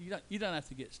don't have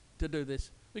to get to do this.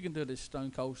 We can do this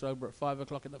stone cold sober at 5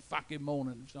 o'clock in the fucking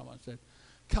morning. If someone said,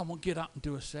 "Come on, get up and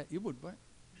do a set," you would, right?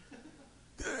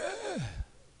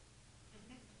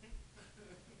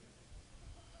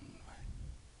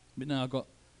 But now I've got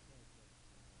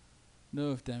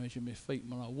nerve damage in my feet.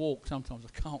 When I walk, sometimes I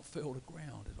can't feel the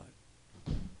ground. It's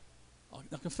like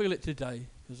I can feel it today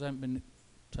because I haven't been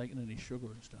taking any sugar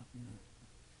and stuff, you know.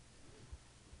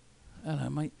 Hello,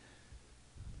 mate.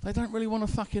 They don't really want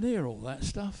to fucking hear all that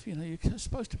stuff, you know. You're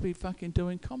supposed to be fucking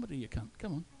doing comedy, you cunt.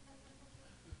 Come on.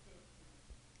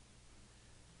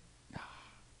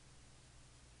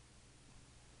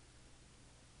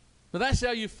 But that's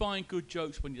how you find good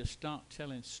jokes, when you start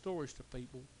telling stories to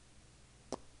people.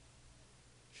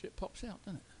 Shit pops out,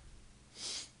 doesn't it?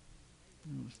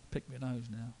 Just pick my nose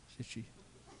now. Itchy.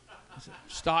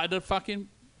 Started a fucking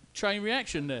chain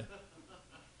reaction there.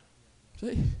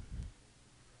 See?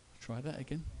 Try that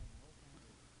again.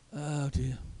 Oh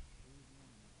dear.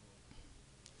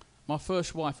 My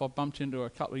first wife I bumped into her a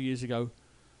couple of years ago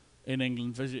in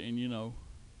England visiting, you know.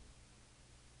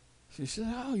 She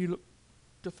said, "Oh, you look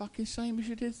the fucking same as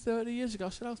you did 30 years ago." I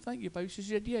said, "Oh, thank you, babe." She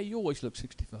said, "Yeah, you always look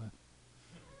 65.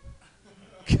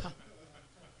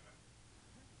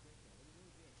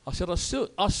 I said,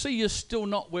 I see you're still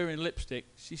not wearing lipstick."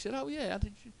 She said, "Oh, yeah, how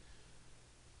did you?"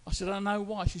 I said, "I know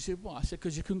why." She said, "Why?" I said,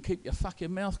 "Because you couldn't keep your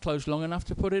fucking mouth closed long enough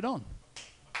to put it on."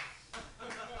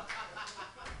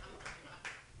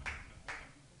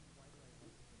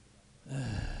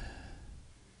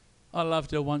 I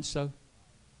loved her once, so,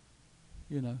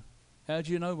 you know. How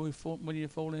do you know when you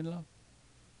fall in love?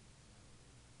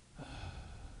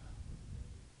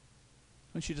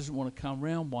 When she doesn't want to come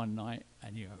round one night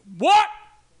and you go, "What?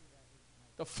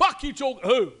 The fuck you talking?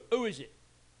 Who? Who is it?"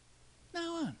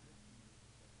 No one.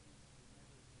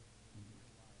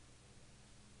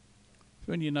 It's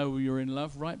when you know you're in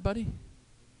love, right, buddy?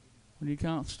 When you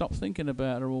can't stop thinking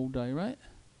about her all day, right?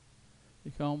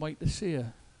 You can't wait to see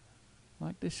her.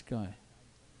 Like this guy.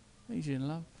 He's in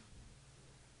love.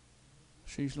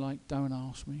 She's like, "Don't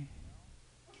ask me."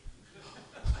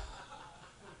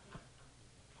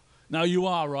 No, you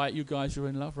are right. You guys are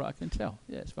in love, right? I can tell.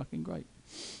 Yeah, it's fucking great.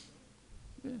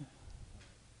 Yeah.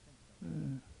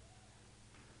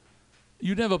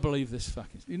 You never believe this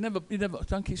fucking. You never.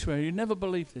 Don't keep swearing. You never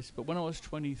believe this. But when I was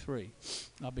 23,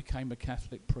 I became a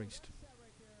Catholic priest.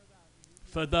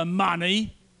 For the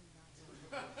money.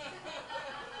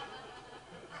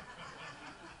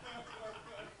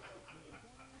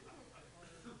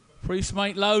 Priests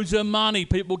make loads of money.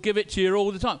 People give it to you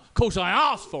all the time. Of course, I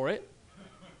asked for it.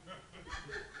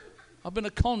 I've been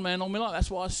a con man all my life.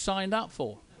 That's what I signed up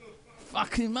for.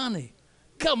 Fucking money.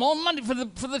 Come on, money for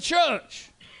the church.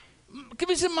 Give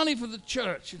me some money for the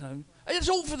church, you know. It's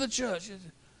all for the church.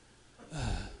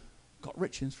 Got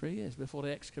rich in 3 years before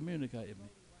they excommunicated me.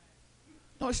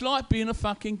 No, it's like being a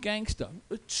fucking gangster.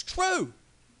 It's true.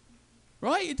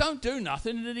 Right? You don't do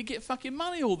nothing and then you get fucking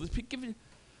money all this.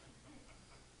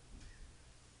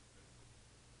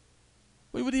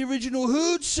 We were the original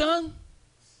Hoods, son.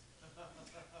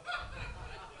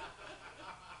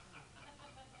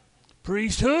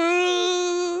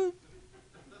 Priesthood.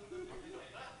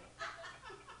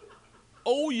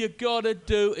 All you gotta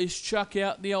do is chuck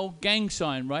out the old gang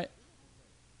sign, right?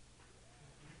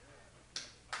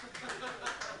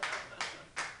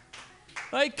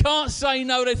 They can't say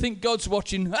no, they think God's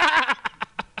watching.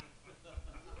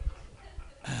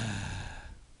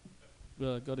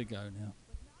 Well, I've got to go now.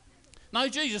 No,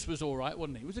 Jesus was all right,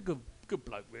 wasn't he? He was a good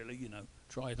bloke, really, you know.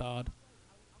 Tried hard.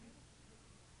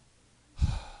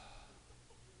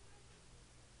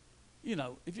 You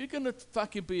know, if you're going to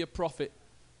fucking be a prophet,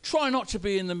 try not to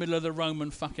be in the middle of the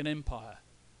Roman fucking Empire.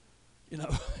 You know,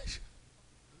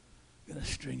 going to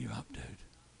string you up, dude.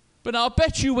 But I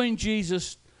bet you when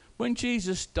Jesus when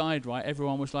Jesus died, right,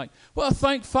 everyone was like, well,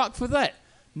 thank fuck for that.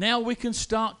 Now we can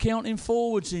start counting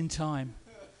forwards in time.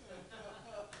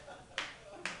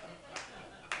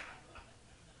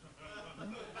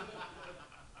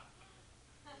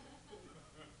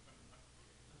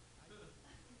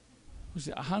 Was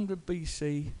it 100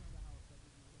 BC?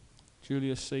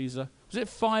 Julius Caesar. Was it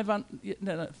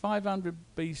 500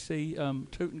 BC?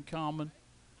 Tutankhamun.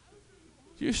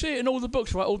 You see it in all the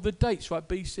books, right? All the dates, right?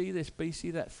 BC this,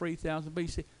 BC that, 3000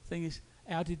 BC. Thing is,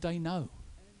 how did they know?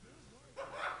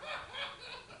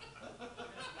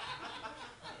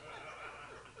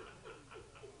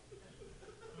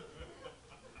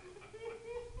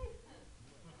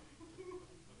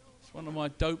 It's one of my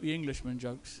dopey Englishman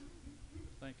jokes.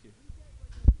 Thank you.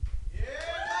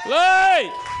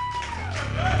 Late!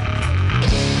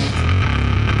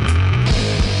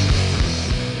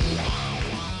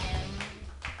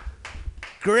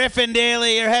 Griffin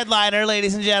Daly, your headliner,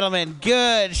 ladies and gentlemen.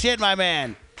 Good shit, my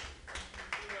man.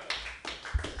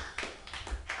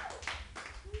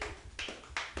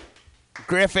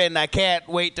 Griffin, I can't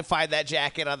wait to find that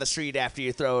jacket on the street after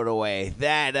you throw it away.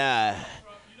 That,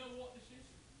 You know what this is?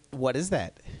 what is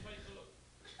that? Take a look.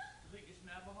 I think it's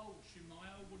Navajo,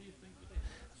 Shimayo. What do you think it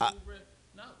is?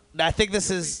 No. I think this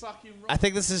is. I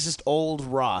think this is just old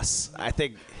Ross. I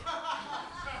think.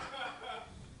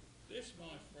 This, my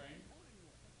friend.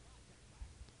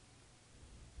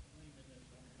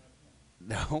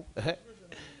 No.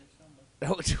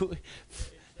 No.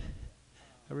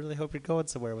 I really hope you're going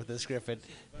somewhere with this, Griffin.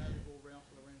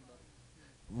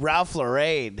 Ralph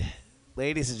Lauren,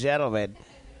 ladies and gentlemen.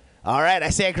 All right, I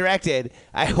stand corrected.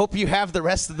 I hope you have the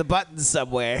rest of the buttons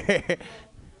somewhere.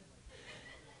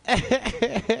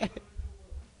 I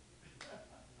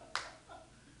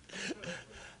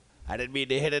didn't mean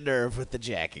to hit a nerve with the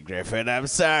jacket, Griffin. I'm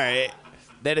sorry.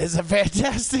 That is a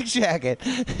fantastic jacket.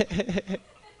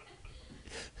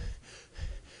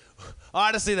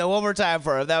 Honestly, though, one more time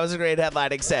for him. That was a great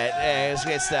headlining set. Yeah, it was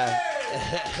great stuff.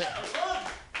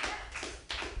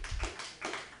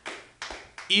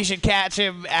 You should catch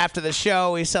him after the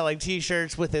show. He's selling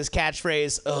T-shirts with his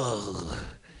catchphrase, ugh.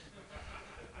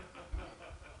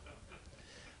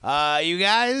 You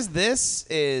guys, this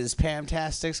is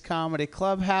Pamtastic's Comedy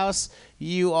Clubhouse.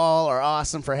 You all are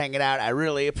awesome for hanging out. I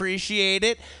really appreciate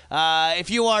it. If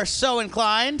you are so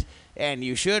inclined, and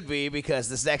you should be, because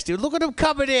this next dude, look at him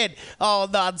coming in, all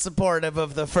non-supportive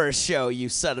of the first show, you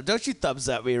son of... Don't you thumbs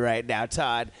up me right now,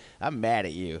 Todd. I'm mad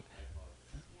at you.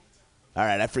 All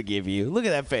right, I forgive you. Look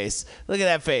at that face. Look at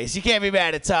that face. You can't be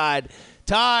mad at Todd.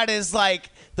 Todd is like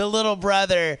the little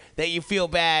brother that you feel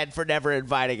bad for never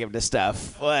inviting him to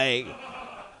stuff. Like,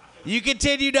 you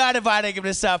continue not inviting him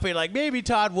to stuff, being like, maybe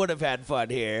Todd would have had fun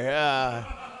here.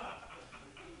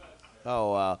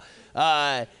 Oh,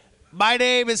 well. My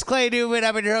name is Clay Newman.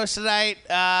 I'm your host tonight.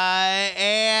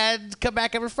 And come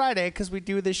back every Friday because we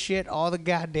do this shit all the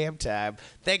goddamn time.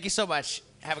 Thank you so much.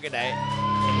 Have a good night.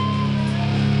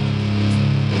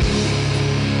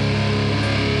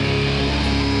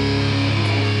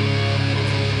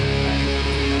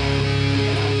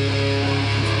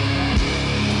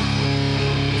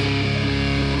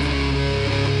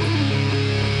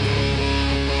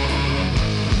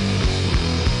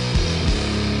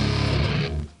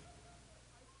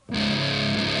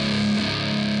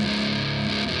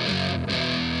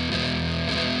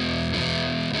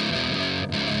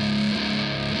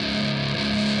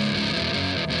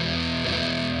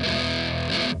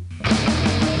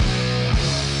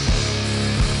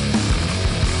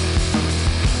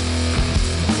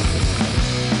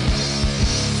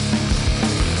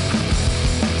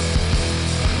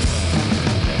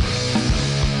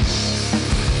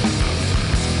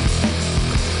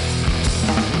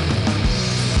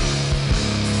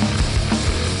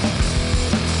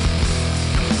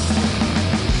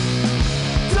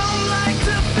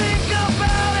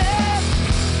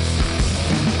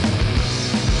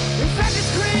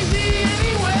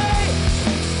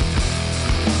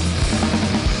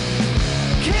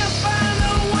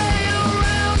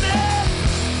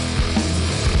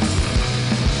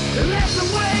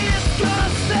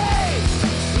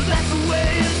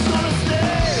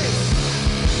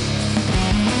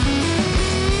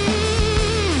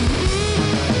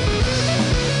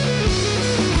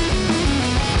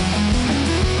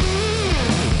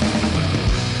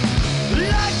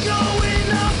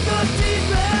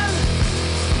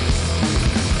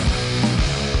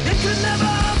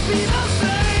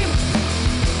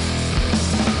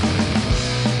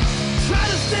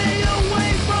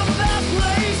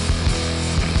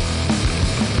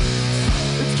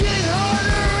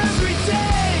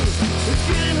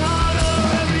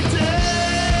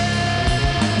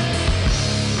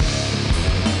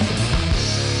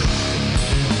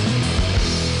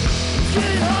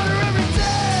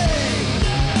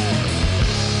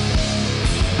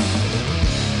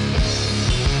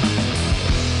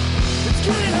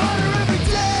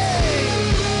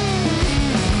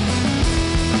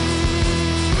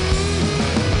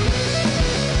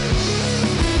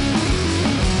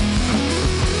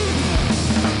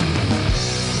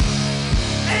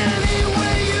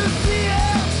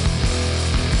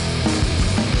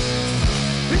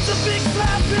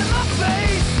 slap in the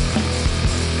face.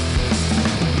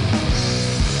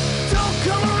 Don't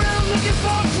come around looking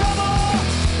for trouble.